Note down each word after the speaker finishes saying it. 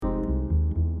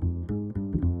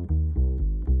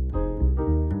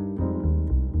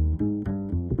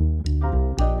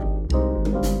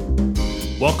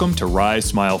Welcome to Rise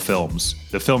Smile Films,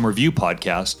 the film review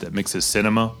podcast that mixes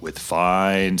cinema with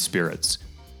fine spirits.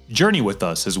 Journey with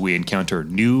us as we encounter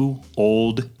new,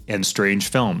 old, and strange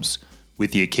films,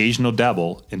 with the occasional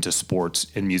dabble into sports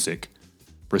and music.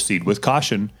 Proceed with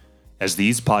caution, as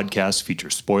these podcasts feature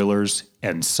spoilers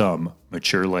and some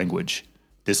mature language.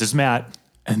 This is Matt.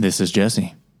 And this is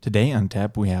Jesse. Today on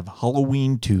tap, we have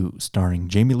Halloween 2, starring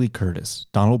Jamie Lee Curtis,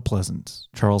 Donald Pleasance,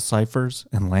 Charles Cyphers,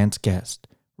 and Lance Guest.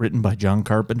 Written by John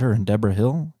Carpenter and Deborah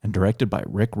Hill, and directed by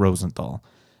Rick Rosenthal.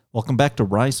 Welcome back to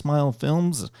Rise Smile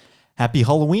Films. Happy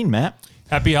Halloween, Matt.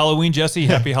 Happy Halloween, Jesse.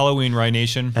 Happy Halloween, Rye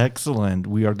Nation. Excellent.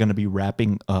 We are going to be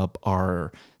wrapping up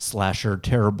our slasher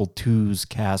Terrible Twos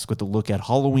cast with a look at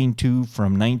Halloween 2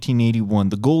 from 1981,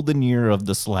 the golden year of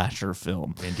the slasher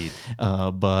film. Indeed.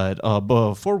 But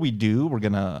before we do, we're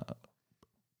going to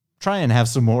try and have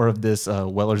some more of this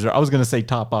Weller's. I was going to say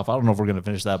top off. I don't know if we're going to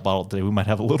finish that bottle today. We might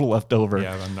have a little left over.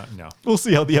 Yeah, I'm not, no. We'll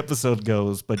see how the episode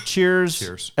goes. But cheers.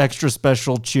 Cheers. Extra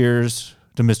special cheers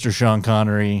to Mr. Sean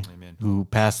Connery, Amen. who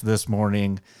passed this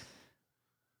morning.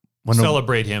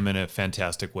 Celebrate him in a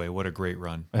fantastic way. What a great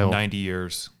run. Oh. 90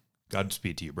 years.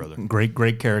 Godspeed to you, brother.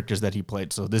 Great characters that he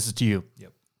played. So this is to you.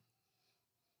 Yep.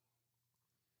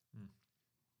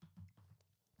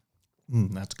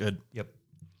 That's good. Yep.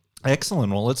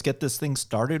 Excellent. Well, let's get this thing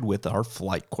started with our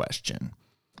flight question.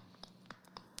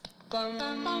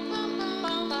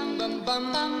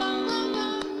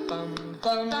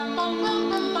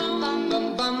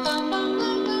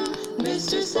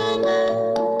 Mr.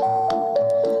 Sandman,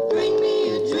 bring me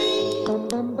a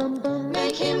dream.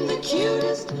 Make him the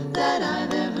cutest that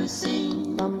I've ever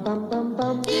seen.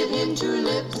 Give him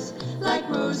tulips like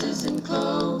roses and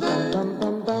clover.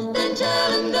 Then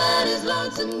tell him that his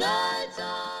lonesome nights are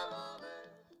over.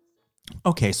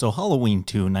 Okay, so Halloween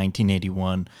 2,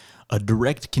 1981, a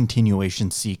direct continuation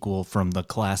sequel from the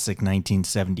classic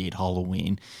 1978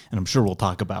 Halloween. And I'm sure we'll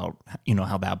talk about,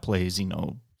 how that plays,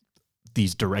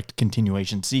 these direct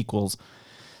continuation sequels.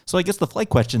 So I guess the flight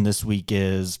question this week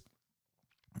is,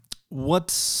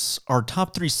 what's our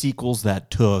top 3 sequels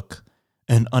that took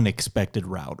an unexpected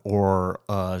route or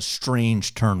a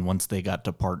strange turn once they got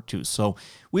to part 2? So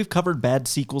we've covered bad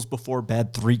sequels before,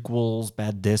 bad threequels,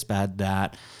 bad this, bad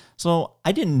that. So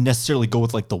I didn't necessarily go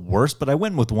with like the worst, but I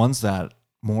went with ones that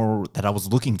I was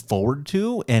looking forward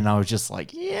to, and I was just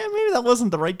like, yeah, maybe that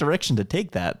wasn't the right direction to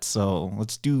take that. So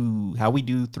let's do how we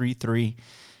do 3-3.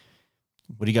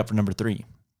 What do you got for number 3?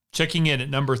 Checking in at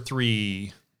number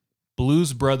 3,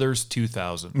 Blues Brothers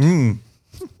 2000.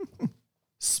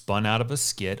 Spun out of a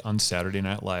skit on Saturday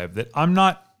Night Live that I'm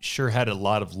not sure had a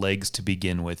lot of legs to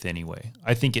begin with anyway.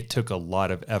 I think it took a lot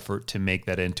of effort to make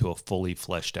that into a fully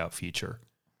fleshed out feature.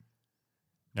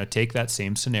 Now take that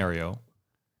same scenario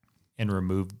and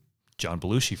remove John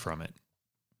Belushi from it.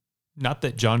 Not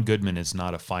that John Goodman is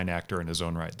not a fine actor in his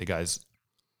own right. The guy's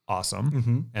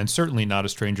awesome, and certainly not a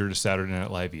stranger to Saturday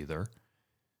Night Live either.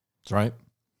 That's right.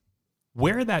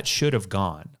 Where that should have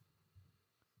gone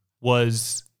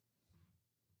was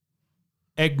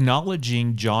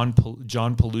acknowledging John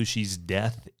Belushi's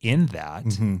death in that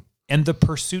and the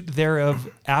pursuit thereof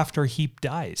after he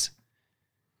dies.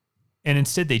 And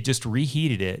instead, they just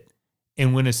reheated it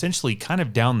and went essentially kind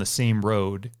of down the same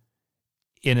road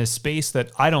in a space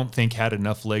that I don't think had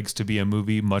enough legs to be a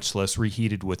movie, much less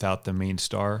reheated without the main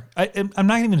star. I'm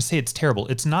not even going to say it's terrible.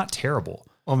 It's not terrible.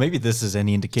 Well, maybe this is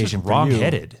any indication Just for you.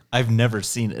 wrong-headed. I've never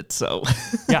seen it, so.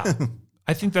 Yeah.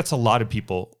 I think that's a lot of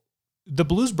people. The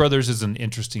Blues Brothers is an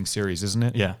interesting series, isn't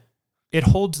it? Yeah. It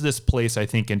holds this place, I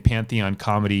think, in Pantheon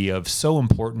comedy of so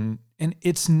important, and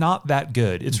it's not that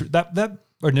good. It's that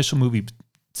initial movie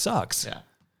sucks. Yeah.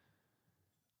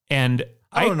 And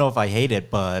I don't know if I hate it,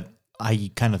 but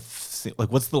I kind of think,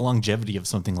 like, what's the longevity of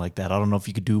something like that? I don't know if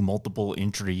you could do multiple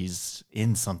entries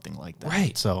in something like that.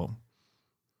 Right. So,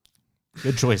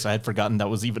 good choice. I had forgotten that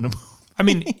was even a movie. I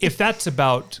mean, if that's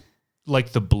about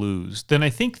like the blues, then I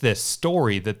think the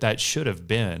story that should have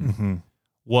been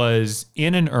was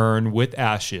in an urn with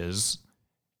ashes,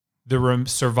 the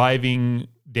surviving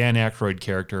Dan Aykroyd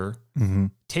character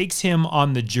takes him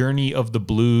on the journey of the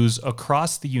blues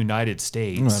across the United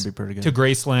States That'd be pretty good. to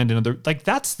Graceland and other, like,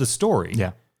 that's the story.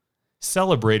 Yeah.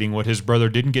 Celebrating what his brother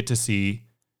didn't get to see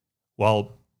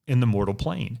while in the mortal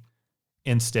plane.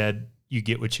 Instead, you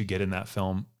get what you get in that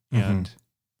film. And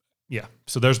yeah,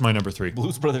 so there's my number 3.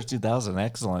 Blues Brothers 2000.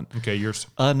 Excellent. Okay, yours.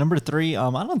 Number 3, I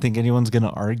don't think anyone's going to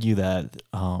argue that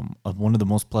one of the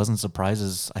most pleasant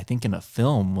surprises, I think, in a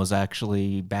film was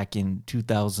actually back in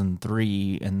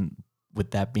 2003, and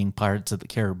with that being Pirates of the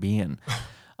Caribbean.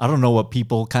 I don't know what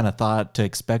people kind of thought to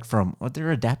expect from what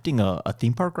they're adapting a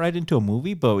theme park ride into a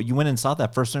movie, but you went and saw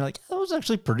that first and you're like, that was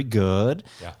actually pretty good.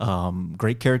 Yeah.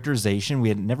 Great characterization. We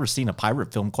had never seen a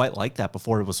pirate film quite like that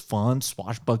before. It was fun,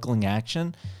 swashbuckling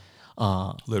action.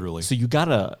 Literally. So you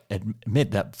gotta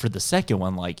admit that for the second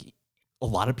one, like a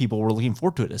lot of people were looking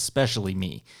forward to it, especially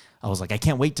me. I was like, I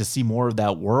can't wait to see more of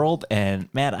that world. And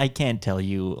man, I can't tell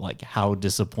you like how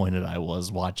disappointed I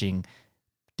was watching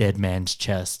Dead Man's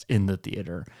Chest in the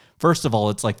theater. First of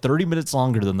all, it's like 30 minutes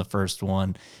longer than the first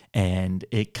one, and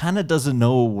it kind of doesn't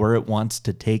know where it wants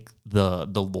to take the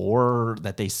lore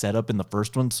that they set up in the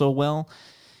first one so well.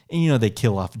 And, you know, they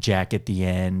kill off Jack at the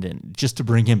end and just to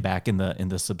bring him back in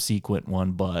the subsequent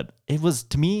one. But it was,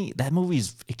 to me, that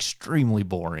movie's extremely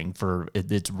boring for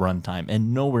its runtime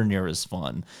and nowhere near as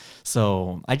fun.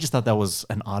 So I just thought that was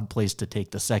an odd place to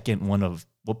take the second one of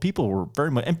what people were very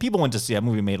much, and people went to see that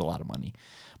movie, made a lot of money.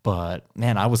 But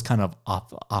man, I was kind of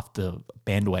off the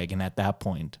bandwagon at that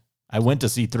point. I went to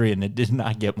see 3 and it did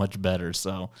not get much better.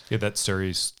 So Yeah, that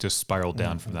series just spiraled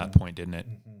down from that point, didn't it?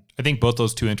 I think both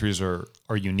those two entries are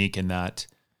unique in that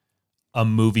a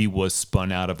movie was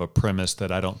spun out of a premise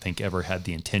that I don't think ever had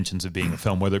the intentions of being a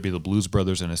film, whether it be the Blues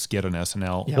Brothers and a skit on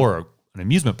SNL or an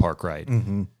amusement park ride.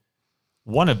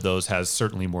 One of those has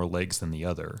certainly more legs than the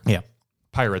other. yeah,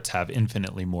 Pirates have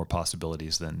infinitely more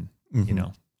possibilities than, you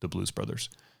know, the Blues Brothers.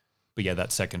 But yeah,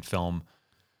 that second film,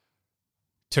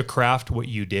 to craft what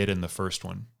you did in the first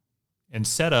one and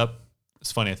set up,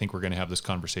 it's funny, I think we're going to have this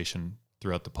conversation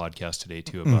throughout the podcast today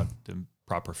too about the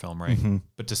proper film, right?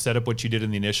 But to set up what you did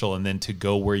in the initial and then to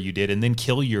go where you did and then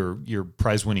kill your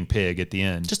prize-winning pig at the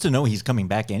end. just to know he's coming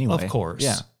back anyway. Of course.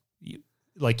 Yeah.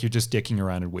 Like you're just dicking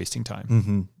around and wasting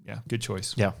time. Yeah, good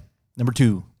choice. Yeah. Number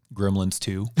 2. Gremlins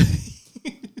 2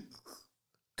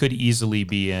 could easily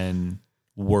be in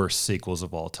worst sequels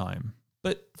of all time.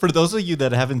 But For those of you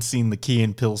that haven't seen the Key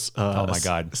and Peele oh my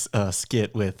God,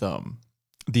 skit with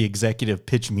the executive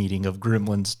pitch meeting of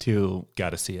Gremlins 2, got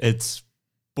to see it. it's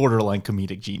borderline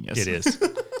comedic genius. It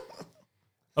is.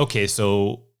 Okay,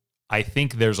 so I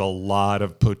think there's a lot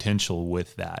of potential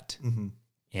with that.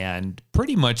 And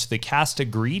pretty much the cast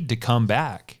agreed to come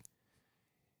back.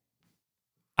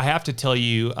 I have to tell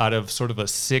you, out of sort of a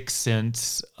sixth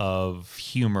sense of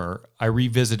humor, I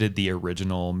revisited the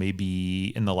original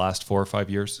maybe in the last 4 or 5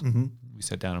 years. We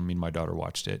sat down and me and my daughter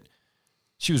watched it.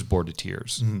 She was bored to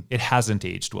tears. It hasn't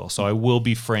aged well. So I will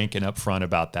be frank and upfront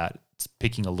about that. It's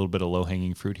picking a little bit of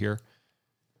low-hanging fruit here.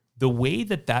 The way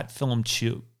that film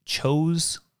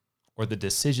chose, or the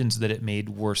decisions that it made,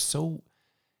 were so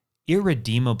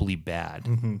irredeemably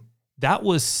bad. That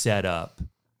was set up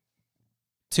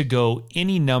to go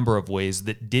any number of ways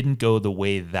that didn't go the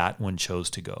way that one chose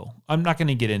to go. I'm not going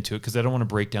to get into it because I don't want to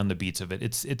break down the beats of it.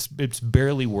 It's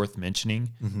barely worth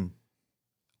mentioning.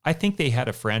 I think they had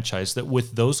a franchise that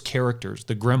with those characters,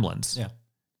 the Gremlins,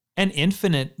 an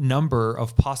infinite number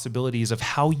of possibilities of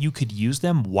how you could use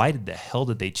them. Why the hell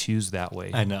did they choose that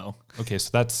way? I know. Okay, so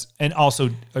that's, and also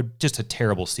just a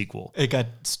terrible sequel. It got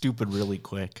stupid really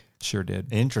quick. Sure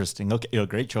did. Interesting. Okay,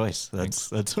 great choice.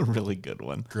 That's a really good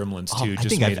one. Gremlins 2 I just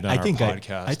think made it on our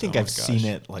podcast. I think Oh my I've seen gosh.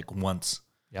 it like once.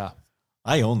 Yeah.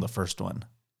 I own the first one.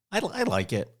 I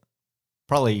like it.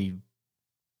 Probably,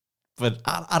 but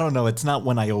I don't know. It's not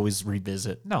one I always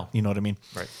revisit. No. You know what I mean?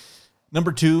 Right.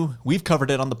 Number 2, we've covered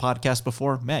it on the podcast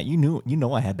before. Matt, you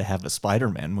know I had to have a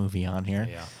Spider-Man movie on here.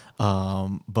 Yeah.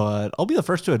 But I'll be the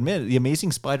first to admit, The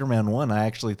Amazing Spider-Man 1, I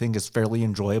actually think is fairly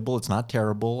enjoyable. It's not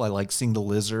terrible. I like seeing the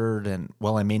Lizard, and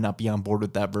while I may not be on board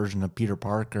with that version of Peter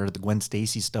Parker, the Gwen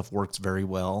Stacy stuff works very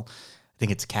well. I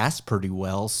think it's cast pretty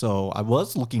well. So I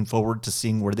was looking forward to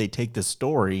seeing where they take this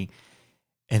story.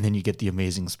 And then you get The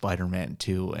Amazing Spider-Man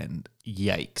 2, and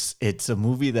yikes. It's a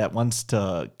movie that wants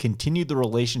to continue the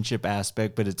relationship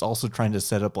aspect, but it's also trying to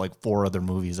set up like 4 other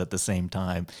movies at the same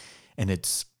time. And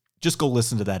it's, just go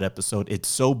listen to that episode. It's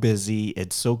so busy,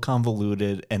 it's so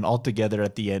convoluted, and altogether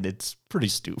at the end, it's pretty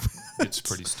stupid. It's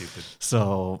pretty stupid.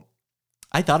 So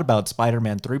I thought about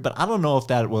Spider-Man 3, but I don't know if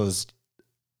that was,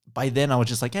 by then I was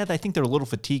just like, I think they're a little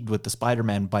fatigued with the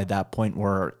Spider-Man by that point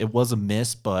where it was a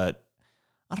miss, but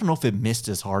I don't know if it missed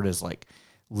as hard as like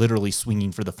literally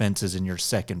swinging for the fences in your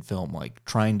second film, like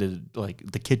trying to like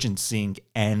the kitchen sink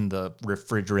and the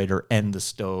refrigerator and the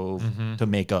stove to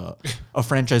make a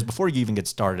franchise before you even get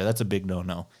started. That's a big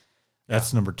no-no.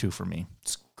 That's number 2 for me.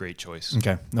 It's a great choice.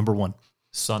 Okay. Number 1.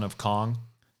 Son of Kong,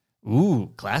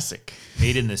 Ooh, classic.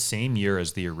 made in the same year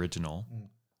as the original,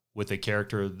 with a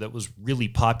character that was really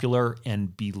popular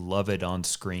and beloved on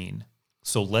screen.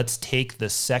 So let's take the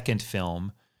second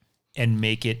film and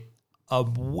make it a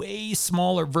way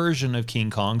smaller version of King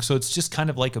Kong. So it's just kind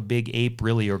of like a big ape,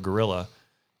 really, or gorilla.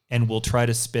 And we'll try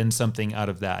to spin something out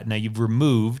of that. Now, you've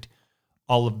removed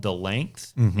all of the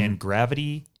length and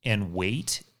gravity and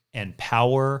weight and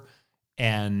power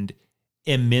and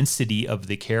immensity of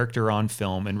the character on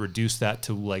film and reduced that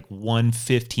to like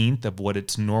 1/15 of what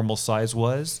its normal size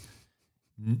was.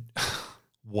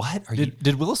 What are you?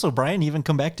 Did Willis O'Brien even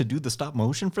come back to do the stop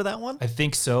motion for that one? I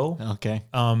think so. Okay.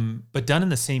 But done in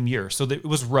the same year. So that it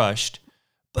was rushed.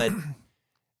 But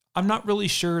I'm not really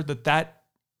sure that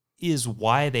is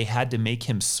why they had to make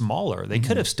him smaller. They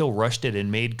could have still rushed it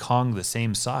and made Kong the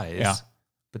same size. Yeah.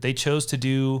 But they chose to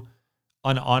do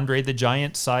an Andre the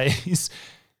Giant size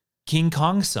King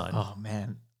Kong son. Oh,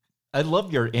 man. I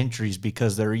love your entries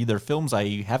because they're either films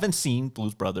I haven't seen,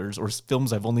 Blues Brothers, or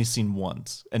films I've only seen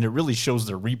once. And it really shows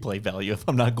their replay value if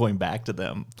I'm not going back to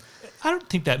them. I don't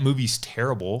think that movie's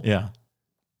terrible. Yeah.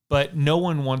 But no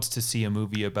one wants to see a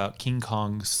movie about King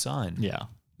Kong's son. Yeah.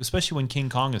 Especially when King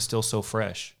Kong is still so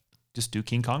fresh. Just do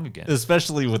King Kong again.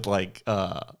 Especially with like,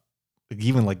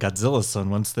 even like Godzilla's son,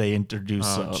 once they introduce,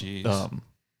 jeez.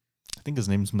 I think his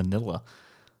name's Manila.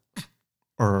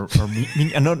 Or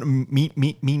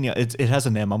Mina. It has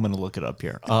an M. I'm going to look it up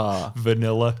here.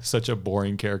 Vanilla, such a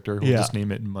boring character. We'll Yeah. just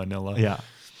name it Manila. Yeah.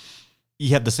 You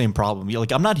have the same problem. You're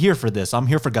like, I'm not here for this. I'm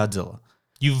here for Godzilla.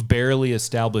 You've barely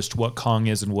established what Kong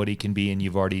is and what he can be, and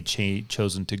you've already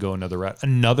chosen to go another route.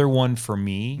 Another one for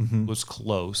me was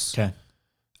close. Okay.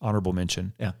 Honorable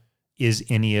mention. Yeah. Is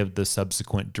any of the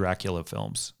subsequent Dracula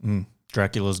films.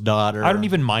 Dracula's daughter. I don't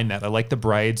even mind that. I like the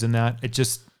brides in that. It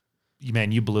just,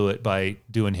 man, you blew it by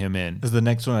doing him in. Is the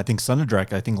next one, I think, Son of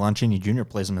Dracula. I think Lon Chaney Jr.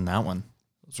 plays him in that one.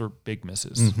 Those are big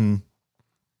misses.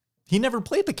 He never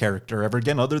played the character ever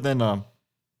again, other than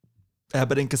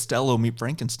Abbott and Costello Meet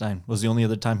Frankenstein was the only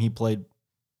other time he played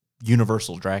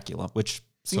Universal Dracula, which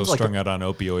So seems like strung out on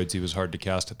opioids, he was hard to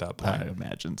cast at that point. I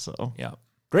imagine so. Yeah.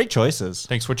 Great choices.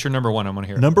 Thanks. What's your number one? I want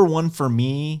to hear. Number one for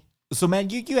me. So, man,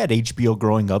 you had HBO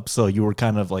growing up, so you were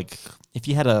kind of like, if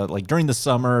you had during the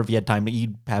summer, if you had time,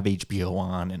 you'd have HBO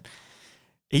on. And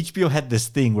HBO had this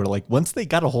thing where, like, once they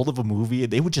got a hold of a movie,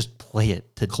 they would just play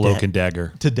it to Cloak and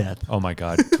Dagger. to death. Oh my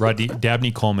God.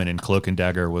 Dabney Coleman and Cloak and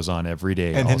Dagger was on every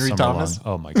day. And all Henry summer Thomas?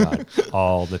 long. Oh my God.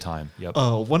 All the time. Yep.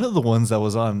 One of the ones that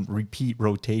was on repeat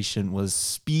rotation was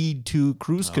Speed 2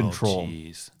 Cruise Control.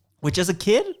 Jeez. Which, as a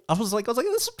kid, I was like,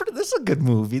 this is a good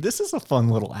movie. This is a fun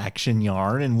little action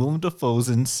yarn, and Willem Dafoe's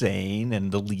insane,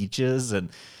 and the leeches,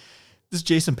 and this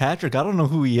Jason Patrick. I don't know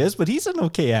who he is, but he's an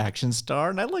okay action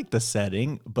star, and I like the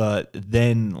setting. But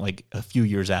then, like a few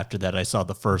years after that, I saw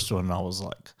the first one, and I was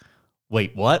like,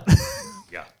 wait, what?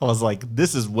 Yeah. I was like,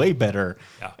 this is way better.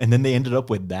 Yeah. And then they ended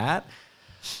up with that.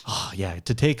 Oh yeah,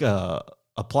 to take a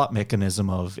plot mechanism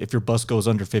of if your bus goes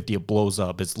under 50, it blows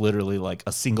up. It's literally like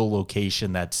a single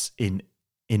location that's in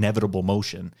inevitable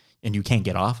motion and you can't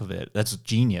get off of it. That's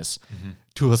genius.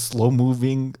 To a slow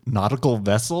moving nautical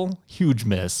vessel, huge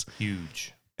miss.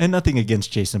 Huge. And nothing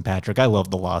against Jason Patrick. I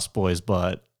love The Lost Boys,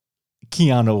 but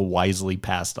Keanu wisely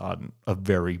passed on a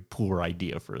very poor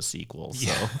idea for a sequel.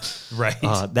 So Right.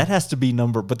 that has to be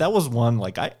but that was one,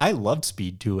 like, I loved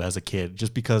Speed 2 as a kid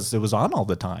just because it was on all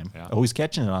the time. Yeah. Always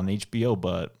catching it on HBO,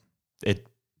 but it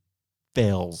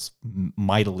fails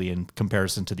mightily in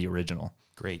comparison to the original.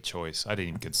 Great choice. I didn't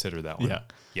even consider that one. Yeah.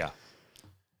 Yeah.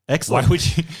 Excellent. Why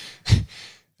would you?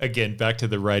 Again, back to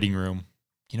the writing room.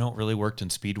 You know what really worked in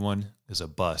Speed 1 is a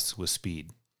bus with speed.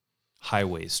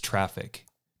 Highways, traffic,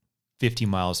 50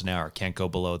 miles an hour, can't go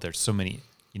below. There's so many.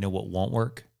 You know what won't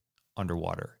work?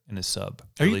 Underwater in a sub.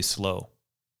 Really slow.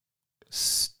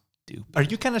 Stupid. Are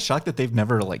you kind of shocked that they've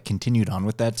never like continued on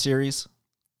with that series?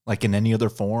 Like in any other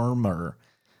form or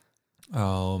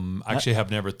Actually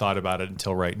have never thought about it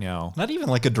until right now. not even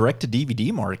like a direct to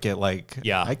DVD market? Like,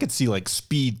 Yeah. I could see like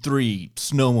Speed 3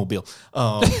 Snowmobile.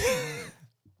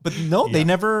 But no, they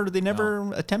never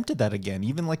attempted that again,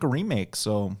 even like a remake.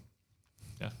 So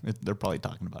Yeah. they're probably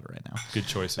talking about it right now. Good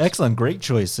choices. Excellent. Great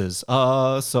choices.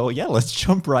 So yeah, let's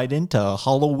jump right into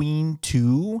Halloween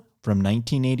 2 from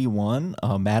 1981.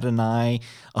 Matt and I,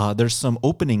 there's some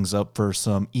openings up for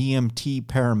some EMT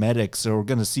paramedics. So we're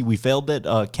going to see, we failed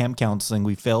at camp counseling.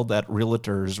 We failed at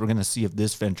realtors. We're going to see if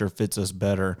this venture fits us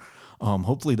better.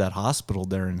 Hopefully that hospital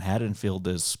there in Haddonfield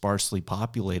is sparsely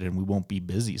populated and we won't be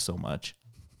busy so much.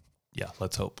 Yeah,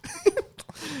 let's hope.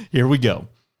 Here we go.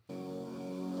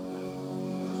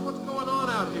 What's going on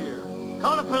out here?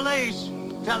 Call the police.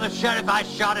 Tell the sheriff I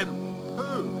shot him.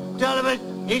 Who? Tell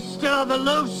him he's still on the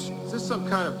loose. Is this some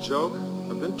kind of joke?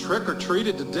 I've been trick or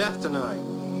treated to death tonight.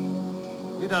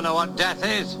 You don't know what death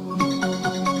is.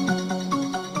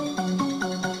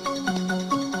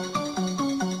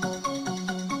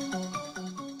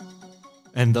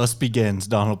 And thus begins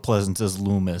Donald Pleasance as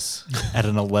Loomis at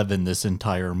an 11 this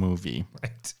entire movie.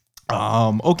 Right.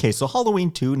 Okay, so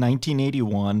Halloween 2,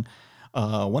 1981.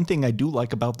 One thing I do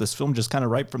like about this film, just kind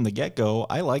of right from the get-go,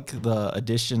 I like the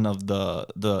addition of the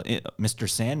Mr.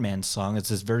 Sandman song. It's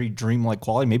this very dreamlike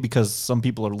quality, maybe because some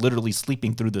people are literally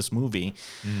sleeping through this movie.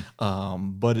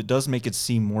 But it does make it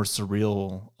seem more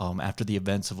surreal after the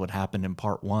events of what happened in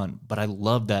part 1. But I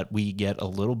love that we get a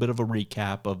little bit of a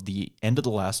recap of the end of the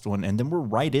last one, and then we're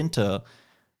right into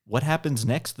what happens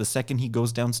next the second he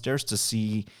goes downstairs to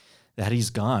see that he's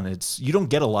gone. You don't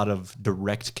get a lot of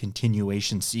direct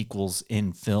continuation sequels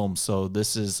in film, so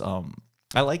this is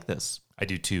I like this. I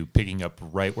do too. Picking up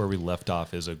right where we left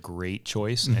off is a great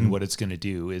choice, and what it's going to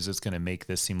do is it's going to make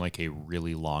this seem like a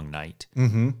really long night,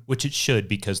 which it should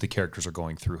because the characters are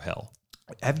going through hell.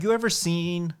 Have you ever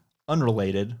seen,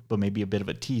 unrelated, but maybe a bit of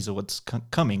a tease of what's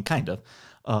coming, kind of,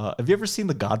 have you ever seen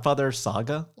the Godfather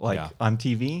saga, on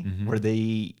TV, where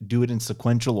they do it in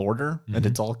sequential order and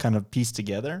it's all kind of pieced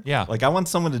together? Yeah. Like, I want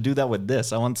someone to do that with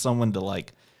this. I want someone to,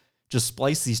 just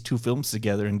splice these two films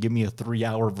together and give me a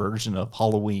 3-hour version of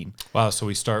Halloween. Wow, so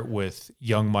we start with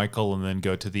young Michael and then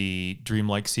go to the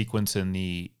dreamlike sequence in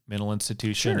the mental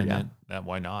institution, Sure, and yeah. then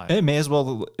why not? They may as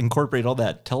well incorporate all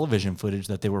that television footage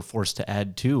that they were forced to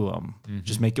add to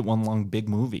just make it one long big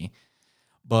movie.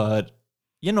 But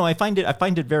I find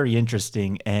it very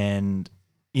interesting, and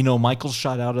Michael's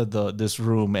shot out of this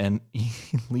room and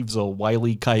he leaves a Wile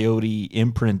E. Coyote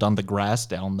imprint on the grass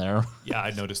down there. Yeah,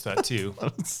 I noticed that too.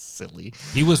 That's silly.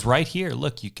 He was right here.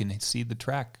 Look, you can see the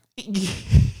track.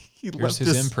 He left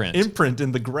his this imprint.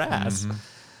 in the grass.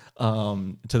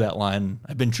 To that line,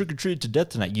 I've been trick-or-treated to death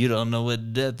tonight. You don't know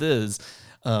what death is.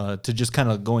 To just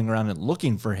kind of going around and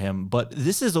looking for him. But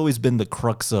this has always been the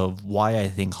crux of why I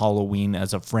think Halloween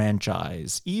as a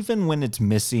franchise, even when it's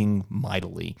missing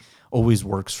mightily, always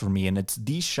works for me. And it's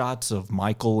these shots of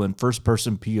Michael in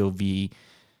first-person POV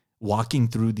walking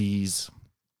through these.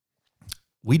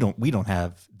 We don't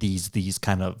have these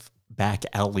kind of back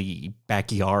alley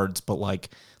backyards, but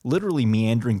literally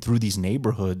meandering through these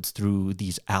neighborhoods, through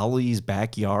these alleys,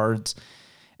 backyards,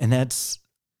 and that's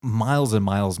miles and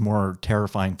miles more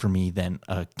terrifying for me than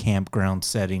a campground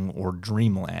setting or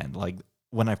dreamland.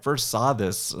 When I first saw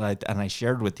this, and I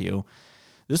shared with you,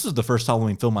 this was the first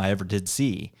Halloween film I ever did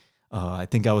see. I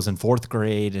think I was in 4th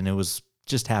grade, and it was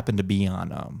just happened to be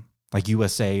on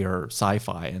USA or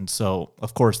Sci-Fi, and so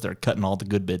of course they're cutting all the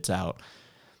good bits out.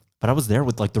 But I was there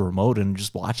with the remote and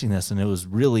just watching this, and it was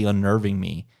really unnerving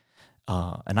me.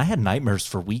 And I had nightmares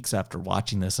for weeks after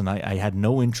watching this, and I had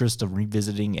no interest of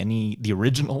revisiting the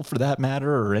original for that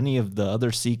matter, or any of the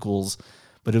other sequels,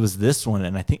 but it was this one,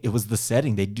 and I think it was the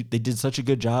setting. They did such a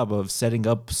good job of setting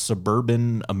up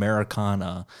suburban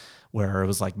Americana, where it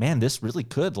was man, this really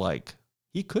could,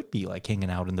 he could be hanging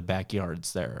out in the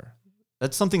backyards there.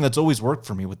 That's something that's always worked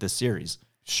for me with this series.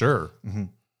 Sure.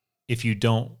 If you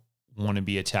don't want to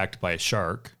be attacked by a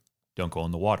shark, don't go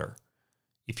in the water.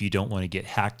 If you don't want to get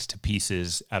hacked to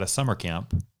pieces at a summer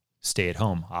camp, stay at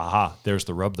home. Aha, there's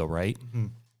the rub though, right?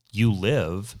 You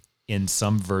live in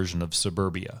some version of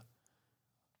suburbia.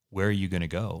 Where are you going to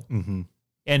go?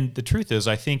 And the truth is,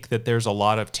 I think that there's a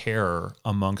lot of terror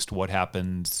amongst what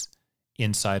happens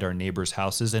inside our neighbors'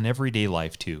 houses and everyday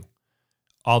life too.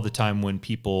 All the time when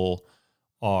people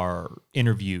are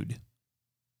interviewed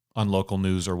on local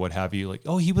news or what have you,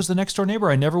 oh, he was the next door neighbor.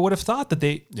 I never would have thought that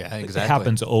it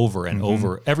happens over and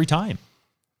over every time.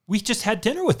 We just had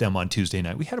dinner with them on Tuesday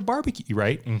night. We had a barbecue,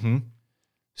 right?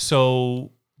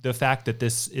 So the fact that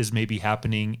this is maybe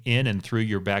happening in and through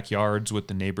your backyards with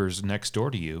the neighbors next door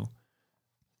to you,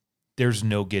 there's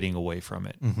no getting away from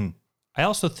it. I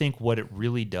also think what it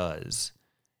really does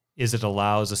is it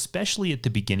allows, especially at the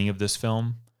beginning of this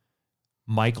film,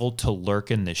 Michael to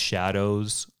lurk in the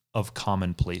shadows of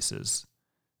commonplaces.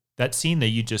 That scene that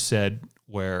you just said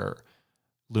where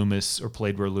Loomis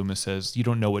says, you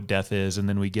don't know what death is. And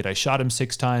then we get, I shot him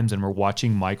 6 times, and we're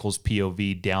watching Michael's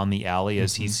POV down the alley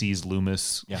as he sees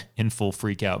Loomis in full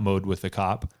freak out mode with the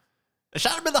cop. I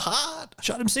shot him in the heart. I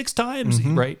shot him 6 times,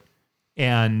 right?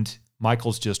 And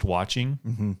Michael's just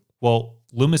watching. Well,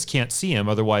 Loomis can't see him.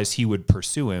 Otherwise he would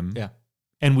pursue him. Yeah.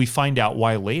 And we find out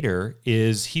why later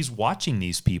is he's watching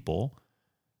these people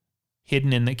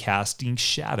hidden in the casting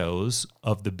shadows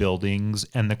of the buildings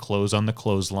and the clothes on the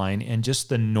clothesline and just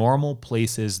the normal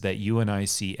places that you and I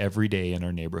see every day in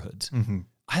our neighborhoods.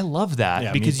 I love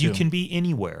that because you can be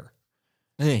anywhere.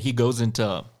 Yeah, he goes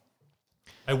into...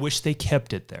 I wish they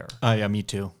kept it there. Yeah, me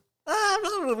too.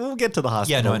 We'll get to the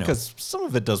hospital because some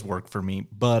of it does work for me.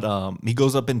 But he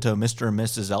goes up into Mr. and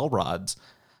Mrs. Elrod's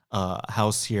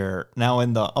house here. Now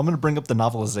I'm going to bring up the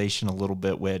novelization a little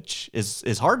bit, which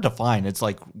is hard to find. It's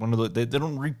like one of they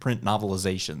don't reprint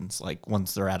novelizations like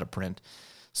once they're out of print.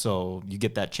 So you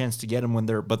get that chance to get them when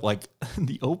they're, but like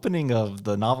the opening of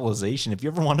the novelization, if you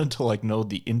ever wanted to like know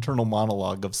the internal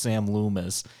monologue of Sam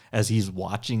Loomis as he's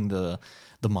watching the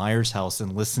Myers house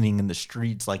and listening in the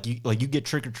streets, like you get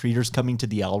trick-or-treaters coming to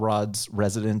the Elrod's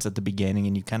residence at the beginning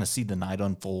and you kind of see the night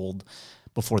unfold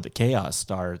before the chaos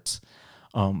starts.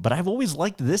 But I've always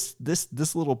liked this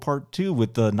little part too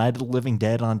with the Night of the Living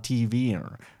Dead on TV.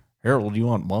 Or Harold, do you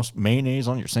want mayonnaise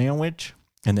on your sandwich?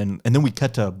 And then we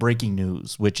cut to breaking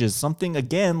news, which is something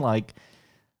again like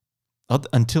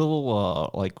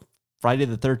until like Friday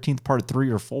the 13th part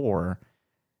 3 or 4,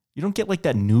 you don't get like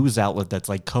that news outlet that's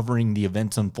like covering the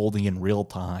events unfolding in real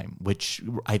time, which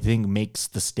I think makes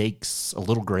the stakes a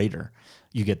little greater.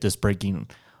 You get this breaking.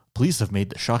 Police have made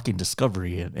the shocking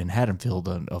discovery in Haddonfield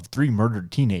of 3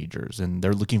 murdered teenagers, and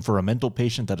they're looking for a mental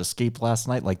patient that escaped last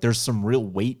night. Like there's some real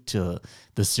weight to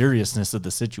the seriousness of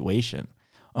the situation.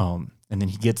 And then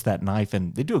he gets that knife,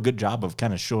 and they do a good job of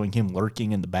kind of showing him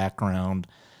lurking in the background.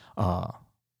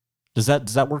 Does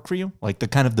that work for you? Like the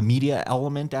kind of the media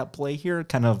element at play here,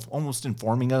 kind of almost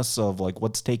informing us of like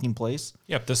what's taking place?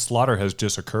 Yeah, if the slaughter has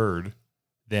just occurred,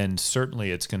 then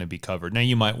certainly it's going to be covered. Now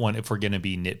you might want, if we're going to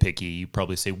be nitpicky, you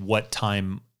probably say what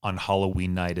time on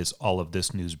Halloween night is all of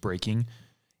this news breaking?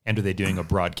 And are they doing a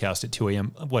broadcast at 2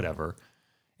 a.m.? Whatever.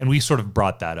 And we sort of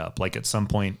brought that up. Like at some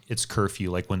point, it's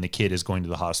curfew. Like when the kid is going to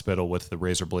the hospital with the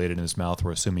razor blade in his mouth,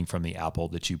 we're assuming from the apple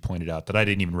that you pointed out that I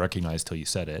didn't even recognize till you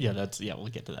said it. Yeah, we'll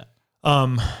get to that.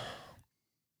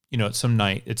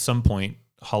 At some point,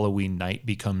 Halloween night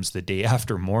becomes the day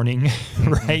after morning,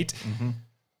 right? Mm-hmm.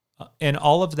 And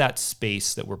all of that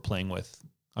space that we're playing with,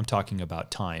 I'm talking about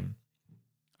time,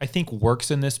 I think works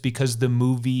in this because the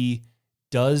movie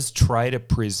does try to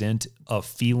present a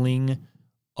feeling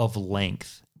of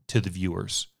length to the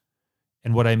viewers.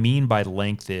 And what I mean by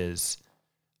length is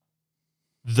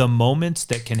the moments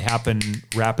that can happen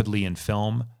rapidly in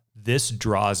film, this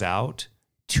draws out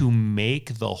to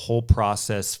make the whole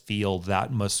process feel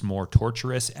that much more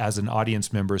torturous as an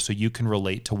audience member so you can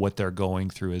relate to what they're going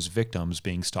through as victims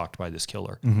being stalked by this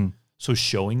killer. Mm-hmm. So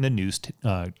showing the news,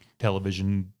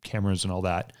 television cameras and all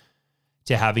that,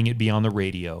 to having it be on the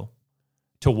radio,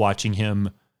 to watching him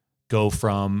go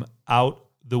from out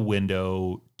the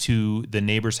window to the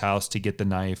neighbor's house to get the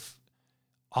knife,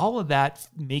 all of that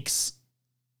makes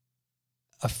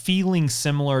a feeling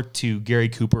similar to Gary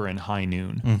Cooper and High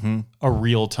Noon, a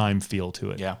real-time feel to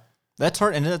it. Yeah. That's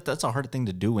hard, and that's a hard thing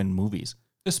to do in movies.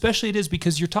 Especially it is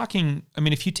because you're talking, I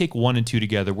mean, if you take 1 and 2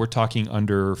 together, we're talking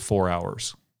under 4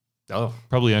 hours. Oh.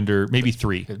 Probably under, maybe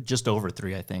 3. Just over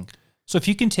 3, I think. So if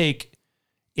you can take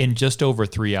in just over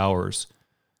 3 hours,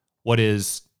 what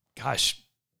is,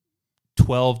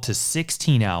 12 to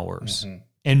 16 hours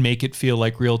and make it feel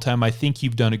like real time, I think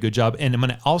you've done a good job. And I'm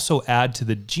going to also add to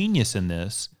the genius in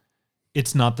this,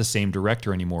 it's not the same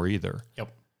director anymore either.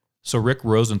 Yep. So Rick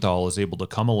Rosenthal is able to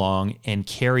come along and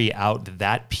carry out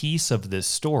that piece of this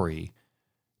story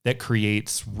that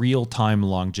creates real-time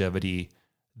longevity,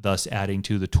 thus adding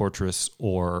to the torturous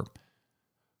or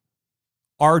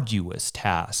arduous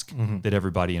task that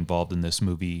everybody involved in this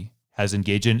movie has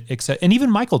engaged in, and even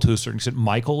Michael to a certain extent.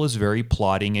 Michael is very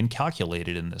plotting and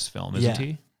calculated in this film, isn't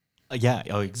he? Yeah.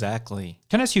 Oh, exactly.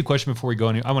 Can I ask you a question before we go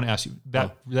on? I want to ask you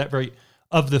that very,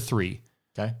 of the 3,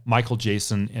 okay, Michael,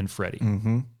 Jason, and Freddy,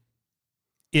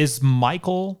 is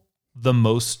Michael the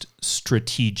most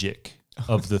strategic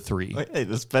of the 3?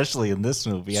 Especially in this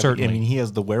movie. Certainly. I mean, he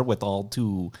has the wherewithal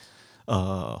to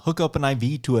hook up an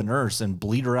IV to a nurse and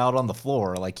bleed her out on the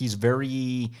floor. Like, he's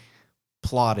very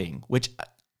plotting, which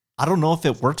I don't know if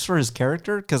it works for his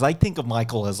character, because I think of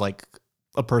Michael as like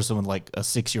a person with like a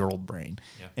 6-year-old brain,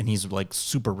 and he's like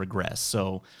super regressed.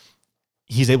 So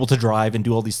he's able to drive and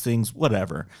do all these things,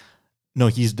 whatever. No,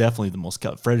 he's definitely the most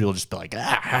cut. Freddy will just be like,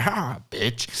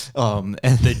 bitch.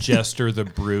 And the jester, the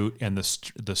brute, and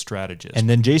the strategist. And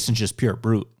then Jason's just pure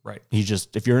brute. Right. He's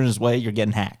just, if you're in his way, you're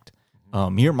getting hacked.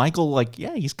 Here, Michael, like,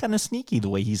 yeah, he's kind of sneaky the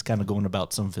way he's kind of going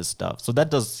about some of his stuff. So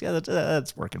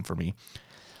that's working for me.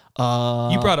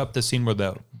 You brought up the scene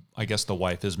where I guess the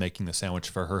wife is making the sandwich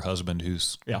for her husband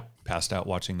who's passed out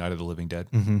watching Night of the Living Dead.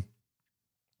 Mm-hmm.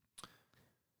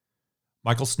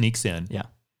 Michael sneaks in. Yeah.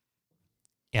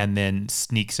 And then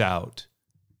sneaks out,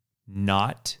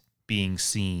 not being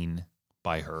seen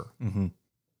by her. Mm-hmm.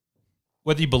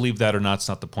 Whether you believe that or not, it's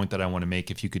not the point that I want to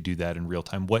make. If you could do that in real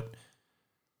time,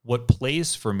 what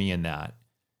plays for me in that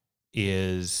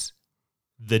is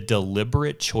the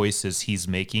deliberate choices he's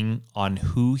making on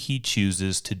who he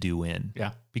chooses to do in.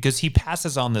 Yeah. Because he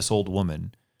passes on this old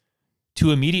woman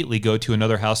to immediately go to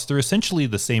another house through essentially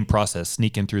the same process,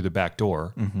 sneak in through the back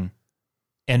door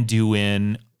and do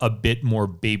in a bit more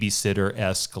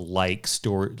babysitter-esque like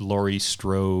story, Laurie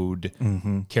Strode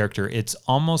character. It's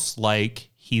almost like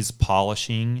he's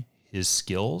polishing his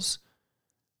skills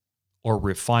or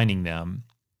refining them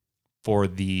for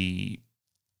the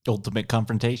ultimate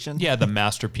confrontation. the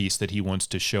masterpiece that he wants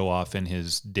to show off in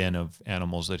his den of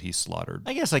animals that he slaughtered.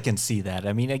 I guess I can see that.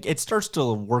 I mean, it starts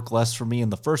to work less for me.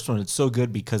 In the first one, it's so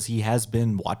good because he has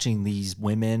been watching these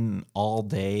women all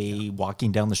day,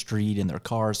 walking down the street in their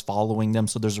cars, following them.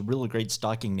 So there's a really great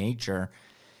stalking nature.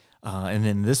 And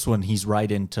then this one, he's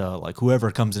right into like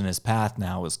whoever comes in his path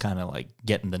now is kind of like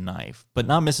getting the knife, but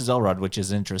not Mrs. Elrod, which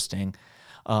is interesting.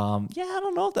 I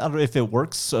don't know if it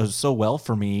works so well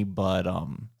for me, but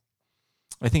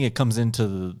I think it comes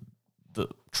into the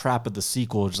trap of the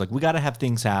sequel. It's like, we got to have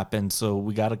things happen. So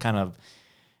we got to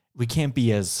we can't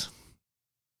be as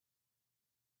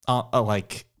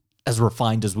like as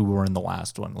refined as we were in the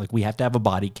last one. Like, we have to have a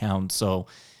body count. So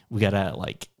we got to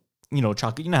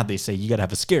chocolate, you know how they say you got to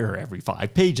have a scare every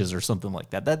 5 pages or something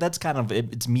like that. That's kind of,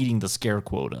 it's meeting the scare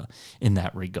quota in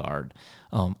that regard.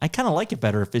 I kind of like it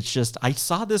better if it's just, I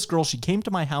saw this girl, she came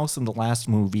to my house in the last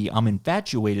movie, I'm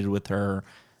infatuated with her,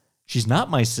 she's not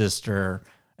my sister,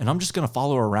 and I'm just going to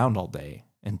follow her around all day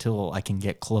until I can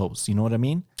get close. You know what I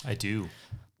mean? I do.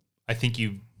 I think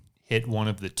you hit one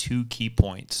of the 2 key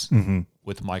points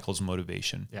with Michael's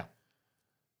motivation. Yeah.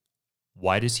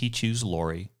 Why does he choose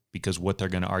Laurie? Because what they're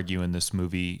going to argue in this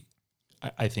movie,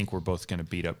 I think we're both going to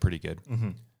beat up pretty good.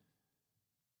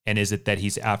 And is it that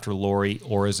he's after Laurie,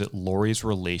 or is it Laurie's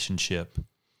relationship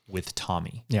with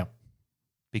Tommy? Yeah.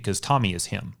 Because Tommy is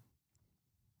him.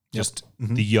 Just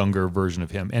the younger version of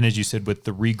him. And as you said, with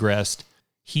the regressed,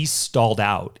 he's stalled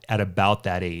out at about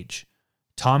that age.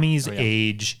 Tommy's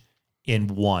age in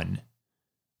 1,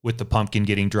 with the pumpkin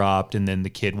getting dropped and then the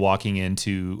kid walking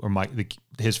into, or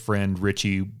his friend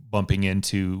Richie bumping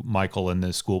into Michael in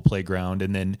the school playground,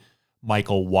 and then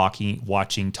Michael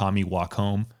watching Tommy walk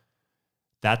home.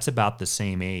 That's about the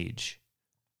same age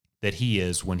that he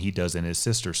is when he does in his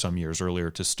sister some years earlier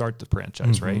to start the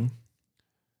franchise, right?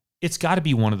 It's got to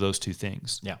be one of those 2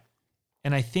 things. Yeah.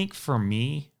 And I think for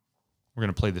me, we're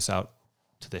going to play this out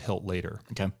to the hilt later.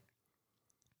 Okay.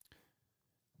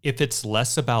 If it's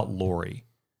less about Laurie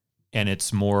and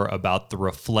it's more about the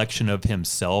reflection of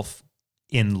himself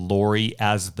in Laurie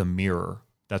as the mirror,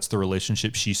 that's the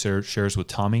relationship she shares with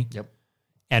Tommy. Yep.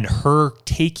 And her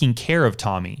taking care of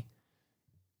Tommy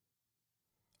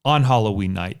on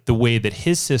Halloween night, the way that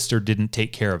his sister didn't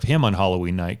take care of him on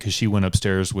Halloween night because she went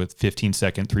upstairs with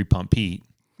 15-second 3-pump Pete.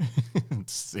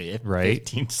 Right?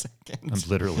 15 seconds.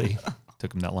 Literally.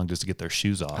 Took them that long just to get their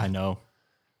shoes off. I know.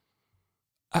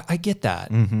 I get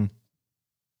that.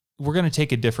 We're going to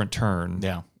take a different turn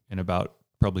in about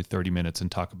probably 30 minutes and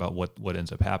talk about what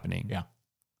ends up happening. Yeah.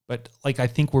 But like, I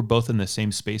think we're both in the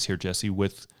same space here, Jesse,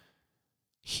 with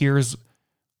here's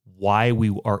why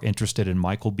we are interested in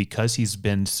Michael, because he's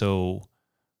been so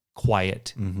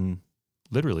quiet.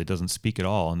 Literally doesn't speak at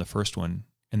all in the first one.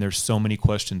 And there's so many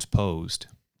questions posed.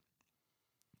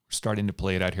 We're starting to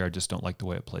play it out here. I just don't like the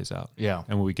way it plays out. Yeah.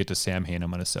 And when we get to Sam Hain, I'm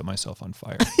going to set myself on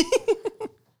fire.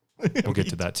 We'll get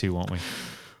to that too, won't we?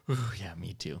 Yeah,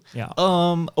 me too. Yeah.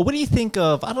 What do you think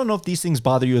of, I don't know if these things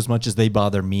bother you as much as they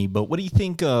bother me, but what do you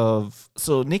think of,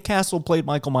 so Nick Castle played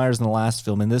Michael Myers in the last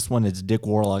film. In this one, it's Dick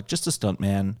Warlock, just a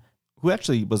stuntman, who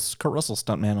actually was Kurt Russell's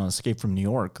stuntman on Escape from New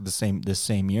York this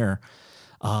same year.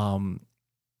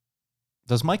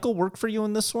 Does Michael work for you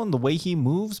in this one, the way he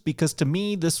moves? Because to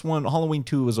me, this one, Halloween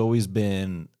 2, has always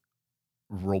been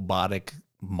robotic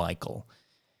Michael.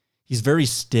 He's very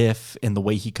stiff in the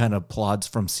way he kind of plods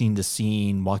from scene to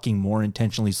scene, walking more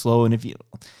intentionally slow. And if you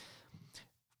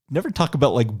never talk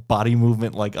about like body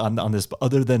movement like on this,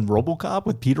 other than RoboCop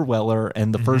with Peter Weller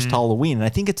and the first Halloween. And I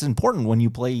think it's important when you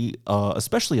play,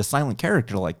 especially a silent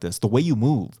character like this, the way you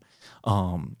move.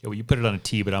 Yeah, well, you put it on a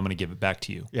T, but I'm going to give it back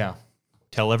to you. Yeah.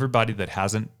 Tell everybody that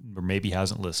hasn't or maybe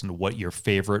hasn't listened what your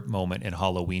favorite moment in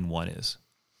Halloween 1 is.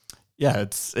 Yeah,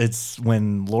 it's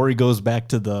when Laurie goes back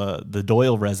to the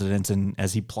Doyle residence, and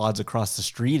as he plods across the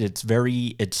street,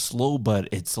 it's slow, but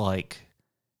it's like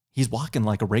he's walking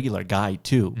like a regular guy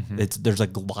too. There's a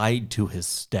glide to his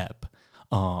step.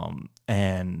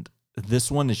 And this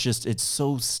one is it's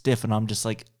so stiff, and I'm just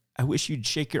like, I wish you'd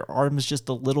shake your arms just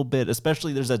a little bit.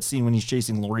 Especially there's that scene when he's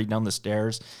chasing Laurie down the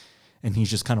stairs, and he's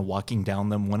just kind of walking down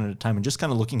them one at a time and just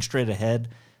kind of looking straight ahead.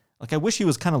 Like, I wish he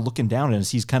was kind of looking down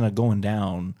as he's kind of going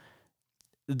down.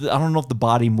 I don't know if the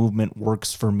body movement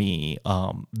works for me.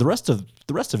 The rest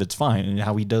of it's fine, and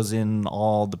how he does in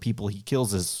all the people he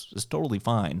kills is totally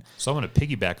fine. So I'm going to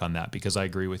piggyback on that because I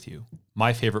agree with you.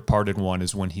 My favorite part in one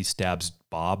is when he stabs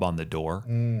Bob on the door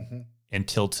and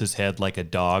tilts his head like a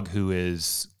dog who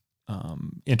is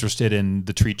interested in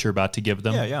the treat you're about to give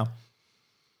them. Yeah.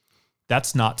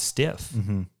 That's not stiff.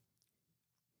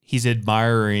 He's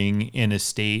admiring in a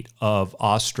state of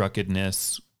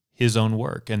awestruckedness his own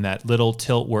work, and that little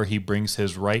tilt where he brings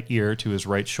his right ear to his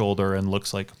right shoulder and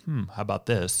looks like, how about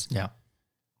this? Yeah.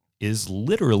 Is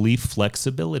literally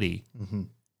flexibility.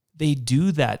 They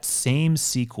do that same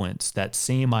sequence, that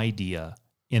same idea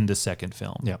in the second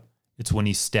film. Yeah. It's when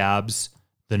he stabs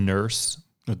the nurse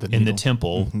With the in the needle.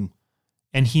 temple,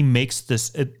 and he makes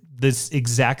this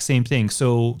exact same thing.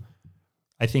 So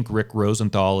I think Rick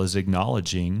Rosenthal is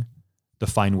acknowledging the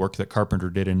fine work that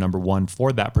Carpenter did in number one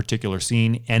for that particular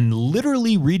scene and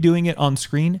literally redoing it on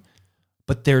screen,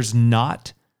 but there's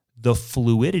not the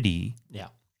fluidity Yeah.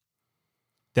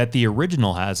 that the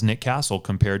original has, Nick Castle,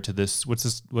 compared to this. What's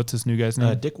this new guy's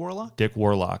name? Dick Warlock? Dick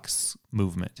Warlock's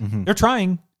movement. They're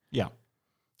trying. Yeah.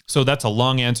 So that's a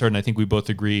long answer, and I think we both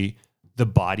agree the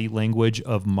body language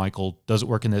of Michael doesn't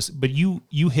work in this. But you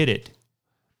hit it.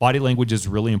 Body language is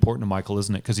really important to Michael,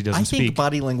 isn't it? Because he doesn't I think speak.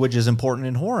 body language is important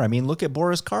in horror. I mean, look at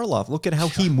Boris Karloff. Look at how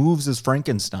he moves as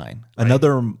Frankenstein.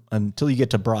 Another, until you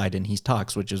get to Bride and he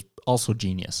talks, which is also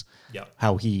genius. Yeah.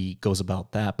 How he goes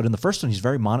about that. But in the first one, he's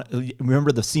very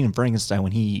remember the scene in Frankenstein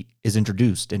when he is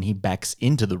introduced and he backs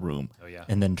into the room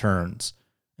and then turns.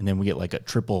 And then we get like a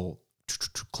triple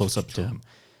close up to him.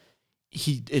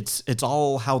 It's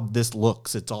all how this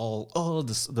looks. It's all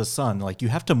the sun. Like you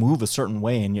have to move a certain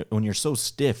way, and when you're so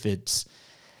stiff,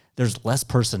 there's less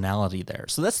personality there.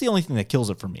 So that's the only thing that kills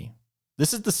it for me.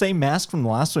 This is the same mask from the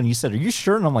last one. You said, "Are you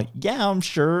sure?" And I'm like, "Yeah, I'm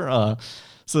sure."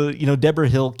 So Deborah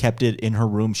Hill kept it in her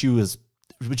room. She was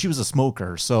a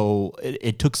smoker, so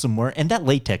it took some more. And that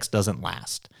latex doesn't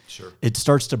last. Sure. It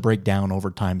starts to break down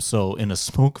over time. So in a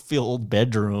smoke-filled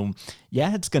bedroom,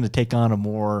 it's going to take on a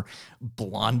more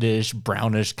blondish,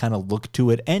 brownish kind of look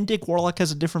to it. And Dick Warlock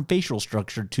has a different facial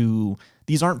structure too.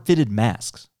 These aren't fitted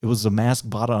masks. It was a mask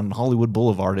bought on Hollywood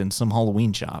Boulevard in some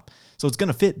Halloween shop. So it's going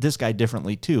to fit this guy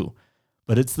differently too.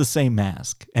 But it's the same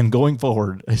mask. And going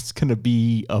forward, it's going to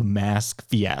be a mask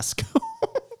fiasco.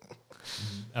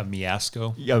 A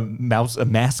fiasco. A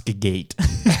mask-gate,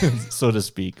 so to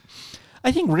speak.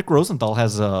 I think Rick Rosenthal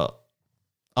has a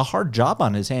hard job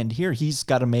on his hand here. He's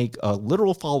got to make a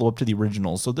literal follow-up to the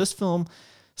original. So this film,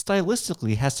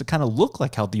 stylistically, has to kind of look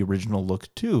like how the original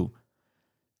looked, too.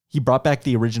 He brought back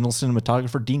the original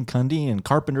cinematographer, Dean Cundy, and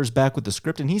Carpenter's back with the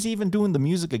script, and he's even doing the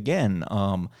music again.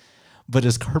 But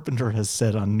as Carpenter has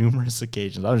said on numerous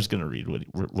occasions, I'm just going to read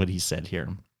what he said here.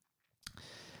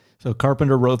 So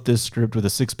Carpenter wrote this script with a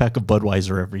 6-pack of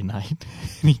Budweiser every night,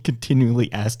 and he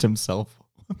continually asked himself,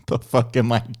 what the fuck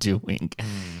am I doing?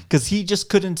 Because he just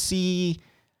couldn't see.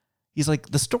 He's like,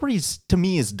 the story to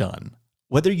me is done.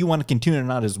 Whether you want to continue or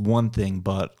not is one thing,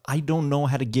 but I don't know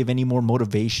how to give any more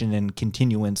motivation and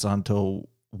continuance onto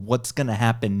what's going to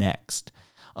happen next.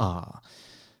 And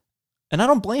I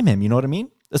don't blame him, you know what I mean?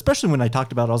 Especially when I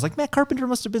talked about it, I was like, man, Carpenter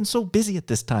must have been so busy at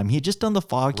this time. He had just done The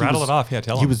Fog. Rattle it off. Yeah,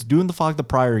 tell him. He was doing The Fog the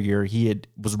prior year.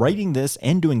 Was writing this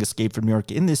and doing Escape from New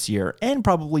York in this year, and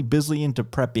probably busily into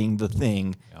prepping The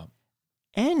Thing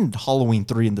and Halloween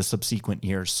 3 in the subsequent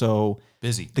years. So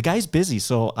busy. The guy's busy.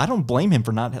 So I don't blame him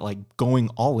for not going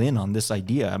all in on this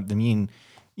idea. I mean,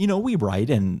 we write,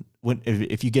 and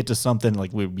if you get to something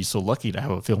like, we'd be so lucky to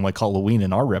have a film like Halloween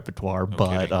in our repertoire,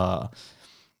 but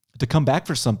to come back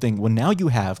for something when now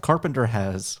Carpenter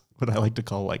has what I like to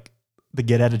call the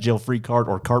get out of jail free card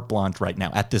or carte blanche right now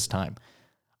at this time.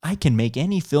 I can make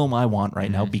any film I want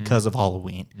right now because of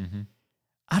Halloween.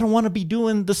 I don't want to be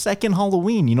doing the second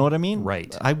Halloween. You know what I mean?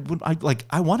 Right. I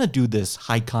want to do this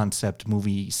high concept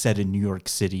movie set in New York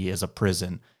City as a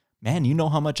prison. Man, you know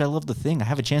how much I love The Thing. I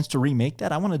have a chance to remake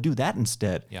that. I want to do that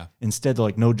instead. Yeah. Instead,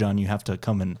 no, John, you have to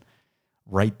come and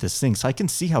write this thing. So I can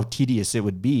see how tedious it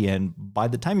would be. And by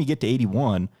the time you get to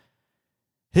 81,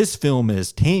 his film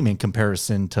is tame in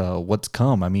comparison to what's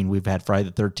come. I mean, we've had Friday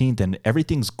the 13th and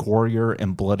everything's gorier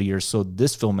and bloodier. So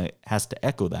this film has to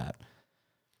echo that.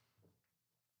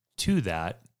 To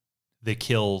that, the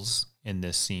kills in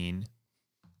this scene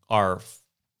are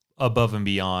above and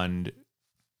beyond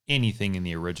anything in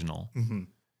the original.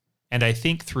 And I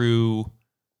think through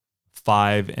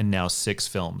 5 and now 6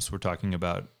 films, we're talking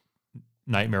about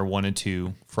Nightmare 1 and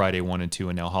 2, Friday 1 and 2,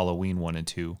 and now Halloween 1 and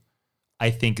 2. I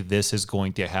think this is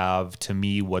going to have, to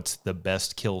me, what's the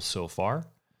best kill so far.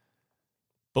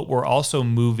 But we're also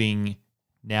moving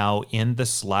now in the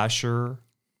slasher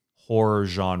horror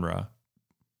genre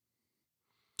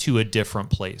to a different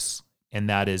place. And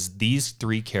that is these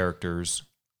three characters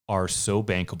are so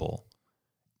bankable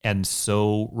and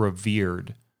so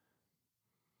revered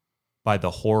by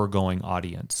the horror going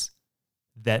audience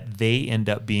that they end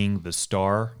up being the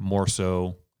star more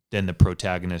so than the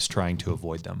protagonist trying to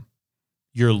avoid them.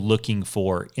 You're looking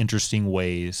for interesting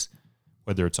ways,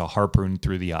 whether it's a harpoon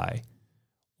through the eye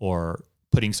or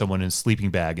putting someone in a sleeping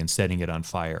bag and setting it on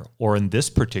fire. Or in this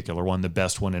particular one, the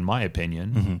best one in my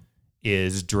opinion,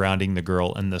 is drowning the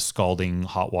girl in the scalding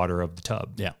hot water of the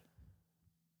tub. Yeah.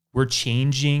 We're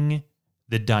changing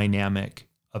the dynamic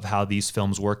of how these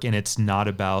films work, and it's not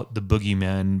about the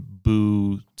boogeyman,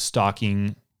 boo,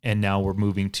 stalking, and now we're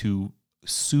moving to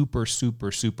super,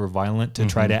 super, super violent to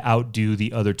try to outdo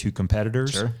the other two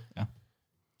competitors. Sure. Yeah.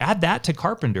 Add that to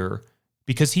Carpenter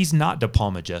because he's not De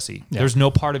Palma Jesse. Yeah. There's no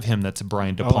part of him that's a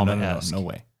Brian De Palma-esque. No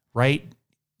way. Right?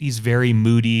 He's very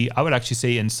moody. I would actually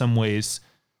say in some ways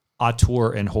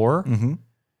auteur and horror.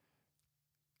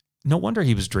 No wonder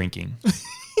he was drinking.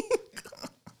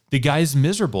 The guy's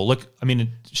miserable. Look, I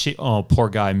mean, poor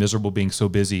guy, miserable being so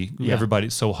busy. Yeah.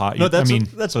 Everybody's so hot. No,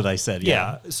 that's what I said.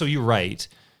 Yeah. So you're right.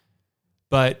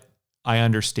 But I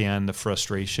understand the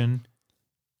frustration.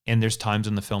 And there's times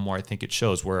in the film where I think it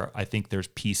shows, where I think there's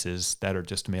pieces that are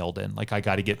just mailed in. Like, I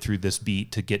got to get through this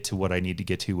beat to get to what I need to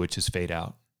get to, which is Fade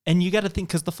Out. And you got to think,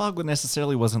 because The Fog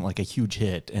necessarily wasn't like a huge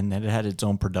hit, and that it had its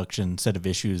own production set of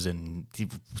issues, and he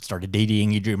started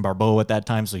dating Adrienne Barbeau at that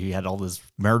time, so he had all this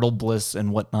marital bliss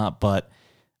and whatnot. But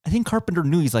I think Carpenter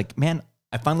knew, he's like, man,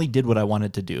 I finally did what I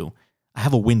wanted to do. I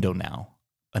have a window now,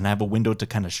 and I have a window to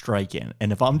kind of strike in.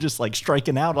 And if I'm just like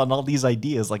striking out on all these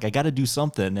ideas, like I got to do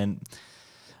something. And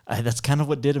that's kind of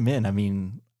what did him in. I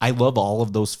mean, I love all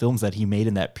of those films that he made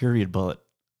in that period, but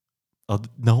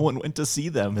no one went to see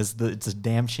them. It's a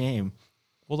damn shame.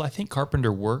 Well, I think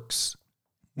Carpenter works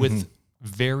with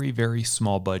very, very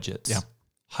small budgets. Yeah.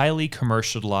 Highly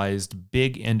commercialized,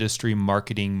 big industry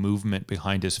marketing movement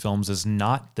behind his films is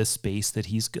not the space that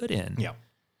he's good in. Yeah.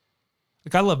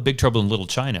 Like, I love Big Trouble in Little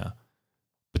China,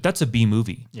 but that's a B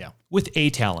movie. Yeah. With A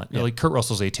talent. Like Kurt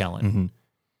Russell's A talent.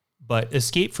 But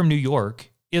Escape from New York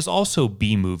is also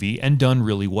B movie and done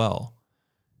really well.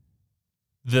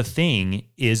 The Thing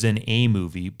is an A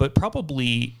movie, but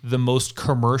probably the most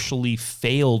commercially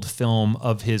failed film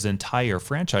of his entire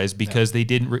franchise because they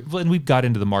didn't, and we've got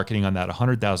into the marketing on that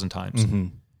 100,000 times.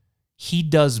 He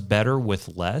does better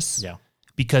with less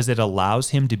because it allows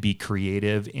him to be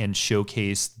creative and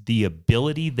showcase the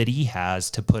ability that he has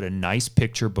to put a nice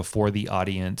picture before the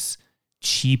audience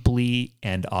cheaply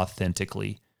and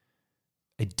authentically.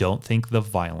 I don't think the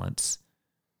violence,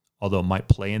 although it might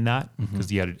play in that,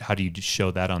 because how do you show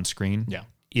that on screen? Yeah.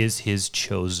 Is his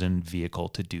chosen vehicle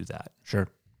to do that. Sure.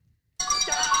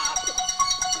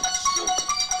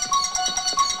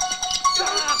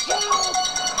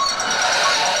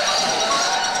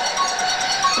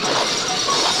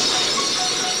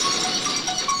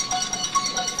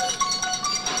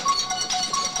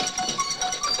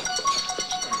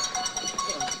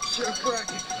 Sheriff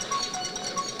Brackett.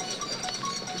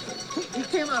 He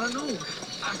came out of nowhere.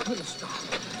 I couldn't stop.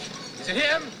 Is it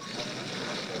him?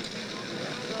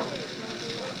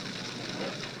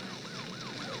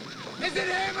 Is it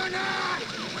him or not?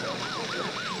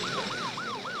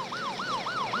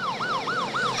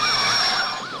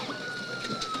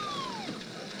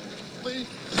 Lee,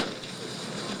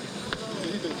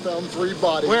 they found 3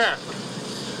 bodies. Where?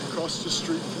 Across the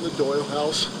street from the Doyle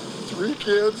house. 3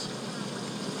 kids.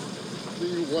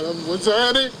 Lee, one of them was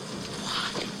Annie.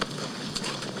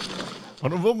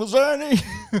 One of them was Ernie.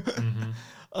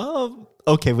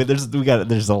 Okay, but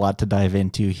there's a lot to dive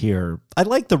into here. I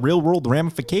like the real world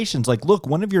ramifications. Like, look,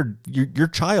 one of your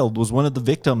child was one of the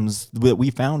victims that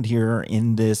we found here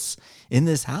in this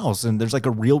house, and there's like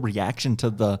a real reaction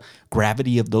to the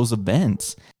gravity of those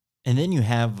events. And then you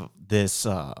have this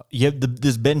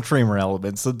this Ben Tramer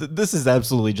element. So this is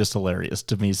absolutely just hilarious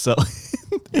to me. So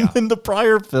in the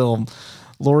prior film,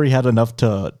 Laurie had enough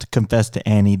to confess to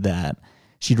Annie that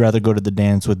she'd rather go to the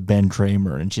dance with Ben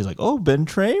Tramer. And she's like, oh, Ben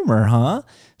Tramer, huh?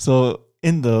 So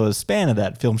in the span of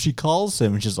that film, she calls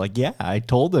him and she's like, yeah, I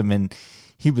told him. And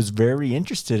he was very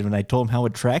interested. And I told him how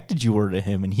attracted you were to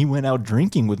him. And he went out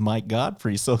drinking with Mike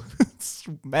Godfrey. So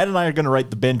Matt and I are going to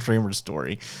write the Ben Tramer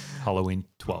story. Halloween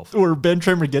 12. Where Ben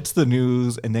Tramer gets the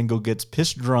news and then gets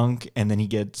pissed drunk. And then he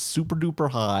gets super duper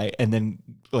high. And then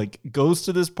like goes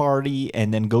to this party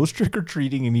and then goes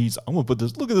trick-or-treating. And I'm going to put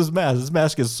this, look at this mask. This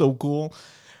mask is so cool.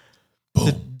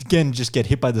 Again, just get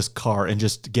hit by this car and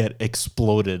just get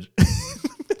exploded.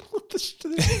 This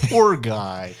poor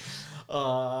guy.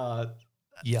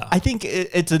 Yeah. I think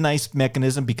it's a nice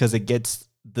mechanism because it gets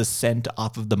the scent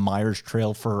off of the Myers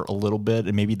trail for a little bit,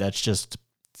 and maybe that's just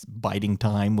biding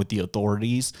time with the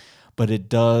authorities. But it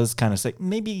does kind of say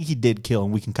maybe he did kill,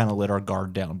 and we can kind of let our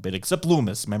guard down a bit. Except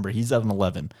Loomis, remember he's at an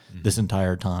 11 this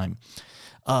entire time.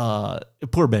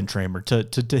 Poor Ben Tramer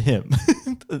to him.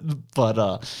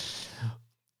 But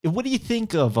what do you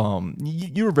think of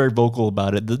you were very vocal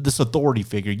about it, this authority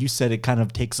figure? You said it kind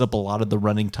of takes up a lot of the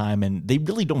running time, and they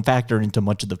really don't factor into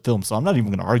much of the film, so I'm not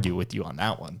even going to argue with you on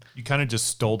that one. You kind of just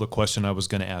stole the question I was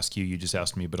going to ask you. You just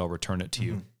asked me, but I'll return it to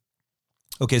you.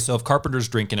 Okay, so if Carpenter's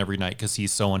drinking every night because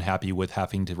he's so unhappy with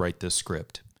having to write this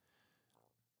script,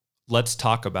 let's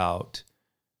talk about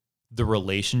the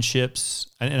relationships.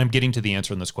 And I'm getting to the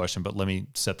answer in this question, but let me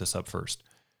set this up first.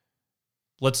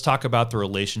 Let's talk about the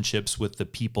relationships with the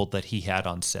people that he had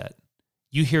on set.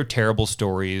 You hear terrible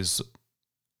stories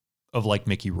of like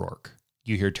Mickey Rourke.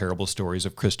 You hear terrible stories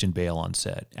of Christian Bale on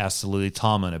set. Ask Lily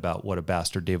Tomlin about what a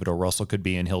bastard David O. Russell could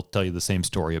be, and he'll tell you the same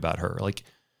story about her. Like,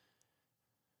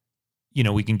 you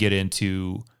know, we can get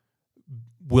into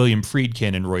William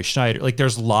Friedkin and Roy Schneider. Like,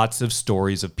 there's lots of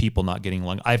stories of people not getting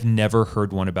along. I've never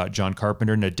heard one about John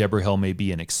Carpenter. Now, Deborah Hill may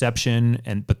be an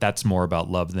exception, but that's more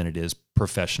about love than it is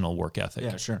professional work ethic.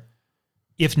 Yeah, sure.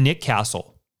 If Nick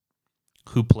Castle,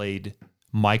 who played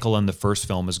Michael in the first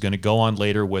film, is going to go on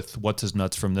later with What's His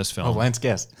Nuts from this film Lance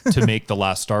Guest. to make The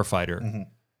Last Starfighter,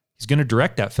 he's going to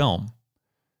direct that film.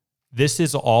 This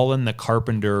is all in the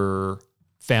Carpenter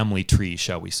family tree,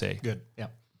 shall we say. Good, yeah.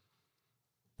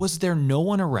 Was there no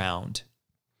one around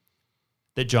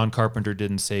that John Carpenter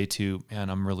didn't say to,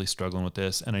 man, I'm really struggling with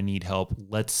this and I need help.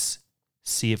 Let's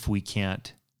see if we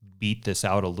can't beat this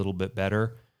out a little bit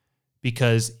better?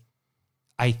 Because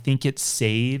I think it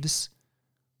saves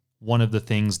one of the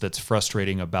things that's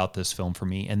frustrating about this film for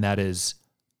me, and that is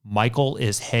Michael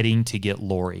is heading to get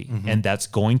Laurie, and that's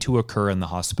going to occur in the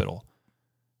hospital.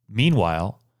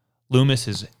 Meanwhile, Loomis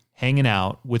is hanging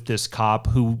out with this cop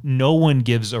who no one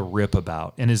gives a rip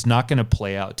about and is not going to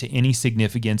play out to any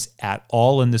significance at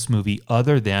all in this movie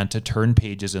other than to turn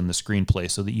pages in the screenplay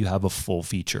so that you have a full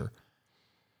feature.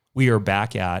 We are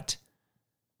back at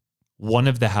one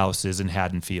of the houses in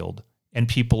Haddonfield, and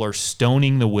people are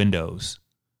stoning the windows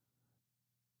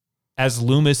as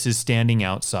Loomis is standing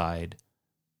outside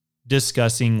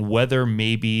discussing whether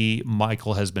maybe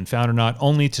Michael has been found or not,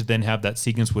 only to then have that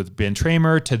sequence with Ben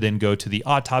Tramer to then go to the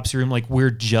autopsy room. Like,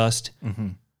 we're just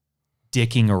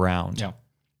dicking around. Yeah.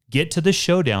 Get to the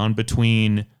showdown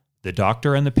between the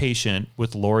doctor and the patient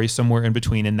with Laurie somewhere in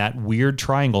between, in that weird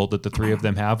triangle that the three of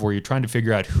them have where you're trying to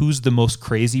figure out who's the most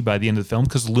crazy by the end of the film,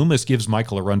 because Loomis gives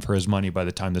Michael a run for his money by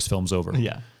the time this film's over.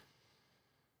 Yeah.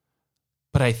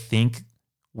 But I think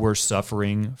we're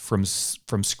suffering from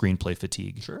screenplay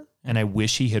fatigue. Sure. And I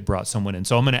wish he had brought someone in.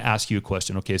 So I'm going to ask you a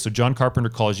question. Okay, so John Carpenter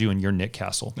calls you and you're Nick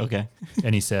Castle. Okay.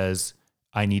 And he says,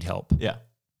 I need help. Yeah.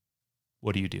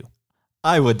 What do you do?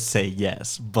 I would say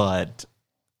yes, but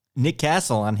Nick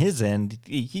Castle on his end,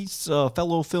 he's a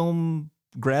fellow film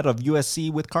grad of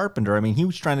USC with Carpenter. I mean, he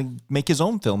was trying to make his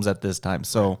own films at this time.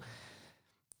 So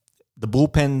the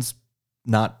bullpen's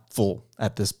not full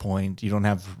at this point. You don't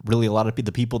have really a lot of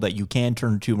the people that you can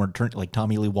turn to, or like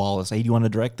Tommy Lee Wallace. Hey, do you want to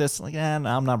direct this? Like, no,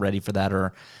 I'm not ready for that.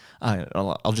 Or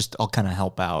I'll kind of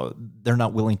help out. They're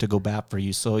not willing to go back for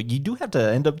you. So you do have to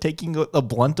end up taking a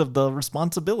blunt of the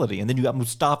responsibility. And then you got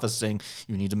Mustafa saying,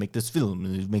 you need to make this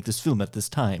film, at this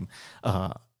time.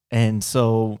 And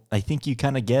so I think you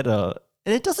kind of get and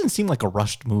it doesn't seem like a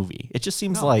rushed movie. It just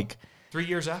seems like 3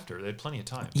 years after. They had plenty of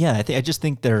time. Yeah, I just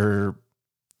think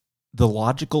the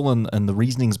logical and the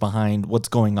reasonings behind what's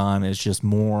going on is just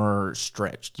more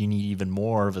stretched. You need even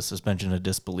more of a suspension of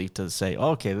disbelief to say,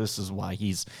 okay, this is why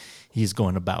he's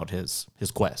going about his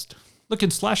quest. Look, in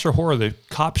slasher horror, the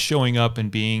cops showing up and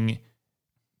being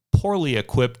poorly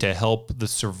equipped to help the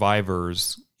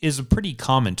survivors is a pretty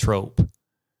common trope.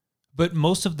 But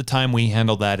most of the time we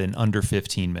handle that in under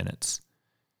 15 minutes.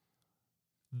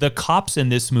 The cops in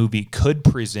this movie could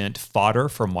present fodder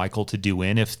for Michael to do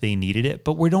if they needed it,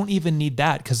 but we don't even need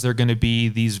that because they're going to be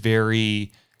these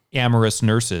very amorous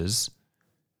nurses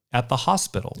at the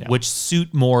hospital, which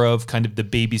suit more of kind of the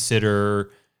babysitter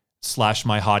 /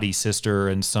 my hottie sister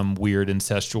and some weird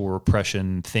incestual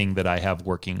repression thing that I have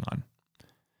working on.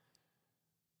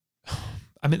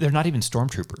 I mean, they're not even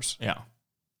stormtroopers. Yeah.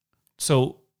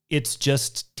 So it's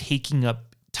just taking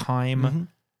up time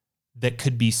that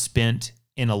could be spent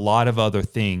in a lot of other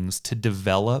things to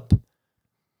develop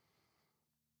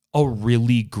a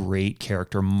really great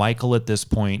character. Michael at this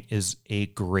point is a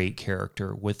great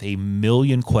character with 1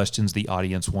 million questions the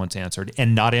audience wants answered,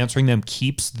 and not answering them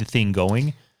keeps the thing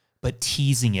going. but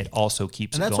teasing it also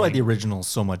keeps And it that's going. why the original is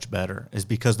so much better, is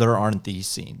because there aren't these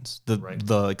scenes.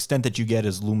 The extent that you get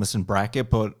is Loomis and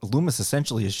Brackett, but Loomis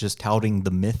essentially is just touting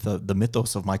the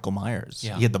mythos of Michael Myers.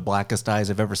 Yeah. He had the blackest eyes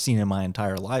I've ever seen in my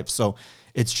entire life. So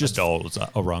it's just It was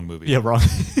a wrong movie. yeah, wrong.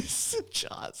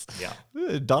 Jaws. Yeah.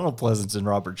 Donald Pleasance and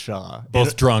Robert Shaw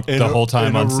Both drunk the whole time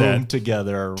in a on room set.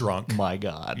 together. Drunk. My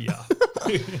God. Yeah.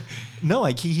 No,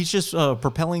 like he's just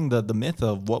propelling the myth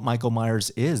of what Michael Myers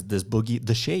is, this boogie,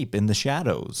 the shape in the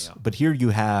shadows. Yeah. But here you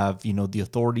have, the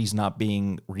authorities not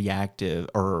being reactive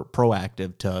or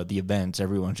proactive to the events.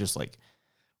 Everyone's just like,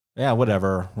 yeah,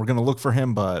 whatever. We're going to look for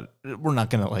him, but we're not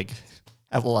going to like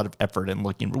have a lot of effort in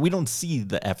looking. We don't see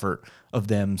the effort of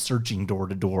them searching door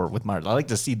to door with Myers. I like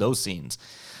to see those scenes.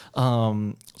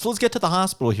 So let's get to the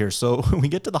hospital here. So when we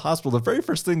get to the hospital, the very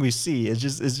first thing we see is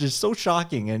just so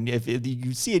shocking. And if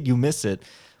you see it, you miss it.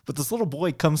 But this little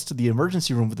boy comes to the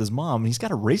emergency room with his mom, and he's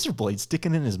got a razor blade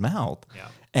sticking in his mouth. Yeah.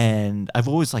 And I've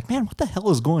always like, man, what the hell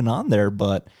is going on there?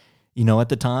 But at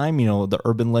the time, the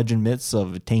urban legend myths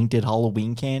of tainted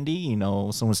Halloween candy,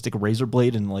 someone stick a razor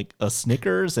blade in like a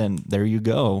Snickers, and there you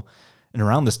go. And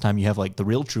around this time, you have like the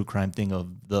real true crime thing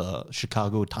of the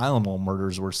Chicago Tylenol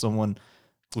murders, where someone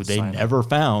who they Cyanide. never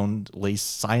found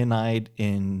laced cyanide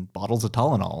in bottles of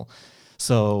Tylenol.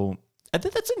 So I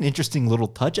think that's an interesting little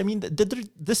touch. I mean,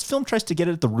 this film tries to get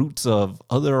at the roots of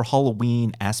other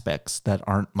Halloween aspects that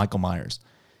aren't Michael Myers,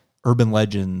 urban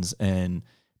legends and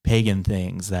pagan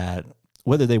things that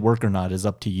whether they work or not is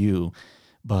up to you.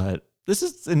 But this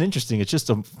is an interesting. It's just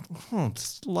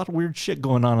it's a lot of weird shit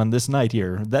going on this night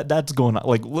here. That's going on.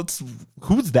 Like,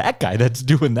 who's that guy that's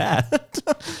doing that?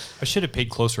 I should have paid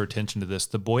closer attention to this.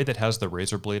 The boy that has the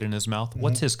razor blade in his mouth,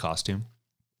 what's his costume?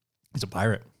 He's a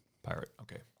pirate. Pirate.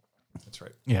 Okay. That's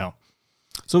right. Yeah.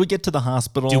 So we get to the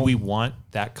hospital. Do we want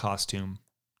that costume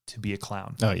to be a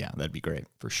clown? Oh yeah, that'd be great.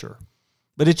 For sure.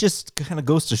 But it just kind of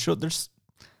goes to show there's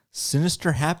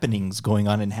sinister happenings going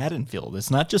on in Haddonfield. It's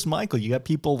not just Michael. You got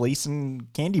people lacing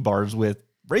candy bars with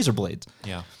razor blades.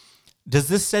 Yeah. Does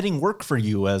this setting work for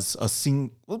you as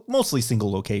mostly single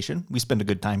location? We spend a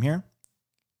good time here.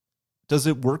 Does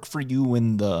it work for you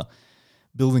in the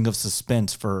building of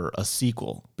suspense for a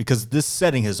sequel? Because this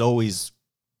setting has always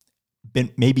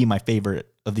been maybe my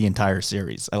favorite of the entire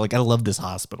series. I love this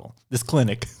hospital, this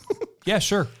clinic. Yeah,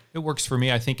 sure. It works for me.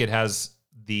 I think it has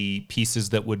the pieces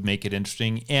that would make it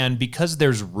interesting. And because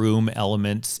there's room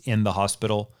elements in the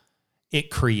hospital, it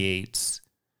creates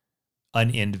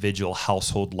an individual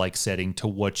household-like setting to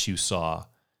what you saw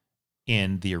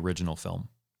in the original film.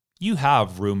 You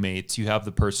have roommates. You have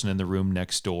the person in the room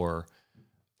next door.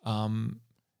 And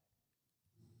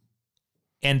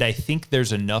I think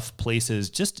there's enough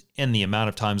places, just in the amount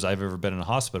of times I've ever been in a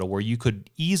hospital, where you could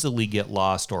easily get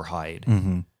lost or hide.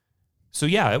 Mm-hmm. So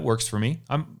yeah, it works for me.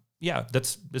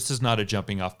 This is not a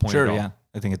jumping off point Sure, at all. yeah.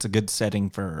 I think it's a good setting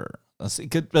for us,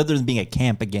 rather than being a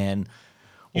camp again.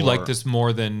 You like this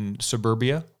more than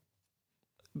Suburbia?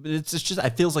 It's just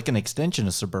it feels like an extension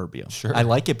of Suburbia. Sure. I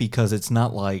like it because it's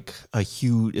not like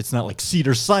it's not like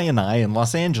Cedars-Sinai in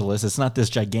Los Angeles. It's not this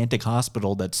gigantic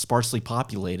hospital that's sparsely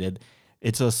populated.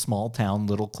 It's a small town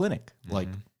little clinic. Mm-hmm. Like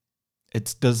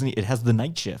it has the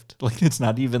night shift. Like it's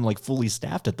not even like fully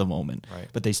staffed at the moment. Right.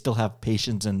 But they still have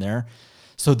patients in there.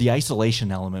 So the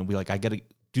isolation element,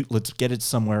 let's get it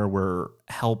somewhere where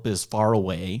help is far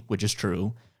away, which is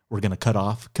true. We're going to cut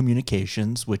off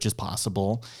communications, which is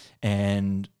possible.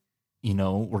 And,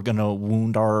 we're going to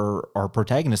wound our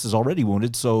protagonist is already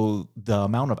wounded. So the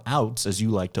amount of outs, as you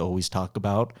like to always talk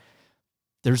about,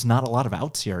 there's not a lot of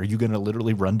outs here. Are you going to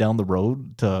literally run down the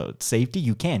road to safety?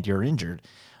 You can't. You're injured.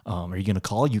 Are you going to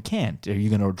call? You can't. Are you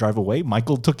going to drive away?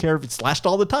 Michael took care of it, slashed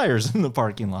all the tires in the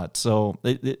parking lot. So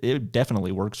it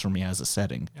definitely works for me as a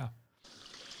setting. Yeah.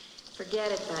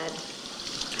 Forget it, Bud.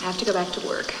 I have to go back to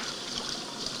work.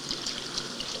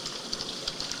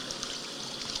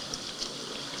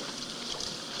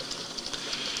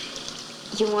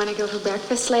 You want to go for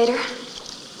breakfast later? No.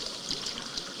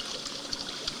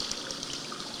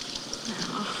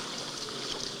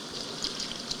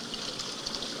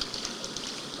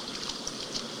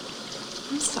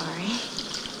 I'm sorry.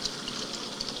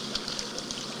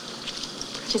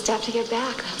 I just have to get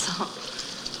back, that's all.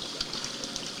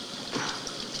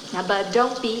 Now, Bud,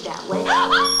 don't be that way.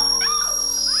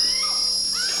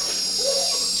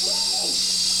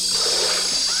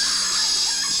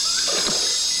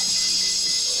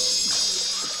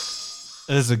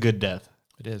 It is a good death.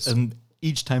 It is. And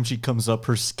each time she comes up,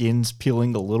 her skin's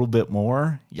peeling a little bit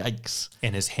more. Yikes.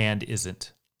 And his hand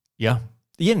isn't. Yeah.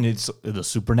 Yeah, and it's the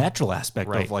supernatural aspect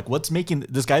Right. of like what's making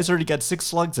this guy's already got 6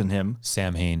 slugs in him.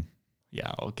 Sam Hain.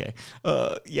 Yeah, okay.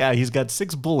 Yeah, he's got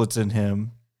 6 bullets in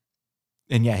him.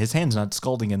 And yeah, his hand's not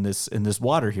scalding in this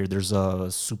water here. There's a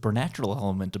supernatural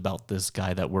element about this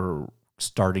guy that we're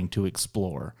starting to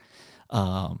explore.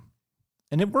 And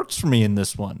it works for me in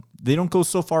this one. They don't go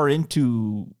so far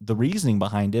into the reasoning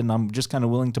behind it, and I'm just kind of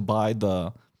willing to buy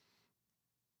the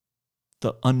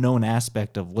unknown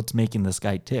aspect of what's making this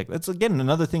guy tick. That's, again,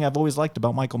 another thing I've always liked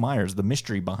about Michael Myers, the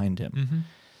mystery behind him. Mm-hmm.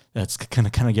 That's going to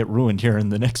kind of get ruined here in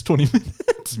the next 20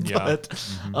 minutes. Yeah.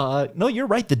 But no, you're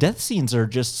right. The death scenes are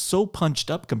just so punched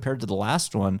up compared to the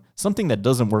last one. Something that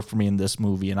doesn't work for me in this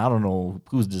movie, and I don't know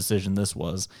whose decision this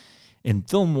was. In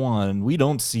film 1, we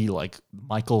don't see like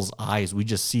Michael's eyes. We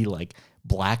just see like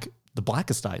the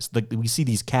blackest eyes. We see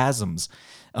these chasms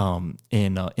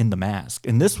in the mask.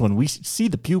 In this one, we see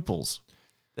the pupils.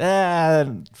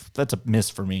 That's a miss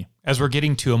for me. As we're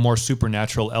getting to a more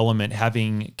supernatural element,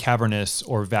 having cavernous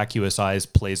or vacuous eyes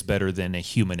plays better than a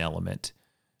human element.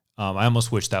 I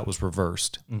almost wish that was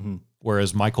reversed. Mm-hmm.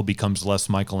 Whereas Michael becomes less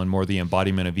Michael and more the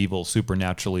embodiment of evil,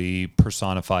 supernaturally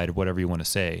personified, whatever you want to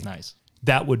say. Nice.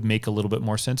 That would make a little bit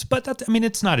more sense. But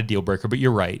it's not a deal breaker, but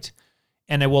you're right.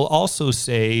 And I will also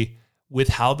say, with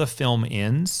how the film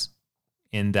ends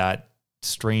in that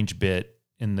strange bit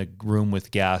in the room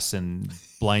with gas and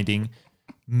blinding,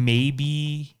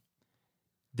 maybe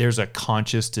there's a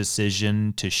conscious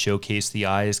decision to showcase the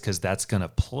eyes because that's going to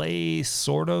play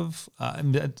sort of.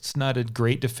 It's not a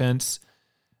great defense,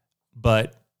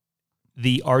 but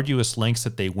the arduous lengths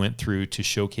that they went through to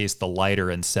showcase the lighter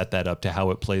and set that up to how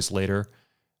it plays later,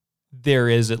 there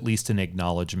is at least an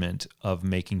acknowledgement of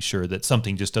making sure that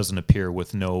something just doesn't appear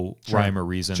with no rhyme or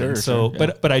reason. Sure, and so, sure,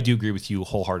 yeah. but I do agree with you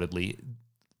wholeheartedly.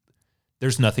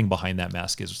 There's nothing behind that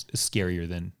mask is scarier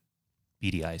than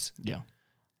beady eyes. Yeah.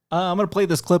 I'm going to play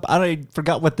this clip. I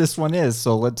forgot what this one is,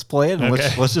 so let's play it and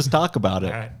let's just talk about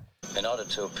it. All right. In order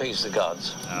to appease the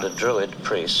gods, the Druid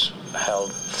priests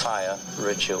held fire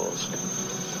rituals.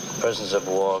 Prisoners of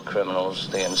war, criminals,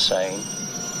 the insane,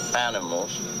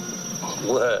 animals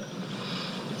were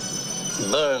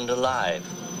burned alive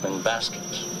in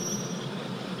baskets.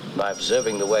 By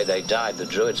observing the way they died, the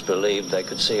Druids believed they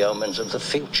could see omens of the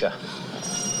future.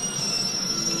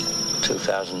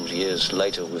 2,000 years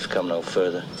later, we've come no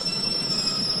further.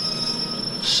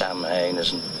 Samhain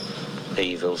isn't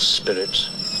evil spirits.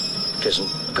 It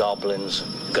isn't goblins,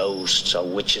 ghosts, or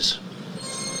witches.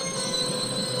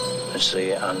 It's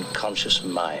the unconscious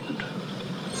mind.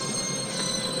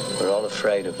 We're all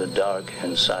afraid of the dark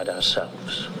inside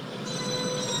ourselves.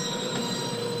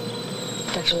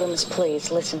 Dr. Loomis,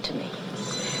 please listen to me.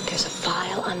 There's a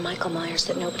file on Michael Myers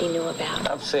that nobody knew about.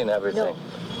 I've seen everything.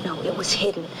 No, it was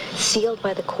hidden, sealed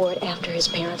by the court after his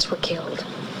parents were killed.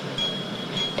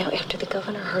 Now, after the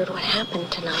governor heard what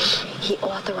happened tonight, he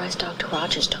authorized Dr.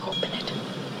 Rogers to open it.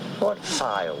 What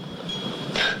file?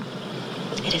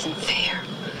 It isn't fair.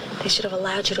 They should have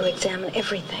allowed you to examine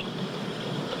everything.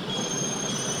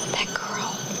 That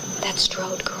girl, that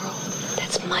Strode girl,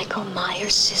 that's Michael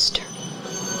Myers' sister.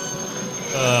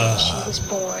 She was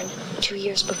born 2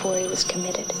 years before he was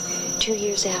committed. 2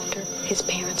 years after, his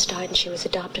parents died and she was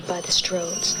adopted by the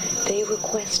Strodes. They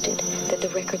requested that the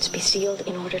records be sealed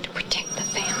in order to protect the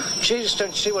family. Jesus, don't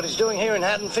you see what he's doing here in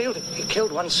Haddonfield? He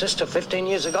killed one sister 15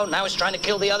 years ago. Now he's trying to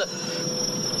kill the other.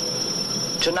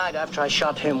 Tonight, after I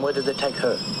shot him, where did they take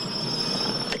her?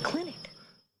 The clinic.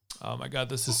 Oh my God,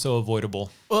 this is so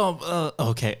avoidable. Well,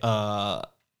 okay.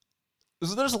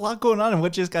 So there's a lot going on in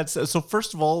what just got said. So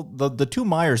first of all, the two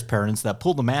Myers parents that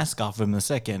pulled the mask off him in a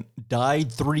second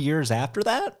died 3 years after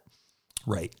that?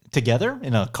 Right. Together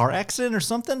in a car accident or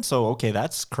something? So, okay,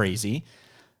 that's crazy.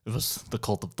 It was The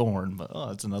Cult of Thorn, but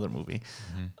it's another movie.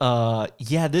 Mm-hmm.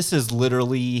 Yeah, this is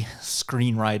literally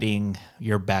screenwriting.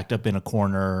 You're backed up in a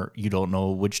corner. You don't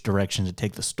know which direction to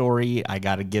take the story. I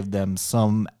got to give them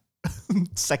some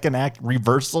second act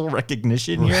reversal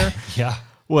recognition here. Yeah.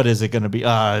 What is it going to be?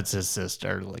 It's his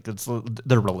sister. Like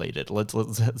they're related.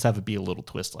 Let's have it be a little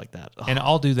twist like that. And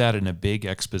I'll do that in a big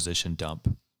exposition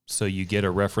dump. So you get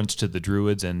a reference to the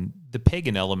Druids and the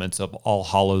pagan elements of All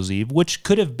Hallows Eve, which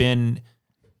could have been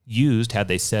used had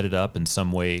they set it up in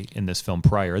some way in this film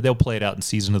prior. They'll play it out in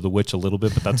Season of the Witch a little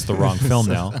bit, but that's the wrong film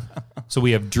now. So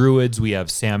we have Druids, we have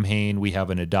Samhain, we have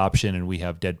an adoption, and we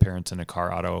have dead parents in a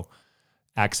car auto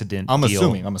accident. I'm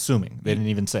assuming. They didn't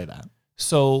even say that.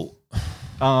 So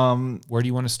where do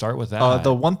you want to start with that?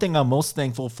 The one thing I'm most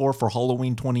thankful for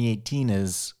Halloween 2018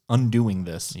 is undoing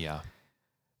this. Yeah.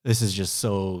 This is just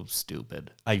so stupid.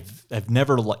 I've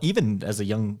never, even as a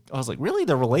young, I was like, really?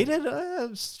 They're related?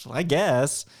 I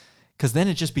guess. Because then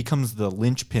it just becomes the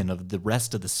linchpin of the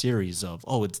rest of the series of,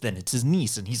 it's his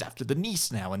niece, and he's after the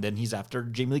niece now, and then he's after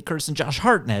Jamie Lee Curtis and Josh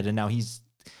Hartnett, and now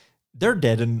they're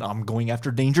dead, and I'm going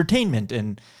after Dangertainment,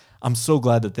 and I'm so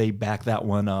glad that they backed that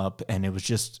one up, and it was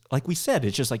just, like we said,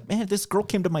 it's just like, man, this girl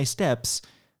came to my steps.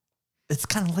 It's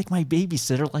kind of like my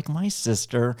babysitter, like my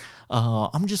sister.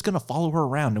 I'm just going to follow her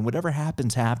around, and whatever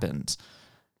happens, happens.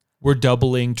 We're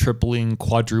doubling, tripling,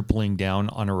 quadrupling down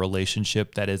on a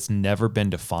relationship that has never been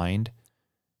defined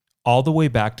all the way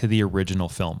back to the original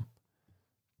film.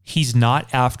 He's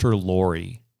not after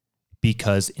Lori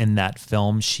because in that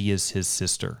film, she is his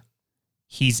sister.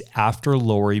 He's after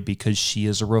Lori because she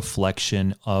is a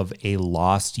reflection of a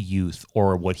lost youth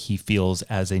or what he feels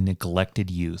as a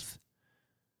neglected youth.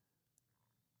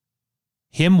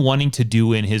 Him wanting to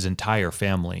do in his entire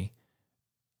family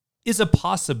is a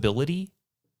possibility.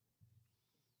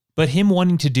 But him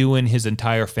wanting to do in his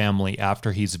entire family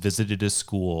after he's visited a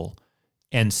school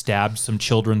and stabbed some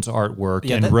children's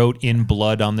artwork wrote in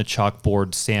blood on the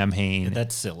chalkboard, Sam Hain. Yeah,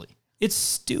 that's silly. It's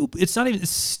stupid. It's not even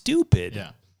stupid.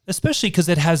 Yeah. Especially because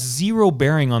it has zero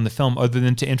bearing on the film other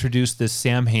than to introduce this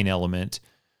Sam Hain element,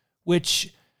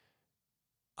 which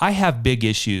I have big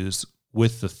issues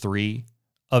with the 3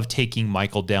 of taking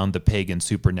Michael down the pagan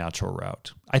supernatural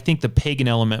route. I think the pagan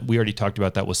element, we already talked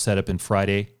about that, was set up in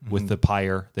Friday with the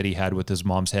pyre that he had with his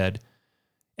mom's head.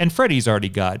 And Freddy's already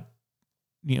got,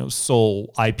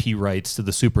 sole IP rights to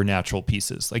the supernatural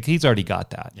pieces. Like, he's already got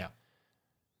that. Yeah.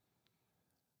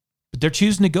 But they're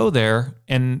choosing to go there,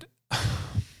 and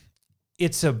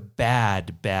it's a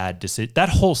bad decision. That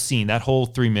whole scene, that whole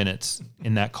 3 minutes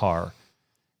in that car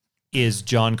is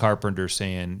John Carpenter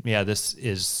saying, yeah,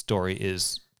 story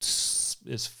is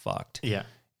fucked. Yeah.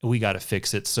 We got to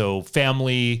fix it. So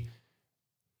family,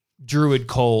 druid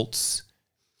cults,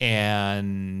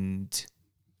 and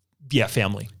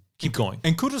family. Keep going.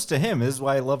 And kudos to him. This is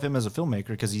why I love him as a filmmaker,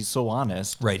 because he's so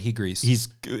honest. Right, he agrees. He's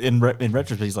in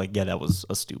retrospect, he's like, yeah, that was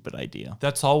a stupid idea.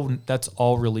 That's all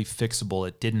really fixable.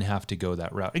 It didn't have to go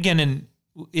that route. Again, and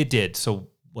it did, so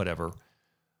whatever.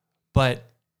 But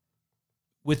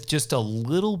with just a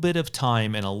little bit of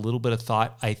time and a little bit of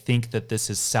thought, I think that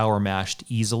this is sour mashed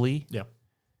easily. Yeah.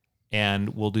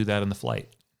 And we'll do that in the flight.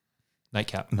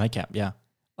 Nightcap, yeah.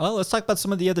 Well, let's talk about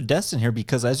some of the other deaths in here,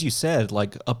 because as you said,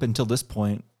 like up until this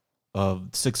point of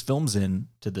 6 films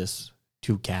into this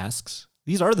 2 casks,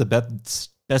 these are the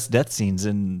best death scenes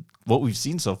in what we've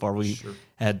seen so far. We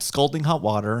had scalding hot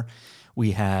water.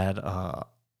 We had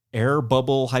air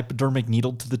bubble hypodermic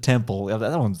needle to the temple.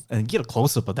 That one's, and you get a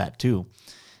close up of that too.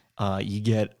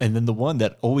 And then the one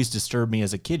that always disturbed me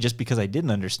as a kid, just because I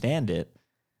didn't understand it,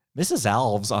 Mrs.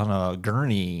 Alves on a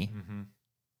gurney,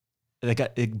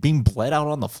 being bled out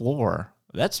on the floor.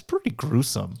 That's pretty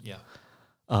gruesome. Yeah.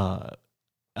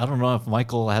 I don't know if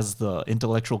Michael has the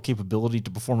intellectual capability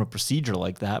to perform a procedure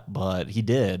like that, but he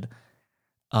did.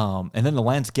 And then the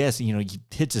last guess, he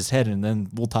hits his head, and then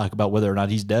we'll talk about whether or not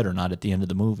he's dead or not at the end of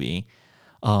the movie.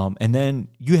 And then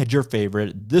you had your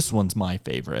favorite. This one's my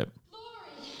favorite.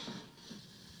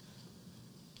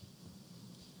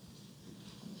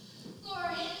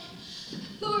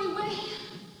 Lori, wait.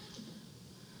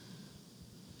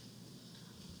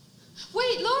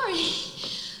 Wait, Lori.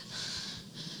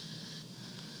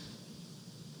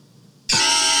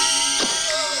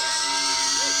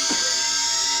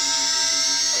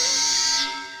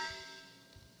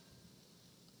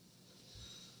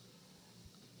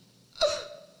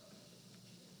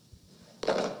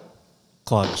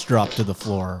 Clogs dropped to the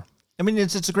floor. I mean,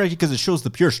 it's great because it shows the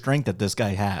pure strength that this guy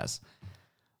has.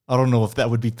 I don't know if that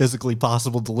would be physically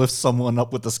possible to lift someone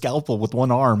up with a scalpel with one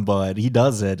arm, but he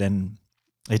does it, and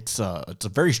it's a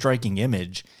very striking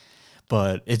image.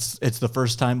 But it's the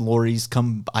first time Laurie's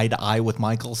come eye to eye with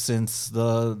Michael since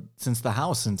the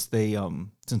house,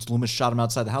 since Loomis shot him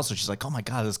outside the house. So she's like, "Oh my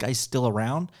God, this guy's still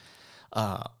around."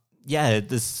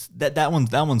 That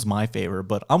one's my favorite.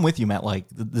 But I'm with you, Matt. Like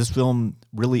this film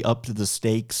really upped the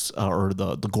stakes or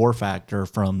the gore factor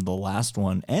from the last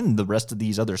one and the rest of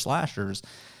these other slashers.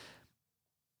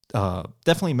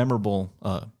 Definitely memorable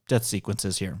death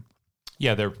sequences here.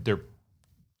 Yeah, they're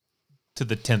to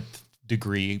the 10th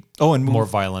degree. Oh, and more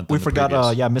violent than we the forgot.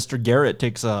 previous. Mr. Garrett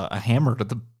takes a hammer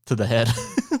to the head.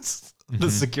 The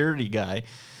security guy.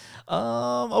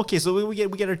 Okay, so we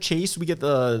get our chase. We get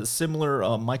the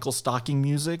similar Michael Stocking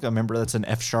music. I remember that's an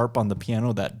F sharp on the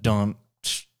piano. That dun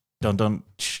dun dun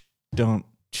dun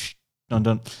dun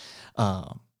dun.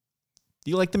 Do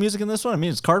you like the music in this one? I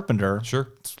mean, it's Carpenter. Sure,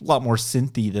 it's a lot more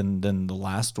synthy than the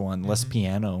last one. Less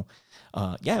piano.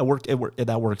 It worked.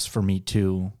 That works for me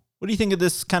too. What do you think of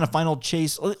this kind of final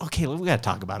chase? Okay, we got to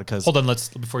talk about it because... Hold on,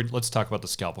 let's talk about the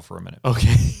scalpel for a minute.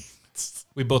 Okay.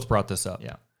 We both brought this up.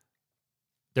 Yeah.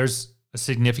 There's a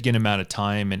significant amount of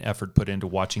time and effort put into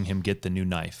watching him get the new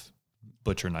knife,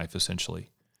 butcher knife, essentially.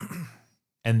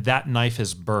 And that knife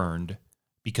is burned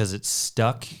because it's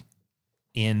stuck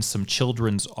in some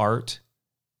children's art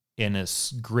in a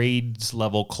grades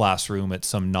level classroom at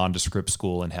some nondescript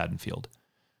school in Haddonfield.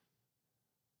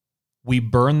 We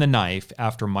burn the knife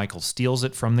after Michael steals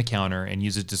it from the counter and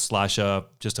uses it to slash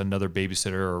up just another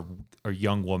babysitter or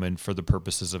young woman for the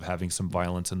purposes of having some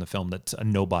violence in the film that's a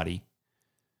nobody.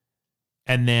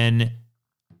 And then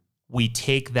we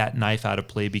take that knife out of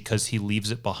play because he leaves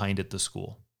it behind at the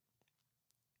school.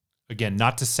 Again,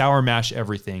 not to sour mash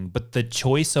everything, but the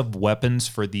choice of weapons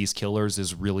for these killers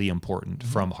is really important.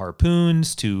 From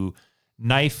harpoons to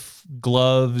knife,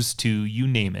 gloves to you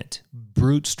name it,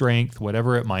 brute strength,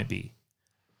 whatever it might be.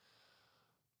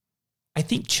 I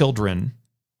think children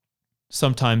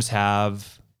sometimes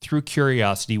have, through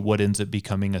curiosity, what ends up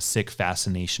becoming a sick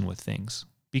fascination with things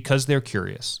because they're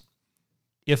curious.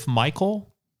 If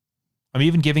Michael, I'm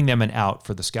even giving them an out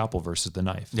for the scalpel versus the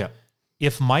knife. Yeah.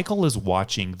 If Michael is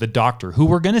watching the doctor, who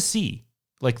we're going to see,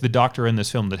 like the doctor in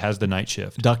this film that has the night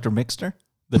shift. Dr. Mixter?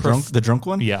 The drunk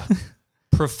one? Yeah.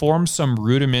 Perform some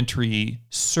rudimentary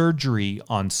surgery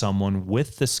on someone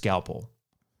with the scalpel,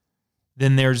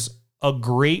 then there's a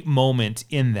great moment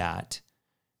in that,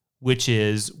 which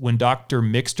is when Dr.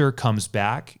 Mixter comes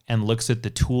back and looks at the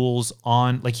tools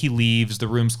on, like he leaves, the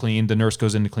room's clean, the nurse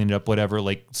goes in to clean it up, whatever,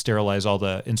 like sterilize all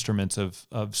the instruments of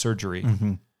surgery.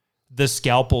 Mm-hmm. The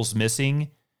scalpel's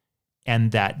missing,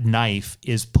 and that knife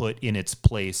is put in its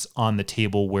place on the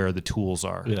table where the tools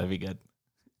are. Yeah, that'd be good.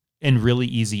 And really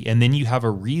easy. And then you have a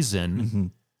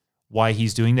reason why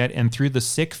he's doing that. And through the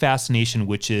sick fascination,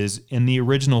 which is in the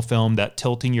original film, that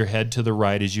tilting your head to the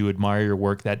right as you admire your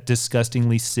work, that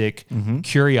disgustingly sick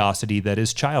curiosity that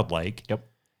is childlike,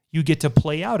 you get to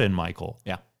play out in Michael.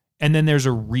 Yeah. And then there's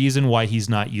a reason why he's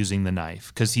not using the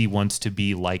knife, because he wants to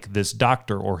be like this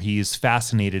doctor, or he's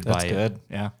fascinated by it. That's good,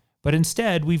 yeah. But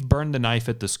instead, we've burned the knife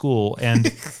at the school.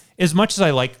 And as much as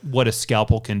I like what a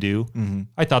scalpel can do,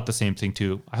 I thought the same thing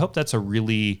too. I hope that's a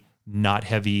really not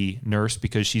heavy nurse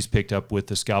because she's picked up with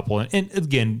the scalpel. And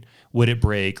again, would it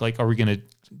break? Like, are we going to...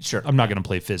 Sure. I'm not going to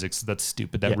play physics. That's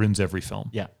stupid. That ruins every film.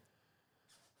 Yeah.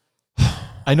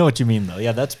 I know what you mean, though.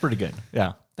 Yeah, that's pretty good.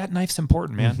 Yeah. That knife's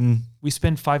important, man. We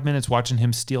spend 5 minutes watching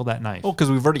him steal that knife. Oh, because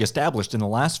we've already established in the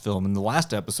last film, in the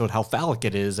last episode, how phallic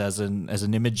it is as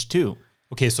an image, too.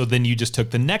 Okay, so then you just took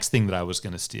the next thing that I was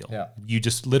going to steal. Yeah. You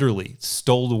just literally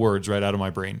stole the words right out of my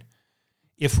brain.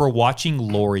 If we're watching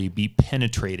Lori be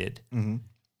penetrated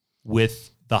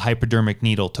with the hypodermic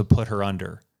needle to put her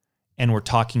under, and we're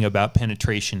talking about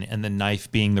penetration and the knife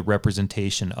being the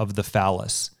representation of the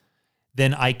phallus,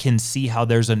 then I can see how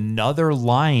there's another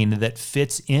line that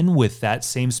fits in with that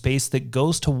same space that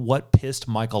goes to what pissed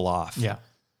Michael off. Yeah.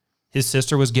 His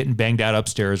sister was getting banged out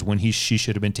upstairs when she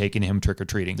should have been taking him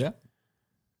trick-or-treating. Yeah.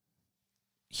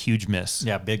 Huge miss.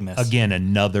 Yeah, big miss. Again,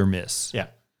 another miss. Yeah.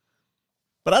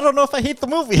 But I don't know if I hate the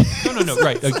movie. No.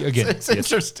 Right. Again, it's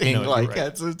interesting. No, like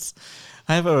right. it's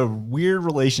I have a weird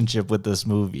relationship with this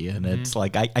movie, and it's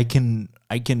like I can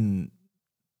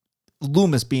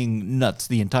Loomis being nuts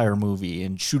the entire movie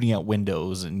and shooting out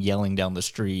windows and yelling down the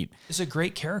street is a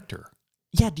great character.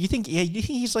 Yeah, do you think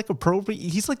he's like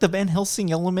he's like the Van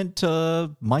Helsing element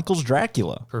to Michael's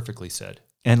Dracula? Perfectly said.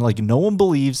 And like no one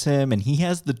believes him, and he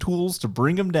has the tools to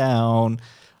bring him down.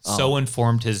 So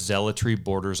informed, his zealotry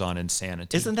borders on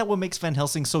insanity. Isn't that what makes Van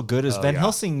Helsing so good? Is Van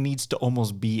Helsing needs to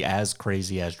almost be as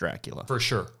crazy as Dracula. For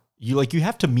sure. You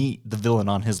have to meet the villain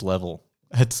on his level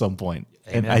at some point.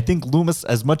 Amen. And I think Loomis,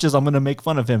 as much as I'm going to make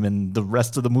fun of him in the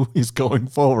rest of the movies going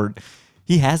forward,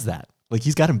 he has that. Like,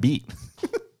 he's got him beat.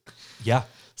 Yeah.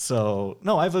 So,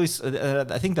 no, I've always,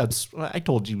 I think I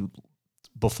told you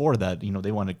before that,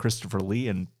 they wanted Christopher Lee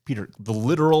and Peter, the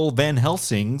literal Van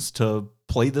Helsings, to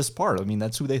play this part. I mean,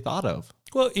 that's who they thought of.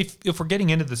 Well, if we're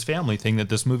getting into this family thing that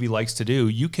this movie likes to do,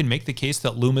 you can make the case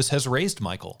that Loomis has raised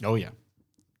Michael. Oh, yeah.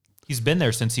 He's been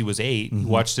there since he was 8. You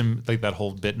watched him, like, that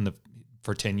whole bit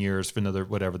for 10 years, for another,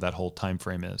 whatever that whole time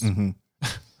frame is. I'm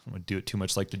going to do it too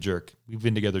much like the jerk. We've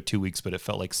been together 2 weeks, but it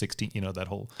felt like 16, that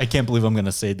whole... I can't believe I'm going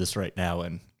to say this right now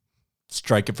and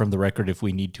strike it from the record if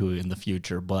we need to in the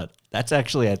future, but that's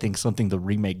actually, I think, something the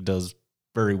remake does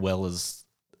very well, is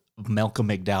Malcolm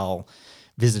McDowell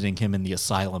visiting him in the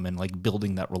asylum and like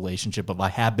building that relationship of, I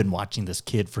have been watching this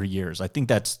kid for years. I think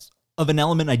that's of an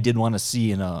element I did want to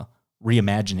see in a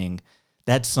reimagining.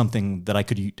 That's something that I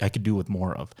could do with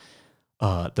more of.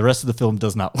 The rest of the film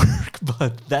does not work,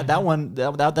 but that one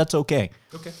that's okay.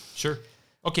 Okay, sure.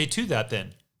 Okay, to that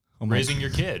then. Raising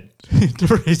your kid.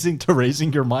 to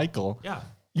raising your Michael. Yeah.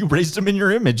 You raised him in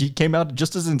your image. He came out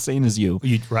just as insane as you.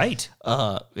 Right.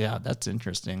 Yeah, that's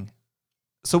interesting.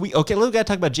 So we gotta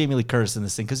talk about Jamie Lee Curtis in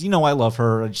this thing, because I love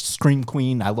her. Scream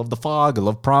Queen. I love The Fog. I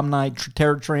love Prom Night,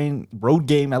 Terror Train, Road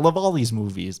Game. I love all these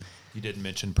movies. You didn't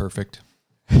mention Perfect.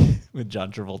 With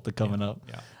John Travolta coming up.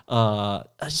 Yeah.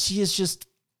 She is just,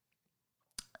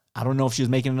 I don't know if she was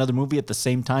making another movie at the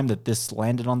same time that this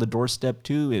landed on the doorstep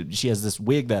too. She has this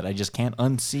wig that I just can't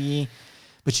unsee,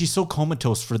 but she's so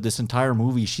comatose for this entire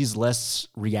movie. She's less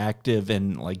reactive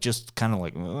and like just kind of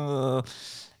like,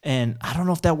 and I don't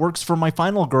know if that works for my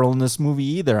final girl in this movie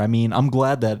either. I mean, I'm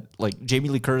glad that like Jamie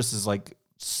Lee Curtis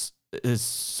is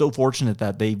so fortunate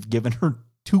that they've given her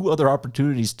 2 other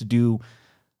opportunities to do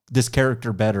this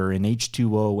character better in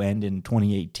H2O and in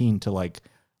 2018 to like,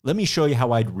 let me show you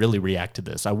how I'd really react to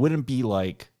this. I wouldn't be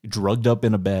like drugged up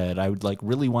in a bed. I would like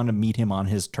really want to meet him on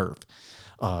his turf.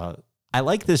 I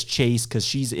like this chase because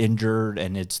she's injured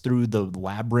and it's through the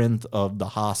labyrinth of the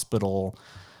hospital.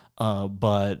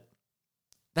 But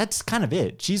that's kind of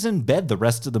it. She's in bed the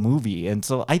rest of the movie. And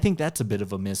so I think that's a bit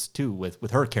of a miss too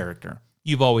with her character.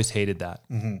 You've always hated that.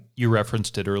 Mm-hmm. You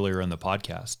referenced it earlier in the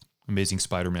podcast, Amazing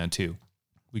Spider-Man 2.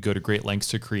 We go to great lengths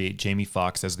to create Jamie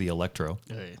Foxx as the Electro.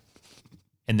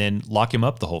 And then lock him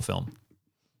up the whole film.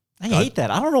 I hate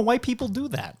that. I don't know why people do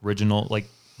that. Original, like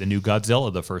the new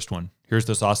Godzilla, the first one. Here's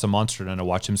this awesome monster, and I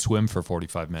watch him swim for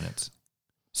 45 minutes.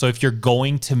 So if you're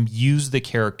going to use the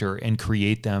character and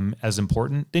create them as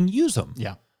important, then use them.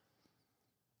 Yeah.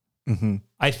 Mm-hmm.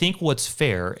 I think what's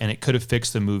fair, and it could have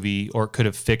fixed the movie or it could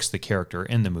have fixed the character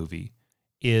in the movie,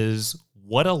 is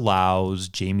what allows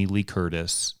Jamie Lee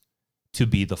Curtis to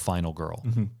be the final girl.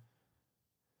 Mm-hmm.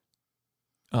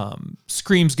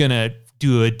 Scream's going to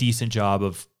do a decent job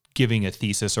of giving a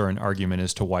thesis or an argument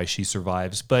as to why she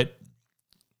survives. But,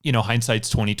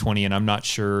 hindsight's 20/20, and I'm not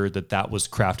sure that was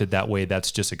crafted that way.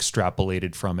 That's just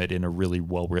extrapolated from it in a really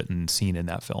well-written scene in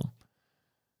that film.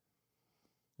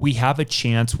 We have a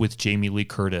chance with Jamie Lee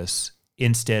Curtis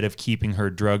instead of keeping her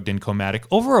drugged and comatic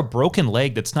over a broken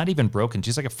leg that's not even broken.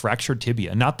 She's like a fractured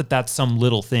tibia. Not that that's some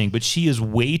little thing, but she is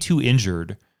way too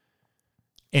injured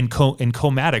and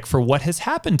comatic for what has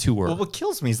happened to her. Well, what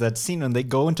kills me is that scene when they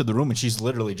go into the room and she's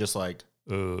literally just like,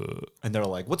 and they're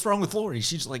like, "What's wrong with Lori?"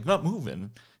 She's like not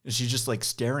moving, and she's just like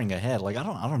staring ahead. Like I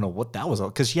don't know what that was,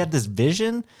 because she had this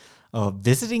vision of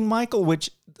visiting Michael, which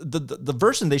the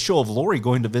version they show of Lori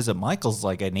going to visit Michael's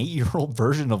like an 8-year-old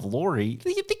version of Lori.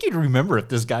 You think you'd remember if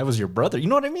this guy was your brother? You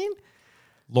know what I mean?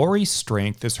 Lori's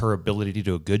strength is her ability to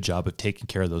do a good job of taking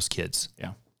care of those kids.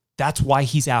 Yeah, that's why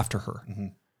he's after her. Mm-hmm.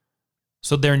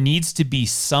 So there needs to be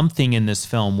something in this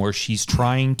film where she's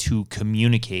trying to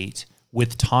communicate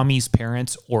with Tommy's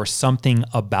parents or something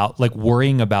about like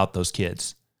worrying about those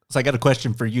kids. So I got a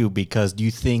question for you, because do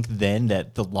you think then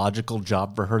that the logical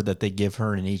job for her that they give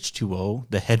her in H2O,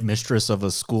 the headmistress of a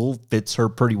school, fits her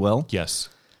pretty well? Yes.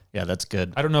 Yeah, that's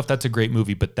good. I don't know if that's a great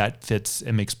movie, but that fits.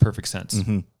 It makes perfect sense.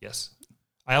 Mm-hmm. Yes.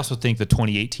 I also think the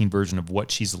 2018 version of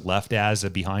what she's left as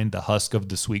behind the husk of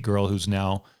the sweet girl who's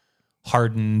now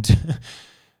hardened,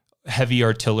 heavy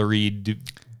artillery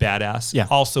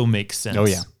badass also makes sense. Oh,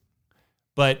 yeah.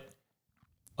 But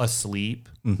asleep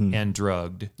and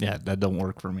drugged. Yeah, that don't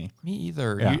work for me. Me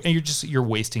either. Yeah. You're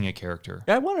wasting a character.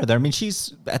 Yeah, I wonder that. I mean,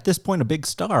 she's at this point a big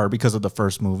star because of the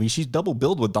first movie. She's double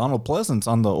billed with Donald Pleasance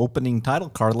on the opening title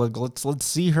card. Let's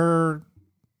see her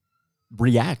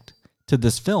react to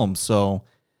this film. So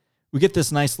we get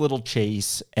this nice little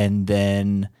chase, and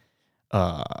then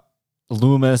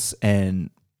Loomis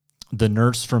and the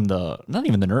nurse from not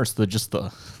even the nurse,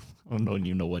 I don't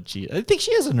even know what I think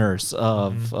she is a nurse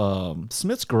of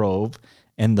Smith's Grove,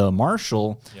 and the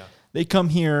marshal. Yeah. They come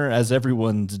here as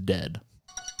everyone's dead.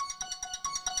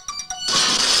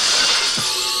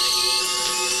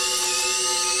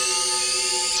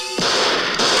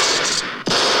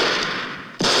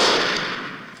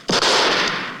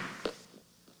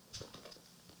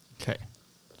 Okay.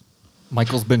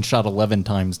 Michael's been shot 11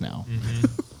 times now.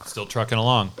 Mm-hmm. Still trucking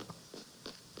along.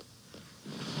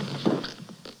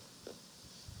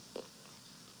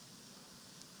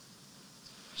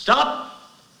 Stop!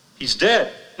 He's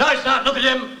dead. No, he's not. Look at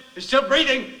him. He's still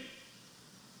breathing.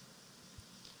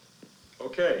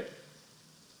 Okay.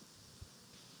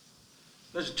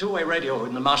 There's a two-way radio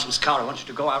in the marshal's car. I want you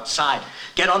to go outside.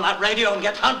 Get on that radio and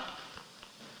get Hunt.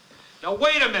 Now,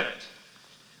 wait a minute.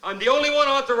 I'm the only one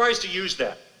authorized to use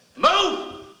that.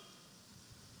 Move!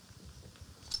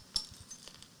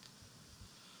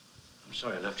 I'm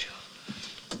sorry I left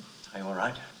you. Are you all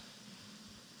right?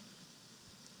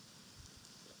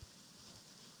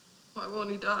 Why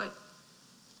won't he die?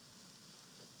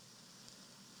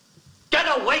 Get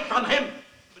away from him!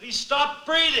 But he stopped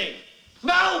breathing.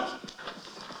 No!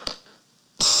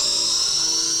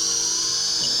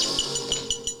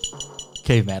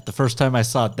 Okay, Matt, the first time I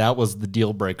saw it, that was the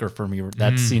deal breaker for me,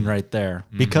 that scene right there.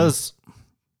 Because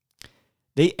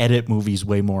they edit movies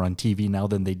way more on TV now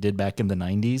than they did back in the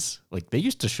 90s. Like, they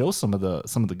used to show some of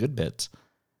the good bits.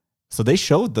 So they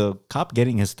showed the cop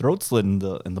getting his throat slit and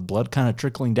the blood kind of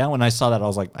trickling down. When I saw that, I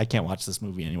was like, I can't watch this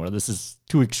movie anymore. This is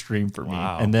too extreme for me.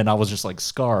 Wow. And then I was just like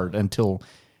scarred until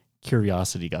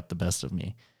curiosity got the best of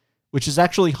me, which is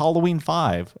actually Halloween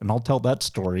 5. And I'll tell that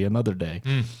story another day.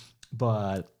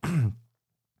 But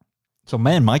so,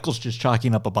 man, Michael's just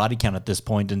chalking up a body count at this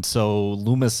point. And so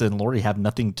Loomis and Laurie have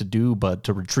nothing to do but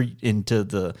to retreat into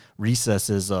the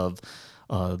recesses of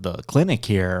the clinic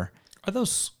here. Are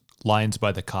those lines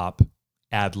by the cop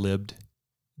ad-libbed?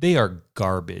 They are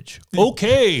garbage.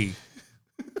 Okay.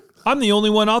 I'm the only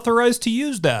one authorized to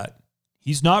use that.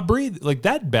 He's not breathing. Like,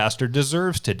 that bastard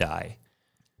deserves to die.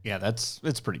 Yeah,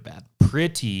 it's pretty bad.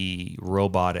 Pretty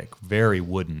robotic, very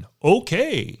wooden.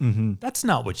 Okay. That's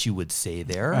not what you would say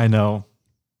there. I know.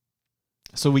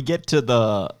 So we get to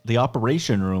the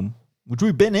operation room, which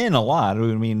we've been in a lot. I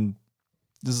mean,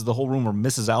 this is the whole room where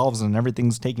Mrs. Alves and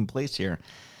everything's taking place here.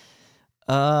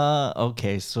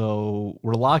 Okay, so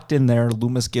we're locked in there.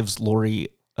 Loomis gives Laurie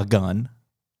a gun.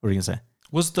 What are you going to say?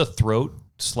 Was the throat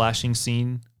slashing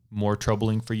scene more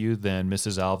troubling for you than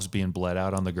Mrs. Alves being bled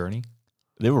out on the gurney?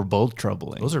 They were both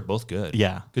troubling. Those are both good.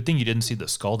 Yeah. Good thing you didn't see the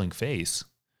scalding face.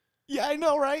 Yeah, I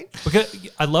know, right? Because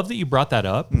I love that you brought that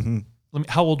up.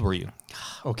 How old were you?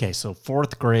 Okay, so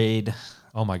 4th grade.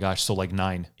 Oh my gosh, so like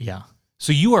 9. Yeah.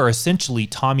 So you are essentially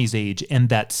Tommy's age, and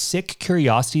that sick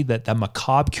curiosity, that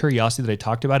macabre curiosity that I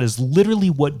talked about is literally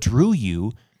what drew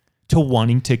you to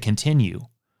wanting to continue.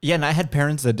 Yeah, and I had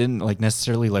parents that didn't like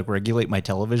necessarily like regulate my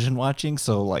television watching,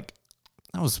 so like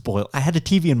I was spoiled. I had a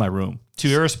TV in my room.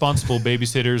 To irresponsible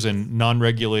babysitters and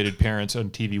non-regulated parents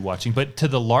on TV watching, but to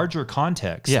the larger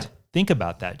context, think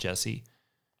about that, Jesse.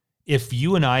 If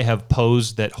you and I have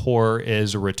posed that horror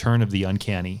is a return of the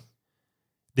uncanny,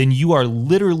 then you are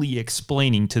literally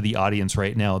explaining to the audience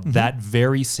right now that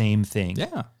very same thing.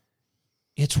 Yeah.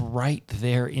 It's right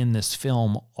there in this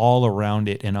film, all around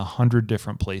it in 100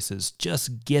 different places.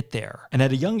 Just get there. And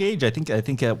at a young age, I think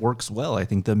it works well. I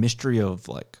think the mystery of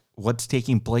like what's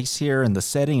taking place here and the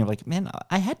setting of like, man,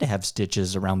 I had to have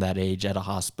stitches around that age at a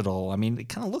hospital. I mean, it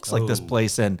kind of looks like this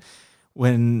place. And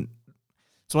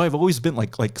so I've always been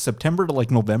like September to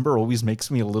like November always makes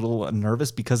me a little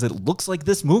nervous because it looks like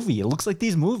this movie. It looks like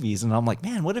these movies. And I'm like,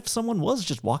 man, what if someone was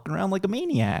just walking around like a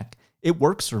maniac? It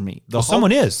works for me.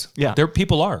 Someone is. Yeah.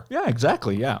 People are. Yeah,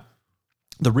 exactly. Yeah.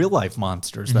 The real life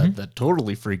monsters that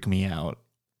totally freak me out.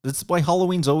 That's why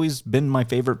Halloween's always been my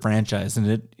favorite franchise. And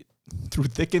it, through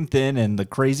thick and thin and the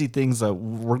crazy things that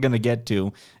we're going to get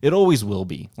to, it always will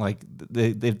be. Like,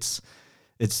 there's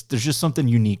just something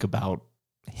unique about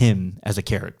him as a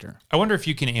character. I wonder if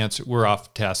you can answer, we're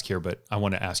off task here, but I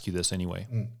want to ask you this anyway.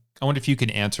 I wonder if you can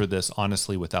answer this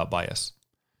honestly without bias.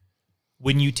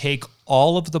 When you take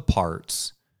all of the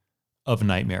parts of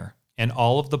Nightmare and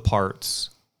all of the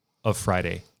parts of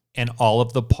Friday and all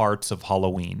of the parts of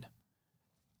Halloween,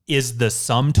 is the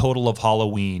sum total of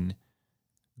Halloween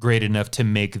great enough to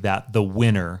make that the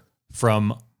winner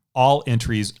from all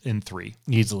entries in 3?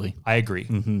 Easily. I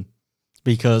agree.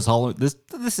 Because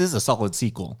this is a solid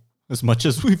sequel, as much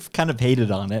as we've kind of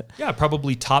hated on it. Yeah,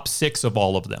 probably top 6 of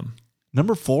all of them.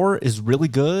 Number 4 is really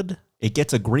good. It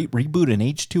gets a great reboot in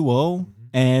H2O.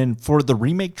 And for the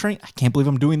remake train, I can't believe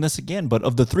I'm doing this again, but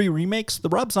of the 3 remakes, the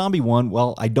Rob Zombie one,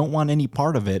 well, I don't want any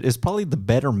part of it, is probably the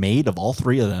better made of all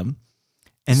 3 of them.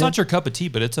 And It's not your cup of tea,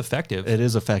 but it's effective. It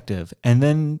is effective. And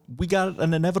then we got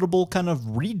an inevitable kind of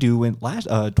redo in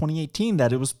 2018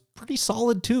 that it was pretty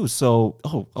solid too. So,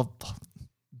 I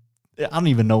don't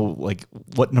even know like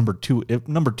what number 2.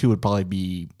 Number 2 would probably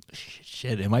be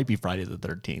it might be Friday the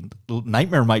 13th.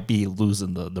 Nightmare might be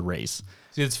losing the race.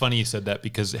 See, it's funny you said that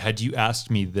because had you asked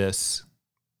me this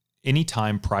any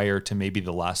time prior to maybe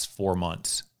the last 4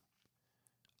 months,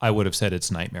 I would have said it's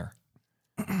Nightmare.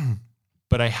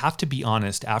 But I have to be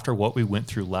honest, after what we went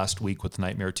through last week with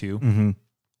Nightmare 2,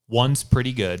 1's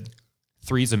pretty good,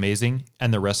 3's amazing,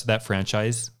 and the rest of that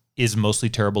franchise is mostly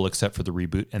terrible except for the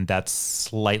reboot, and that's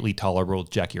slightly tolerable with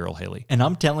Jackie Earle Haley. And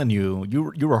I'm telling you,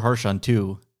 you were harsh on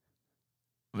 2.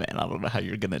 Man, I don't know how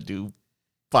you're going to do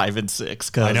 5 and 6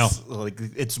 because I know. Like,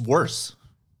 it's worse.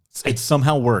 It's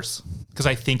somehow worse. Because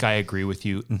I think I agree with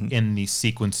you in the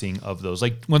sequencing of those.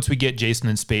 Like once we get Jason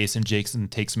in space and Jason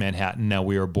takes Manhattan, now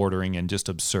we are bordering and just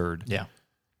absurd. Yeah.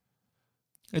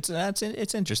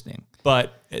 It's interesting.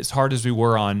 But as hard as we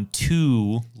were on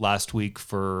 2 last week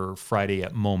for Friday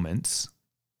at Moments,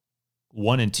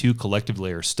 1 and 2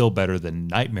 collectively are still better than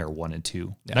Nightmare 1 and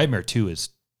 2. Yeah. Nightmare 2 is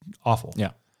awful.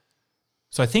 Yeah.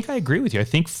 So I think I agree with you. I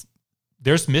think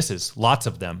there's misses, lots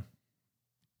of them.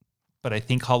 But I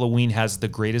think Halloween has the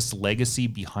greatest legacy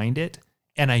behind it.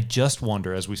 And I just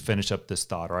wonder, as we finish up this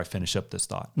thought, or I finish up this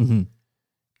thought,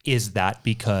 is that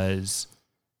because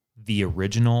the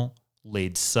original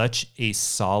laid such a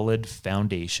solid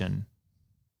foundation,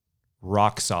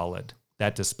 rock solid,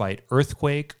 that despite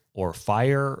earthquake or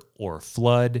fire or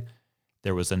flood,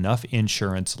 there was enough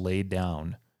insurance laid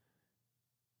down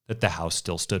that the house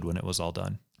still stood when it was all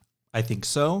done? I think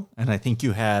so. And I think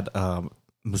you had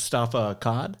Mustafa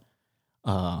Akkad,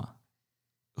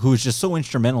 who was just so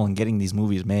instrumental in getting these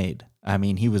movies made. I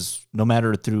mean, he was, no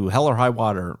matter through hell or high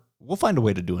water, we'll find a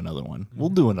way to do another one. We'll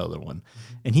do another one.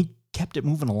 And he kept it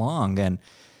moving along. And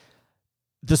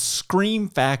the scream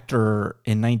factor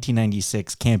in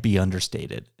 1996 can't be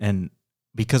understated. And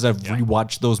because I've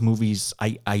rewatched those movies,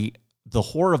 the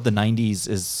horror of the 90s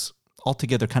is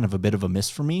altogether kind of a bit of a miss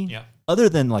for me. Yeah. Other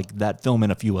than like that film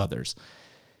and a few others.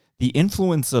 The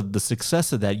influence of the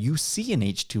success of that you see in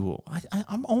H2O.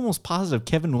 I'm almost positive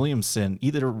Kevin Williamson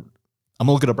I'm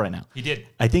gonna look it up right now. He did.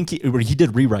 I think he did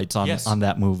rewrites on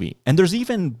that movie. And there's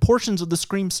even portions of the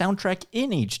Scream soundtrack in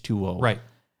H2O. Right.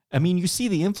 I mean, you see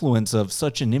the influence of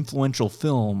such an influential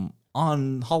film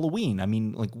on Halloween. I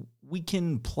mean, like, we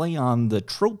can play on the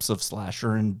tropes of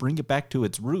slasher and bring it back to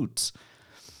its roots.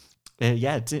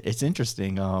 It's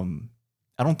interesting.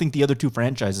 I don't think the other 2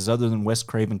 franchises, other than Wes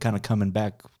Craven kind of coming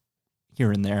back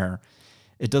here and there,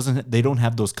 they don't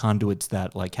have those conduits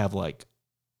that like have like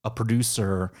a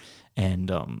producer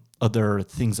and other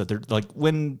things that they're like.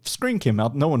 When Scream came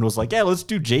out, no one was like, yeah, let's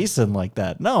do Jason like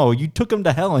that. No, you took him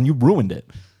to hell and you ruined it.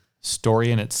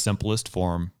 Story in its simplest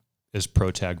form is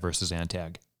protag versus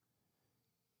antag.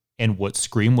 And what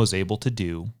Scream was able to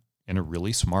do in a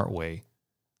really smart way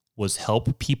was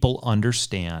help people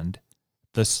understand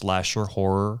the slasher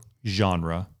horror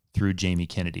genre through Jamie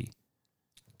Kennedy.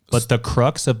 But the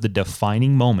crux of the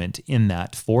defining moment in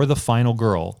that for the final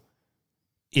girl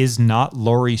is not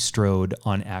Laurie Strode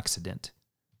on accident.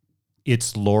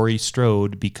 It's Laurie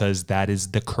Strode because that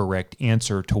is the correct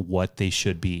answer to what they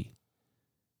should be.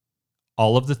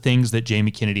 All of the things that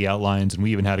Jamie Kennedy outlines, and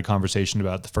we even had a conversation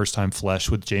about the first time Flesh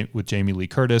with Jamie Lee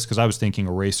Curtis, because I was thinking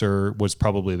Eraser was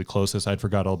probably the closest. I'd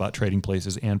forgot all about Trading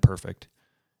Places and Perfect.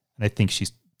 And I think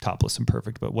she's topless and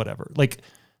perfect, but whatever. Like,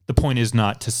 the point is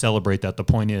not to celebrate that. The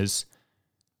point is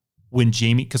when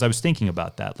Jamie, because I was thinking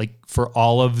about that, like for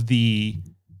all of the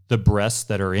breasts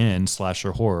that are in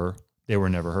slasher horror, they were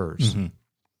never hers. Mm-hmm.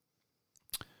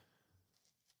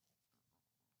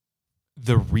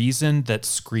 The reason that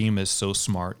Scream is so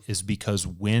smart is because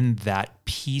when that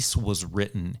piece was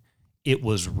written, it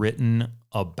was written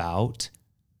about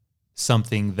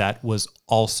something that was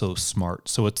also smart.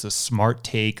 So it's a smart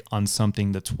take on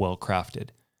something that's well crafted.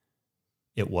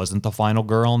 It wasn't the final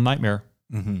girl in Nightmare.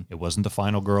 Mm-hmm. It wasn't the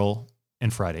final girl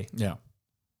in Friday. Yeah.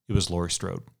 It was Laurie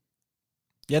Strode.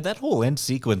 Yeah, that whole end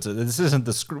sequence, this isn't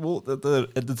it's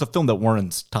a film that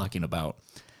Warren's talking about,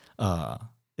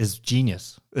 is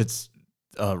genius. It's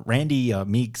Randy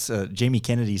Meeks, Jamie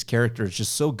Kennedy's character is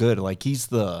just so good. Like, he's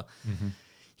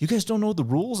you guys don't know the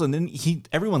rules, and then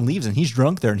everyone leaves and he's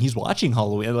drunk there and he's watching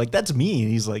Halloween. Like, that's me.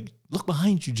 And he's like, look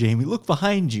behind you, Jamie, look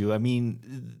behind you. I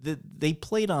mean, they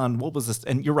played on, what was this?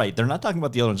 And you're right, they're not talking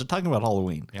about the other ones, they're talking about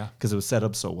Halloween. Yeah. Because it was set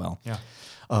up so well. Yeah.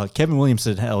 Kevin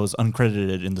Williamson was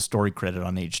uncredited in the story credit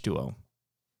on H2O.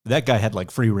 That guy had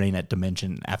like free reign at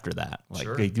Dimension after that. Like,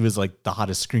 sure. He was like the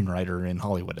hottest screenwriter in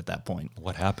Hollywood at that point.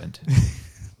 What happened?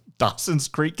 Dawson's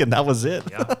Creek, and that was it.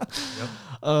 Yeah.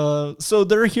 Yep. So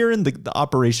they're here in the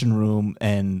operation room,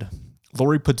 and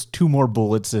Laurie puts 2 more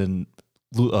bullets in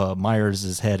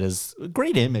Myers' head as a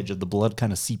great image of the blood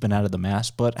kind of seeping out of the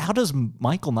mask. But how does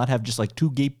Michael not have just like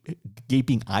 2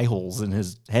 gaping eye holes in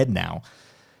his head now?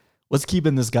 What's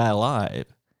keeping this guy alive?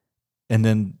 And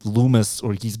then Loomis,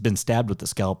 or he's been stabbed with the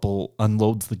scalpel,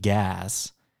 unloads the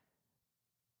gas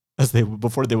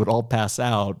before they would all pass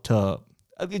out.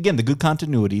 Again, the good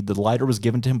continuity. The lighter was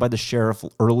given to him by the sheriff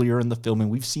earlier in the film,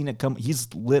 and we've seen it come. He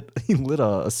lit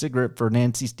a cigarette for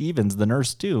Nancy Stevens, the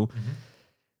nurse, too. Mm-hmm.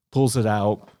 Pulls it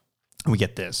out, and we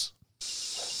get this.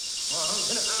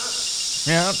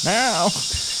 Yeah, now.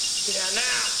 Yeah,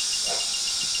 now.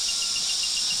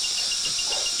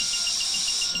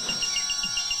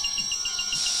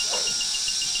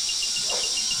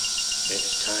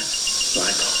 It's time,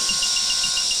 Michael.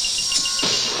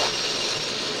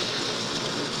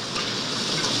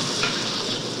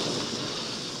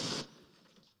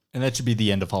 And that should be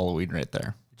the end of Halloween right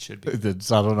there. It should be.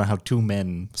 I don't know how two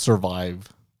men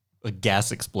survive a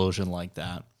gas explosion like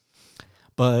that.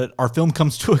 But our film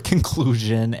comes to a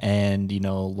conclusion, and,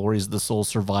 Laurie's the sole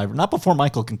survivor. Not before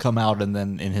Michael can come out and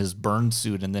then in his burn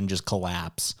suit and then just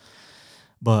collapse.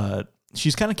 But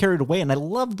she's kind of carried away, and I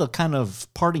love the kind of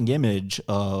parting image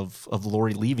of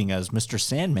Laurie leaving as Mr.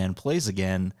 Sandman plays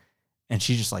again. And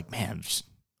she's just like, man,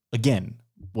 again,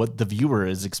 what the viewer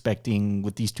is expecting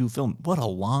with these two films. What a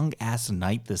long-ass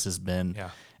night this has been. Yeah.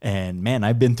 And, man,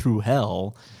 I've been through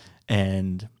hell,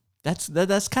 and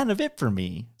that's kind of it for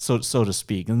me, so to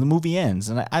speak. And the movie ends,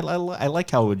 and I like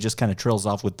how it just kind of trails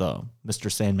off with the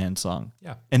Mr. Sandman song.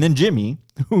 Yeah. And then Jimmy,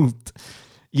 who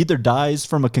either dies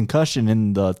from a concussion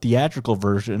in the theatrical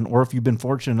version, or if you've been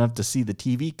fortunate enough to see the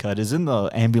TV cut, is in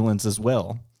the ambulance as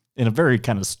well, in a very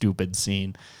kind of stupid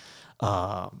scene.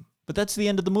 But that's the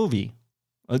end of the movie.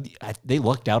 They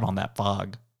lucked out on that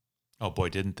fog. Oh boy,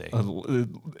 didn't they?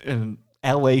 And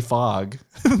LA fog.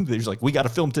 They're just like, we got to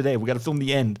film today. We got to film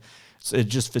the end. So it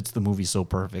just fits the movie so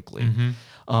perfectly.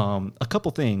 A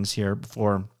couple things here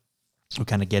before we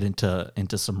kind of get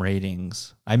into some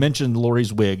ratings. I mentioned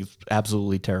Laurie's wig,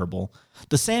 absolutely terrible.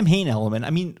 The Sam Hain element,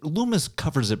 I mean, Loomis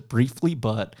covers it briefly,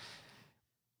 but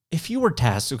if you were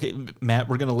tasked, okay, Matt,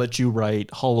 we're going to let you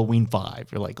write Halloween 5.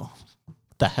 You're like, oh,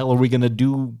 what the hell are we going to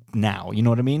do now? You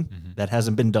know what I mean? That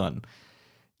hasn't been done.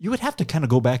 You would have to kind of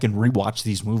go back and rewatch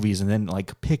these movies and then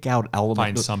like pick out elements.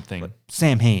 Find something.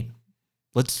 Sam Hain.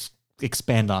 Let's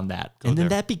expand on that. And then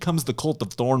that becomes the Cult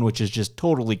of Thorn, which is just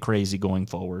totally crazy going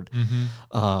forward.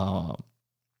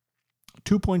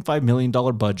 $2.5 million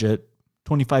budget,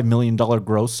 $25 million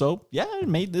gross. So yeah,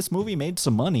 this movie made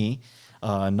some money,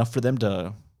 enough for them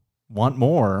to want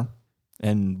more.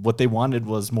 And what they wanted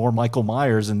was more Michael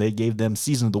Myers, and they gave them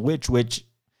Season of the Witch, which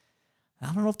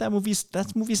I don't know if that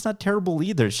movie's not terrible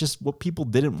either. It's just what people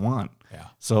didn't want. Yeah.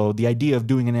 So the idea of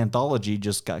doing an anthology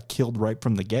just got killed right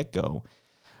from the get-go.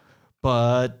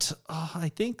 But I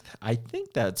think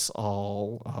that's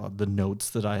all the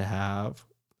notes that I have.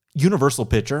 Universal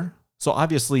Picture. So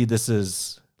obviously this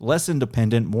is less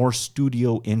independent, more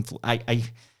studio influence.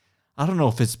 I don't know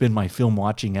if it's been my film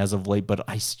watching as of late, but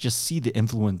I just see the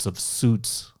influence of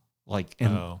Suits like in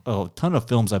a ton of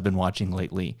films I've been watching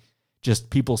lately.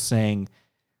 Just people saying,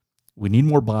 we need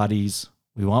more bodies.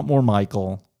 We want more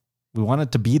Michael. We want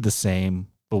it to be the same,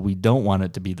 but we don't want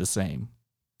it to be the same.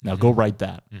 Now go write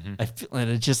that. I feel,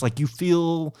 and it's just like you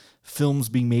feel films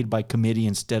being made by committee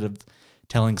instead of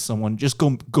telling someone, just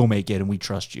go make it and we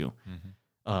trust you.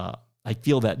 I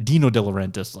feel that Dino De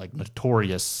Laurentiis, like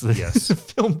notorious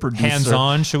film producer.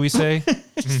 Hands-on, shall we say?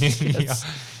 Yes.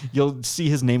 You'll see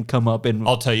his name come up, and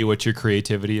I'll tell you what your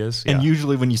creativity is. And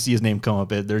usually when you see his name come up,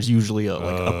 there's usually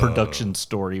a production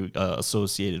story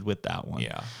associated with that one.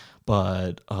 Yeah.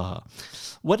 But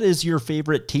what is your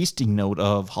favorite tasting note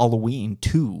of Halloween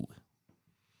 2?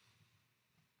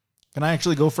 Can I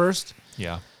actually go first?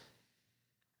 Yeah.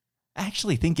 I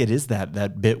actually think it is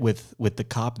that bit with the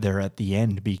cop there at the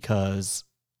end, because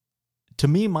to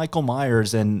me, Michael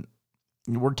Myers, and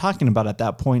we're talking about at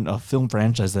that point a film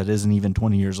franchise that isn't even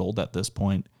 20 years old at this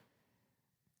point,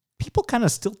 people kind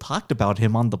of still talked about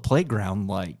him on the playground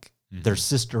like their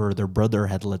sister or their brother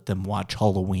had let them watch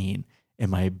Halloween. And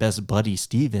my best buddy,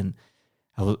 Steven,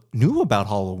 knew about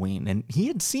Halloween, and he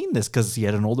had seen this because he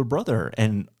had an older brother.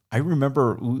 And I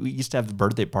remember we used to have the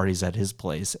birthday parties at his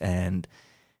place, and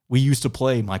we used to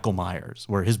play Michael Myers,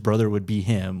 where his brother would be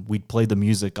him. We'd play the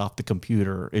music off the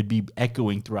computer. It'd be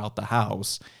echoing throughout the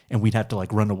house, and we'd have to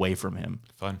like run away from him.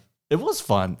 Fun. It was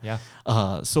fun. Yeah.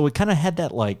 So it kind of had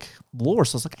that like lore.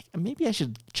 So I was like, maybe I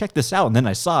should check this out. And then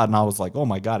I saw it, and I was like, oh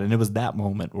my God. And it was that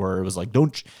moment where it was like,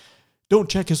 don't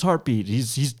check his heartbeat.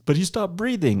 But he stopped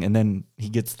breathing, and then he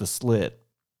gets the slit.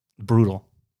 Brutal.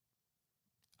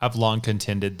 I've long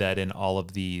contended that in all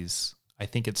of these, I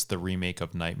think it's the remake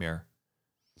of Nightmare.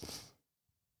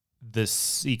 The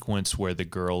sequence where the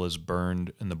girl is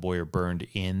burned and the boy are burned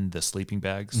in the sleeping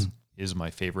bags is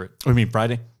my favorite. Oh, you mean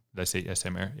Friday? Did I say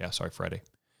Nightmare? Yeah, sorry, Friday.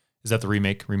 Is that the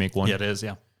remake? Remake 1? Yeah, it is,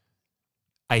 yeah.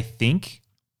 I think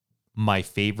my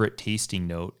favorite tasting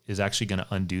note is actually going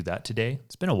to undo that today.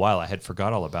 It's been a while. I had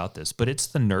forgot all about this, but it's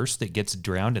the nurse that gets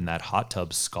drowned in that hot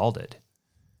tub scalded.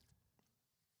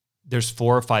 There's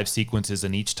 4 or 5 sequences,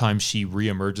 and each time she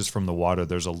reemerges from the water,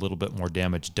 there's a little bit more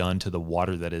damage done to the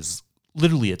water that is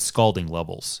literally at scalding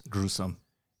levels. Gruesome.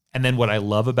 And then what I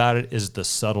love about it is the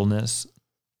subtleness.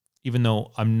 Even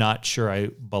though I'm not sure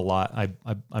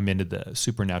I'm into the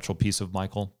supernatural piece of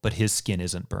Michael, but his skin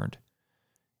isn't burned.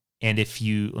 And if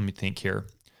you, let me think here,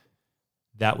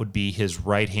 that would be his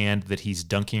right hand that he's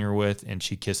dunking her with, and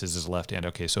she kisses his left hand.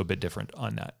 Okay, so a bit different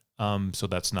on that. So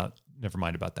that's not, never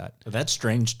mind about that. That's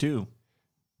strange too.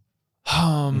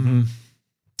 I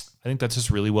think that's just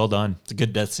really well done. It's a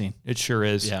good death scene. It sure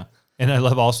is. Yeah. And I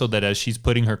love also that as she's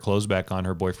putting her clothes back on,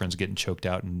 her boyfriend's getting choked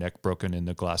out and neck broken in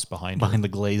the glass behind her. Behind the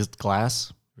glazed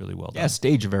glass. Really well done. Yeah,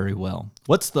 staged very well.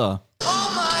 What's the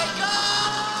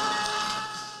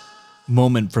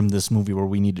moment from this movie where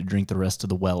we need to drink the rest of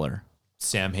the Weller?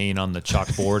 Sam Hain on the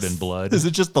chalkboard and blood. Is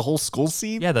it just the whole school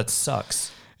scene? Yeah, that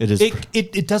sucks. It is.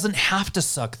 It doesn't have to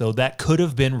suck, though. That could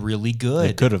have been really good.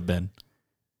 It could have been.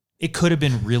 It could have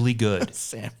been really good.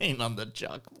 Sam Hain on the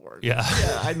chalkboard. Yeah.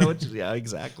 Yeah, I know what yeah,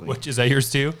 exactly. Which, is that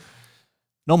yours too?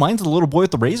 No, mine's the little boy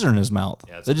with the razor in his mouth.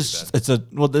 Yeah,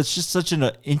 that's just such an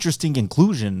interesting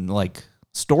inclusion, like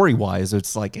story-wise.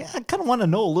 It's like, I kind of want to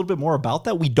know a little bit more about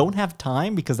that. We don't have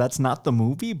time because that's not the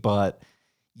movie, but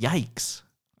yikes.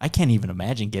 I can't even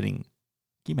imagine can you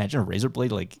imagine a razor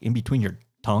blade like in between your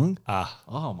tongue?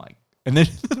 Oh my. And then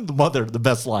the mother, the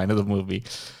best line of the movie.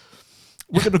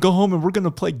 We're going to go home and we're going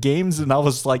to play games. And I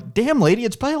was like, damn, lady,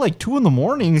 it's probably like 2 a.m.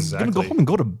 You're going to go home and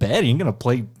go to bed. You're going to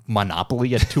play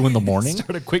Monopoly at 2 a.m.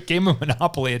 Start a quick game of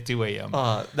Monopoly at 2 a.m.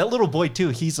 That little boy, too,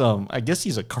 he's, I guess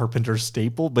he's a carpenter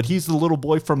staple, but he's the little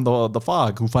boy from the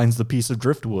Fog who finds the piece of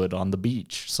driftwood on the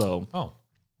beach. So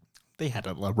they had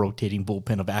a rotating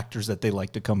bullpen of actors that they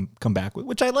like to come back with,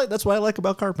 which I like. That's what I like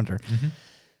about Carpenter. Mm-hmm.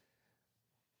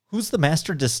 Who's the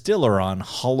master distiller on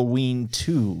Halloween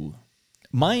 2?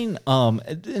 Mine, and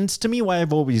it's to me why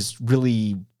I've always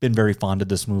really been very fond of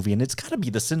this movie, and it's got to be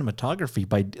the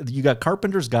cinematography. You got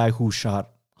Carpenter's guy who shot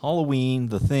Halloween,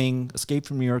 The Thing, Escape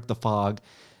from New York, The Fog,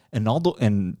 and all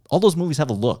those movies have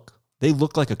a look. They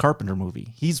look like a Carpenter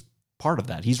movie. He's part of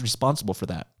that. He's responsible for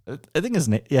that. I think his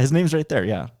name's right there.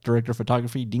 Yeah, director of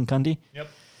photography, Dean Cundey. Yep.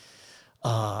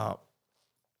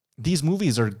 These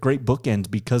movies are great bookends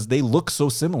because they look so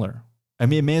similar. I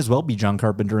mean, it may as well be John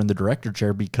Carpenter in the director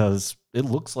chair because it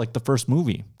looks like the first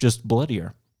movie, just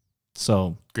bloodier.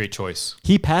 So great choice.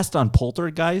 He passed on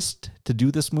Poltergeist to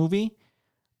do this movie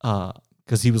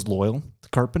because he was loyal to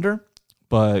Carpenter.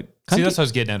 But see, that's what I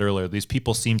was getting at earlier. These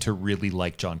people seem to really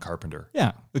like John Carpenter.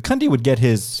 Yeah, Cundey would get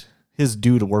his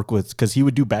due to work with because he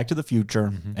would do Back to the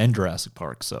Future and Jurassic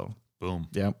Park. So boom.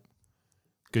 Yep.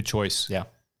 Good choice. Yeah.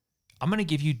 I'm going to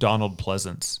give you Donald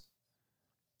Pleasance.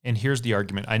 And here's the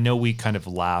argument. I know we kind of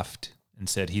laughed and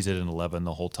said he's at an 11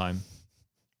 the whole time.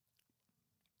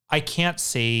 I can't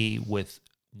say with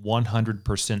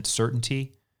 100%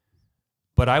 certainty,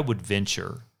 but I would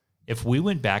venture if we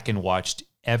went back and watched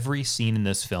every scene in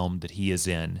this film that he is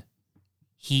in,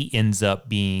 he ends up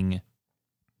being,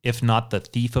 if not the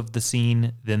thief of the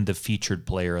scene, then the featured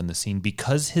player in the scene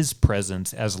because his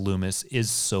presence as Loomis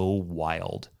is so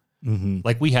wild. Mm-hmm.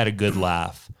 Like we had a good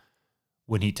laugh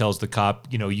when he tells the cop,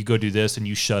 you go do this and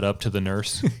you shut up to the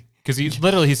nurse. Because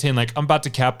he's saying like, I'm about to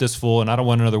cap this fool and I don't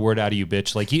want another word out of you,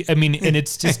 bitch. Like and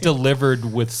it's just delivered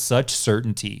with such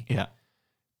certainty. Yeah.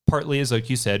 Partly is like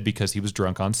you said, because he was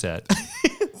drunk on set.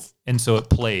 And so it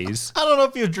plays. I don't know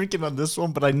if he was drinking on this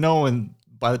one, but I know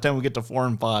by the time we get to 4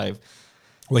 and 5.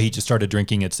 Well, he just started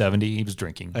drinking at 70. He was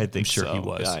drinking. I think I'm sure so. he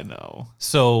was. I know.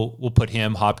 So we'll put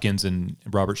him, Hopkins, and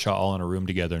Robert Shaw all in a room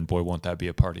together, and boy, won't that be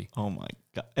a party. Oh, my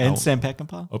God. And Sam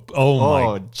Peckinpah? Oh,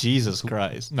 my. Jesus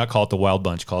Christ. Not call it the Wild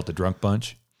Bunch, call it the Drunk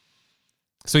Bunch.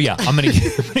 So, yeah, I'm going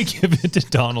to give it to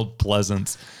Donald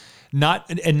Pleasance. Not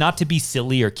to be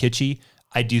silly or kitschy,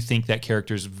 I do think that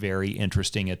character is very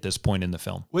interesting at this point in the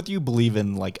film. Whether you believe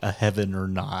in like a heaven or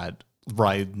not,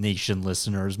 Ride Nation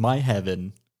listeners, my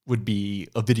heaven would be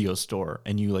a video store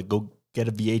and you like go get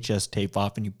a VHS tape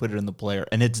off and you put it in the player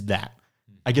and it's that.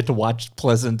 I get to watch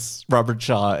Pleasance, Robert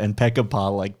Shaw, and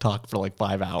Peckinpah like talk for like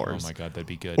 5 hours. Oh my God, that'd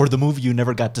be good. Or the movie you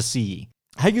never got to see.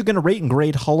 How are you going to rate and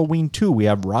grade Halloween 2? We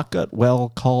have Rocket, Well,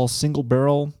 Call, Single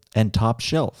Barrel, and Top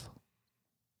Shelf.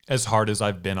 As hard as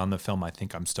I've been on the film, I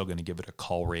think I'm still going to give it a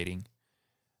call rating.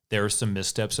 There are some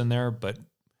missteps in there, but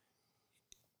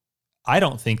I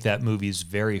don't think that movie's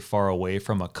very far away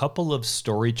from a couple of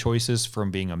story choices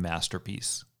from being a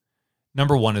masterpiece.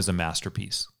 Number 1 is a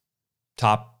masterpiece.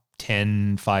 Top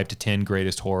 10, 5 to 10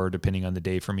 greatest horror, depending on the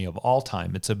day for me, of all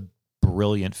time. It's a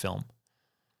brilliant film.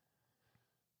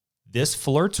 This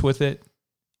flirts with it,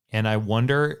 and I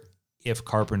wonder if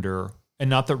Carpenter,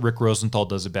 and not that Rick Rosenthal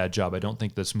does a bad job, I don't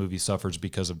think this movie suffers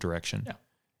because of direction. Yeah.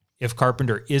 If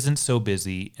Carpenter isn't so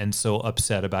busy and so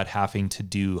upset about having to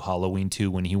do Halloween 2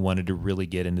 when he wanted to really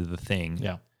get into the thing,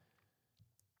 Yeah.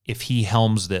 if he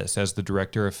helms this as the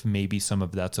director, if maybe some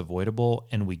of that's avoidable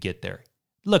and we get there.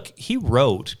 Look, he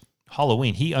wrote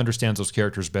Halloween. He understands those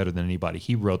characters better than anybody.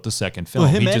 He wrote the second film.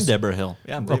 Well, him He and just Deborah Hill.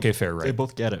 Yeah. Okay, fair, right. They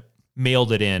both get it.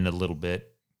 mailed it in a little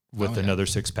bit with another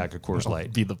 6-pack of Coors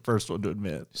Light. Be the first one to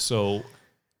admit. So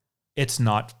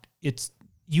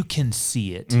you can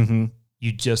see it. Mm-hmm.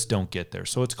 You just don't get there.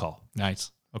 So it's call.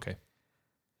 Nice. Okay.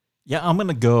 Yeah, I'm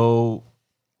gonna go,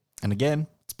 and again,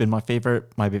 it's been my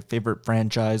favorite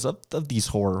franchise of these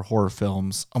horror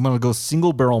films. I'm gonna go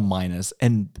Single Barrel Minus,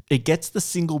 and it gets the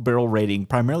single barrel rating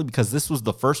primarily because this was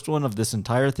the first one of this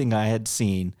entire thing I had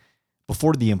seen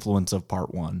before the influence of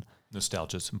Part 1.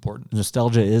 Nostalgia is important.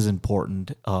 Nostalgia is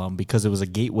important because it was a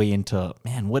gateway into,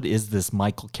 man, what is this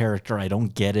Michael character? I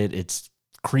don't get it. It's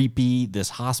creepy. This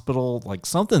hospital, like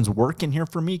something's working here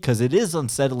for me because it is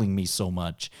unsettling me so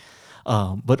much.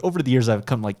 But over the years, I've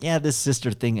come like, yeah, this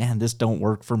sister thing, and this don't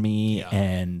work for me. Yeah.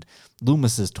 And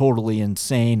Loomis is totally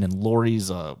insane, and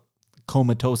Laurie's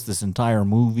comatose this entire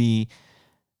movie.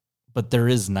 But there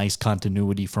is nice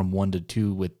continuity from 1 to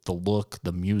 2 with the look,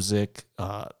 the music,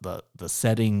 the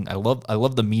setting. I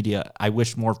love the media. I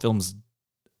wish more films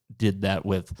did that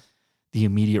with the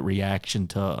immediate reaction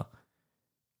to.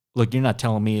 Look, you're not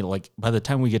telling me like by the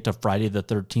time we get to Friday the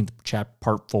 13th,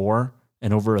 part 4,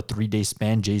 and over a 3-day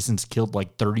span, Jason's killed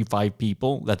like 35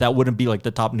 people. That wouldn't be like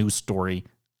the top news story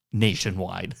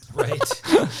nationwide. Right.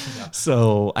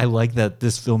 So I like that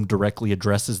this film directly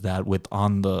addresses that with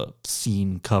on the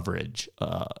scene coverage.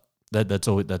 That's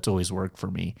always worked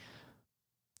for me.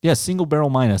 Yeah, Single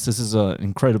Barrel Minus. This is an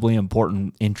incredibly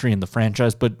important entry in the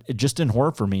franchise, but just in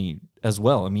horror for me as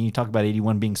well. I mean, you talk about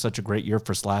 81 being such a great year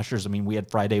for slashers. I mean, we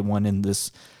had Friday 1 in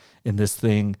this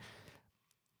thing.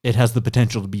 It has the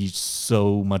potential to be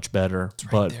so much better. It's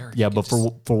right but there. yeah, but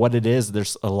for what it is,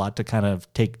 there's a lot to kind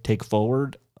of take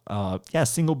forward. Yeah,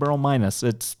 Single Barrel Minus.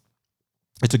 It's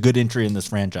a good entry in this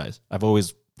franchise. It's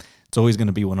always going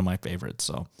to be one of my favorites.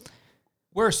 So,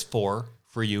 where's 4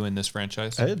 for you in this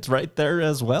franchise? It's right there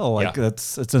as well. Like Yeah.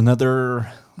 it's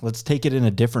another. Let's take it in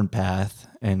a different path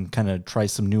and kind of try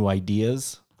some new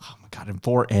ideas. Oh my god! And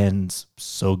 4 ends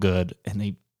so good, and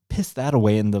they pissed that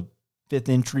away in the 5th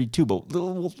entry too. But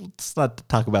let's not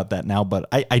talk about that now. But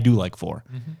I do like 4.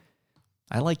 Mm-hmm.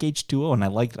 I like H2O, and I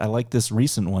like this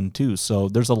recent one too. So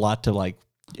there's a lot to like.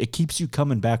 It keeps you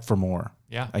coming back for more.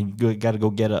 Yeah. I got to go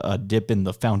get a dip in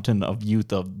the fountain of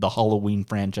youth of the Halloween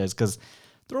franchise because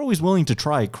they're always willing to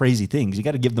try crazy things. You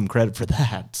got to give them credit for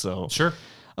that. So Sure.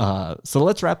 So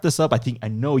let's wrap this up. I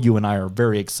know you and I are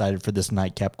very excited for this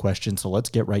nightcap question. So let's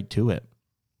get right to it.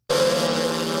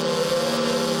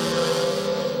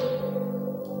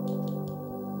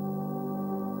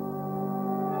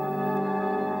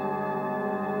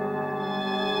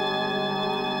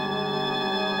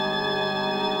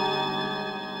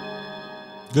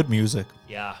 Good music.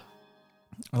 Yeah.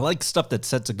 I like stuff that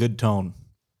sets a good tone.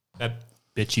 That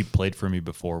bitch you played for me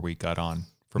before we got on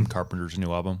from Carpenter's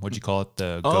new album. What'd you call it?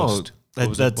 The Ghost. What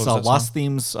was That's what was that Lost song?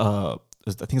 Themes. I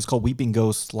think it's called Weeping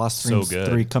Ghost. Lost So Themes good.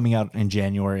 3 coming out in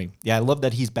January. Yeah, I love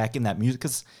that he's back in that music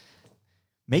because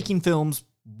making films,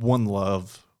 one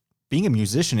love. Being a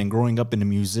musician and growing up in a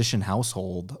musician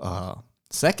household,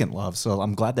 second love. So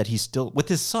I'm glad that he's still with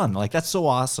his son. Like that's so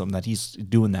awesome that he's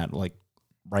doing that like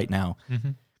right now.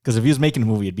 Because if he was making a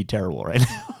movie, it'd be terrible right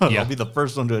now. Yeah. I'll be the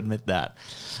first one to admit that.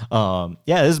 Yeah,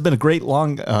 this has been a great,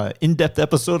 long, in-depth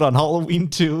episode on Halloween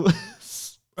 2.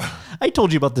 I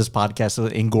told you about this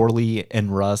podcast in Gorley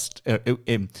and Rust.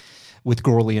 With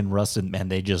Gorley and Rust, and man,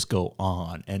 they just go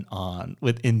on and on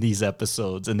within these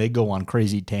episodes, and they go on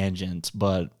crazy tangents.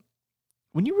 But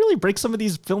when you really break some of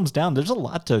these films down, there's a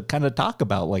lot to kind of talk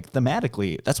about, like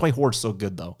thematically. That's why horror's so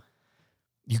good, though.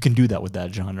 You can do that with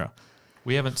that genre.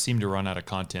 We haven't seemed to run out of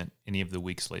content any of the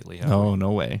weeks lately, have we? Oh,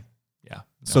 no way. Yeah. No.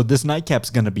 So this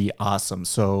nightcap's going to be awesome.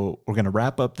 So we're going to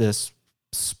wrap up this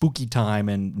spooky time,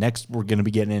 and next we're going to be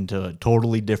getting into a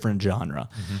totally different genre.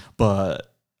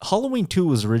 But Halloween 2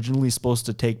 was originally supposed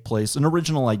to take place. An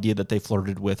original idea that they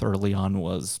flirted with early on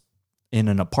was in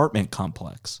an apartment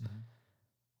complex,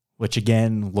 which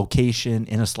again, location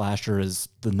in a slasher is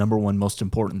the number one most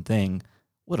important thing.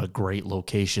 What a great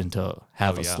location to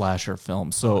have a slasher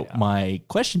film. So my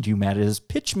question to you, Matt, is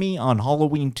pitch me on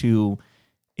Halloween 2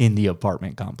 in the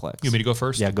apartment complex. You want me to go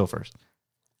first? Yeah, go first.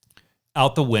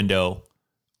 Out the window,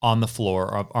 on the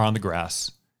floor, or on the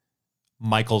grass,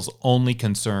 Michael's only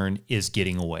concern is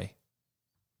getting away.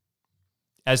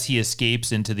 As he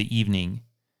escapes into the evening,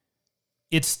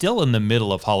 it's still in the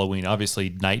middle of Halloween. Obviously,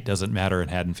 night doesn't matter in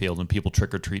Haddonfield, and people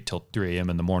trick-or-treat till 3 a.m.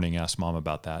 in the morning. Ask Mom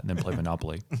about that, and then play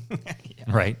Monopoly.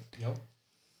 Right? Yep.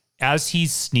 As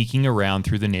he's sneaking around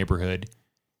through the neighborhood,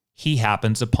 he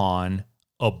happens upon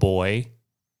a boy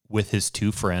with his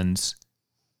 2 friends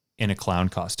in a clown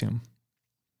costume.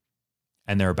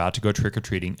 And they're about to go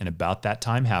trick-or-treating, and about that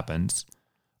time happens,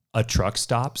 a truck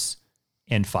stops,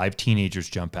 and 5 teenagers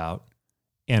jump out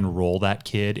and roll that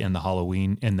kid in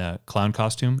the clown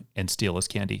costume and steal his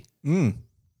candy and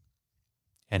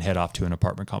head off to an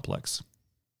apartment complex.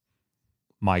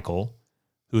 Michael,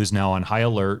 who is now on high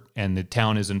alert and the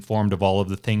town is informed of all of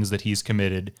the things that he's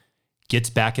committed, gets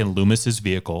back in Loomis's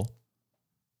vehicle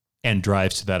and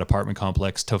drives to that apartment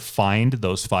complex to find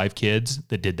those 5 kids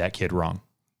that did that kid wrong.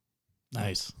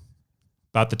 Nice.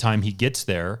 About the time he gets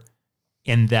there,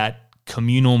 in that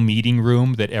communal meeting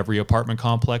room that every apartment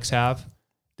complex have,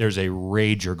 there's a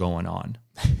rager going on.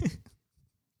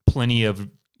 Plenty of,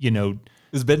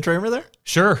 Is Ben Tramer there?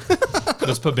 Sure.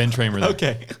 Let's put Ben Tramer there.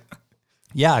 Okay.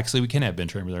 Yeah, actually, we can have Ben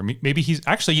Tramer there. Maybe he's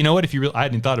actually, you know what? I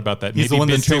hadn't thought about that. He's Maybe the one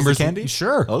Ben that steals the Tramer's candy?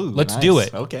 Sure. Oh, let's nice. do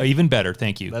it. Okay. Even better.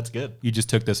 Thank you. That's good. You just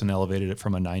took this and elevated it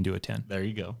from a 9 to a 10. There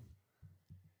you go.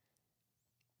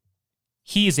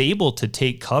 He is able to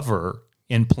take cover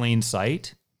in plain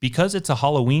sight because it's a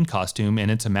Halloween costume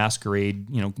and it's a masquerade,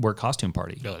 wear costume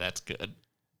party. Oh, that's good.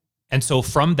 And so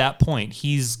from that point,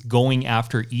 he's going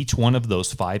after each one of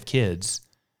those 5 kids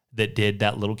that did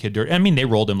that little kid dirt. I mean, they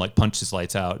rolled him, like punched his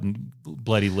lights out and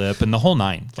bloody lip and the whole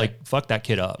 9. Like, fuck that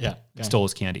kid up. Yeah. Stole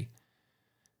his candy.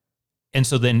 And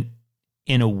so then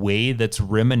in a way that's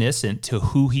reminiscent to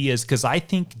who he is, because I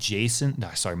think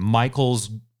Michael's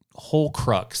whole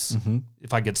crux,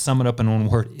 if I could sum it up in one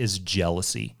word, is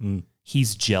jealousy.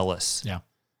 He's jealous. Yeah.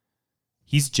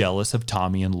 He's jealous of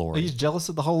Tommy and Lori. He's jealous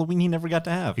of the Halloween he never got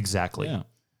to have. Exactly. Yeah.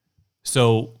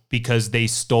 So because they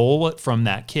stole it from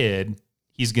that kid,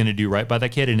 he's going to do right by that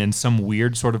kid, and in some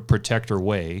weird sort of protector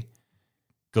way,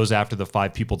 goes after the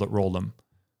 5 people that rolled him.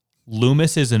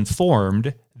 Loomis is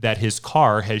informed that his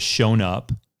car has shown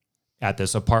up at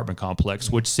this apartment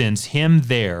complex, which sends him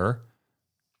there.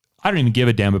 I don't even give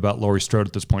a damn about Laurie Strode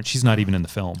at this point. She's not even in the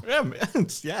film.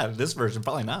 Yeah, this version,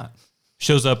 probably not.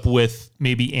 Shows up with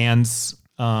maybe Annie's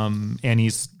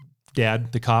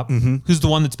dad, the cop, who's the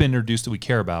one that's been introduced that we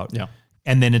care about. Yeah.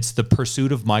 And then it's the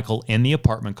pursuit of Michael in the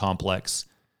apartment complex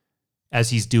as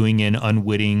he's doing an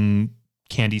unwitting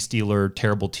candy stealer,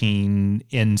 terrible teen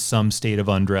in some state of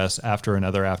undress after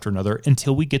another,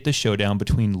 until we get the showdown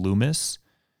between Loomis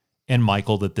and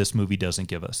Michael that this movie doesn't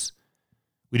give us.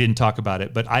 We didn't talk about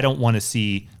it, but I don't want to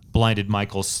see blinded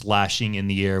Michael slashing in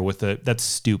the air that's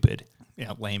stupid.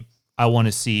 Yeah, lame. I want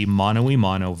to see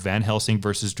mano-a-mano, Van Helsing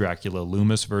versus Dracula,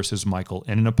 Loomis versus Michael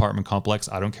in an apartment complex.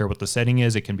 I don't care what the setting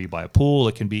is. It can be by a pool.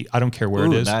 It can be, I don't care where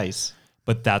it is. Nice.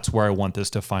 But that's where I want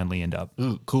this to finally end up.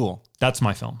 Ooh, cool. That's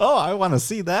my film. Oh, I want to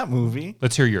see that movie.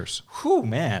 Let's hear yours. Whew,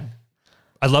 man.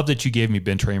 I love that you gave me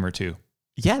Ben Tramer too.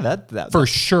 Yeah, that For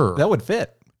sure. That would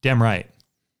fit. Damn right.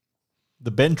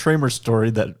 The Ben Tramer story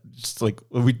that just like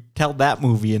we tell that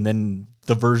movie and then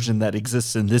the version that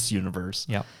exists in this universe.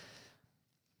 Yeah.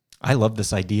 I love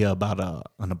this idea about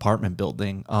an apartment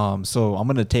building. So I'm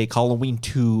going to take Halloween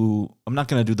 2. I'm not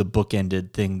going to do the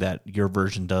bookended thing that your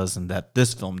version does and that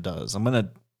this film does. I'm going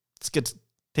to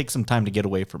take some time to get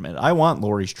away from it. I want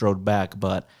Laurie Strode back,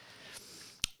 but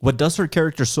what does her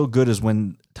character so good is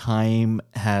when time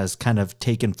has kind of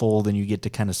taken fold and you get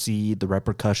to kind of see the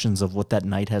repercussions of what that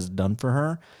night has done for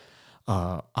her.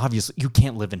 Obviously, you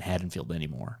can't live in Haddonfield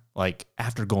anymore. Like,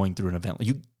 after going through an event,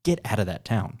 you get out of that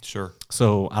town. Sure.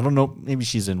 So, I don't know. Maybe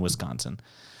she's in Wisconsin.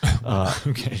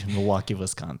 Okay. Milwaukee,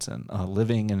 Wisconsin,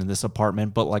 living in this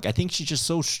apartment. But, like, I think she's just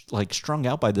so, strung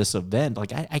out by this event.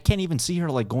 Like, I can't even see her,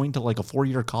 like, going to, like, a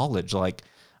 4-year college. Like,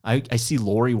 I see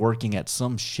Lori working at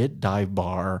some shit dive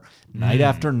bar night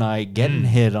after night, getting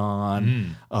hit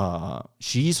on.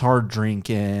 She's hard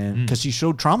drinking because she's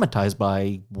so traumatized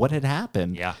by what had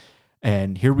happened. Yeah.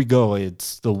 And here we go.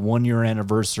 It's the 1-year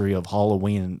anniversary of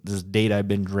Halloween, this date I've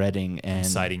been dreading. And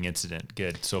Inciting incident.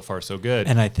 Good. So far, so good.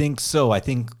 And I think so. I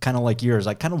think kind of like yours,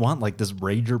 I kind of want like this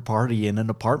rager party in an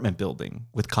apartment building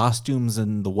with costumes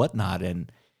and the whatnot.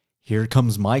 And here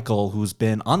comes Michael, who's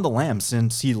been on the lam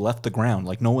since he left the ground.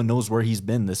 Like, no one knows where he's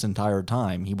been this entire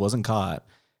time. He wasn't caught.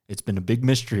 It's been a big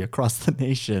mystery across the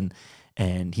nation.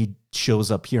 And he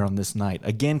shows up here on this night.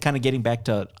 Again, kind of getting back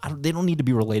to, they don't need to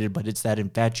be related, but it's that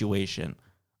infatuation.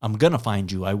 I'm going to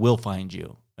find you. I will find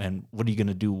you. And what are you going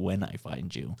to do when I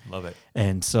find you? Love it.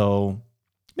 And so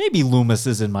maybe Loomis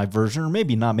is in my version, or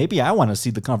maybe not. Maybe I want to see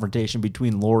the confrontation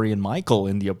between Lori and Michael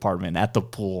in the apartment at the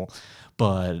pool.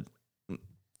 But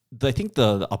I think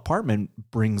the apartment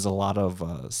brings a lot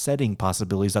of setting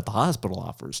possibilities that the hospital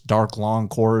offers. Dark, long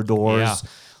corridors,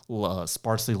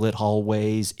 sparsely lit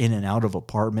hallways, in and out of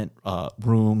apartment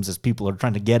rooms as people are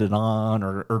trying to get it on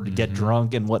or to get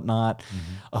drunk and whatnot.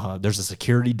 There's a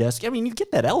security desk. I mean, you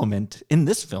get that element in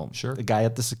this film. Sure. The guy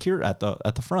at the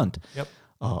at the front. Yep.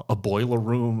 A boiler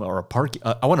room or a parking.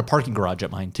 I want a parking garage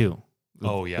at mine too.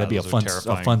 Oh, yeah, that'd be a those are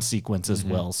fun terrifying. sequence as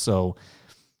well. So,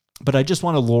 but I just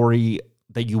want a Laurie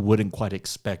that you wouldn't quite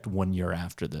expect 1 year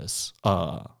after this,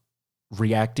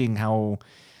 reacting how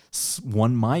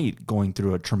one might going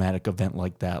through a traumatic event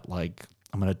like that. Like,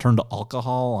 I'm going to turn to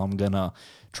alcohol. I'm going to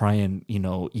try and,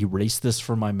 erase this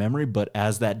from my memory. But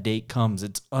as that date comes,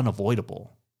 it's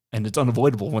unavoidable. And it's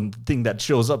unavoidable when the thing that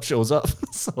shows up. So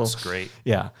That's great.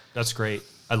 Yeah. That's great.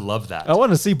 I love that. I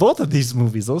want to see both of these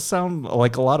movies. Those sound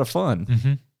like a lot of fun.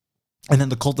 Mm-hmm. And then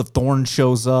the Cult of Thorns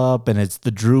shows up, and it's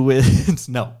the Druids.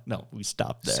 No, we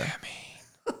stopped there. Sammy.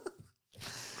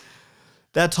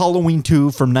 That's Halloween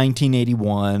 2 from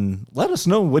 1981. Let us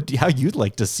know how you'd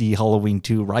like to see Halloween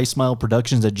 2.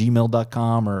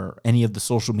 RyeSmileProductions@gmail.com or any of the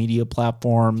social media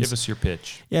platforms. Give us your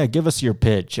pitch. Yeah, give us your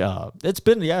pitch. It's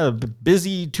been a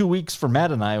busy 2 weeks for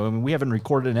Matt and I. I mean, we haven't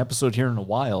recorded an episode here in a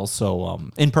while, so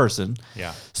in person.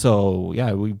 Yeah. So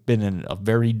yeah, we've been in a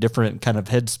very different kind of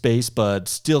headspace, but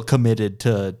still committed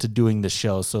to doing the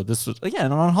show. So this was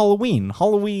again on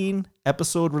Halloween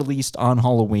episode released on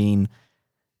Halloween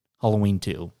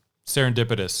 2.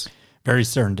 Serendipitous. Very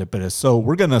serendipitous. So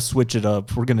we're going to switch it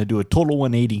up. We're going to do a total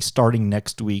 180 starting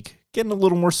next week. Getting a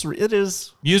little more it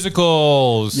is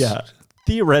Musicals. yeah,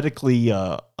 theoretically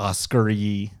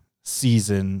Oscar-y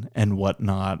season and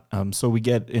whatnot. So we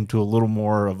get into a little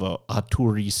more of a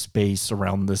auteur-y space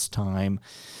around this time.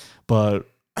 But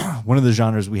one of the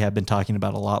genres we have been talking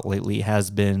about a lot lately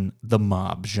has been the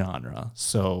mob genre.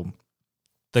 So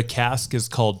The cask is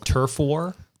called Turf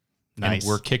War. Nice. And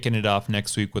we're kicking it off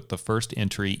next week with the first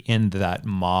entry in that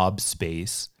mob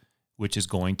space, which is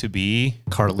going to be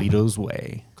Carlito's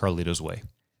Way. Carlito's Way.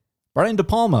 Brian De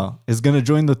Palma is going to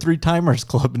join the Three Timers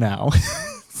Club now.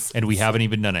 And we haven't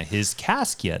even done his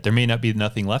cask yet. There may not be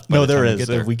nothing left. By No, the there time we is.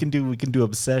 get there. We can do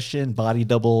Obsession, Body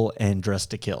Double, and Dress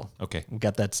to Kill. Okay. We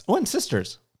got that. Oh, and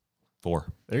Sisters. 4.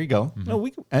 There you go. Mm-hmm. No,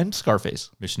 and Scarface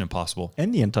Mission Impossible.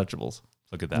 and The Untouchables.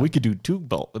 Look at that. We could do 2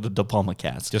 the De Palma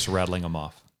casts. Just rattling them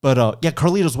off. But yeah,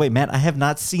 Carlito's Way, man. I have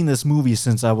not seen this movie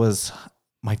since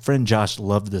my friend Josh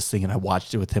loved this thing, and I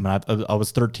watched it with him. And I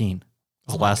was 13.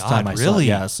 The last time I saw it. really?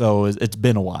 Yeah, so it's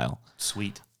been a while.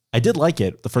 Sweet. I did like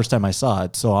it the first time I saw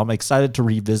it, so I'm excited to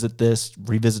revisit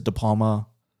De Palma.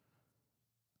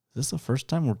 Is this the first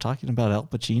time we're talking about Al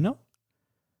Pacino?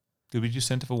 Did we do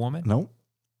Scent of a Woman? No.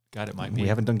 God, it might be. We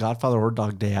haven't done Godfather or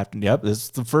Dog Day After. Yep, this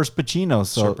is the first Pacino,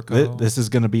 so Serpico. this is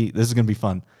gonna be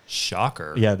fun.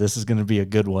 Shocker. Yeah, this is gonna be a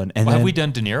good one. And Well, have then- we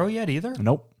done De Niro yet either?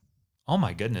 Nope. Oh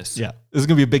my goodness. Yeah, this is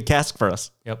gonna be a big cask for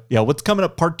us. Yep. Yeah, what's coming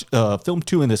up? Film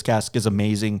 2 in this cask is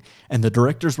amazing, and the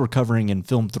directors we're covering in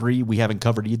film 3 we haven't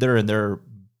covered either, and they're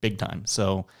big time.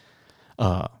 So,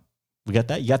 we got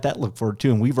that. You got that. Look forward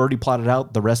to, and we've already plotted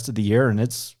out the rest of the year, and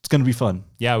it's gonna be fun.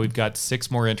 Yeah, we've got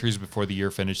 6 more entries before the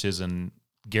year finishes and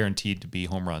guaranteed to be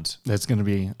home runs. That's gonna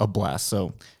be a blast.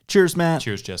 So, cheers, Matt.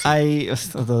 Cheers, Jesse.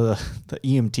 The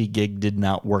EMT gig did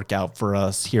not work out for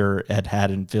us here at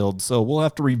Haddonfield, so we'll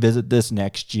have to revisit this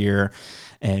next year,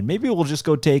 and maybe we'll just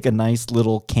go take a nice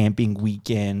little camping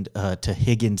weekend to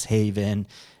Higgins Haven.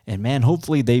 And man,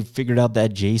 hopefully they've figured out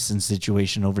that Jason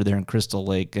situation over there in Crystal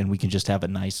Lake, and we can just have a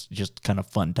nice, just kind of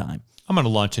fun time. I'm going to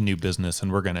launch a new business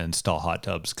and we're going to install hot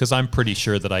tubs because I'm pretty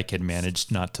sure that I can manage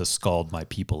not to scald my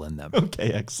people in them.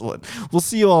 Okay, excellent. We'll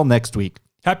see you all next week.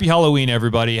 Happy Halloween,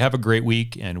 everybody. Have a great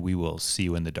week, and we will see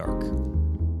you in the dark.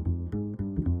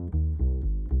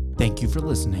 Thank you for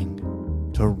listening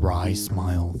to Rye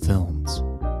Smile Films.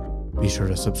 Be sure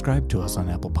to subscribe to us on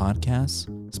Apple Podcasts,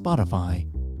 Spotify,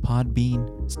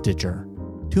 Podbean, Stitcher,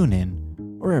 TuneIn,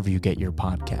 wherever you get your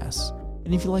podcasts.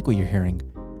 And if you like what you're hearing,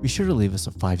 be sure to leave us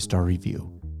a 5-star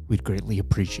review. We'd greatly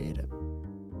appreciate it.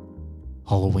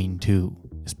 Halloween 2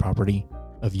 is property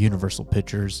of Universal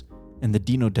Pictures and the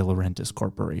Dino De Laurentiis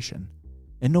Corporation,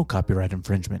 and no copyright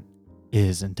infringement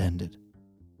is intended.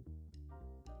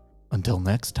 Until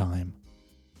next time,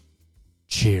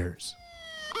 cheers.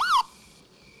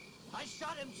 I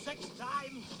shot him 6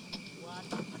 times. What?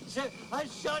 I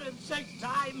shot him 6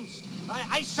 times.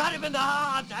 I shot him in the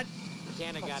heart.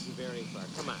 Can't have gotten very far.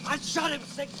 Come on. I shot him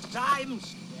 6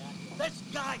 times. This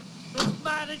guy, this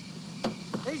man,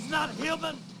 he's not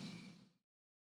human.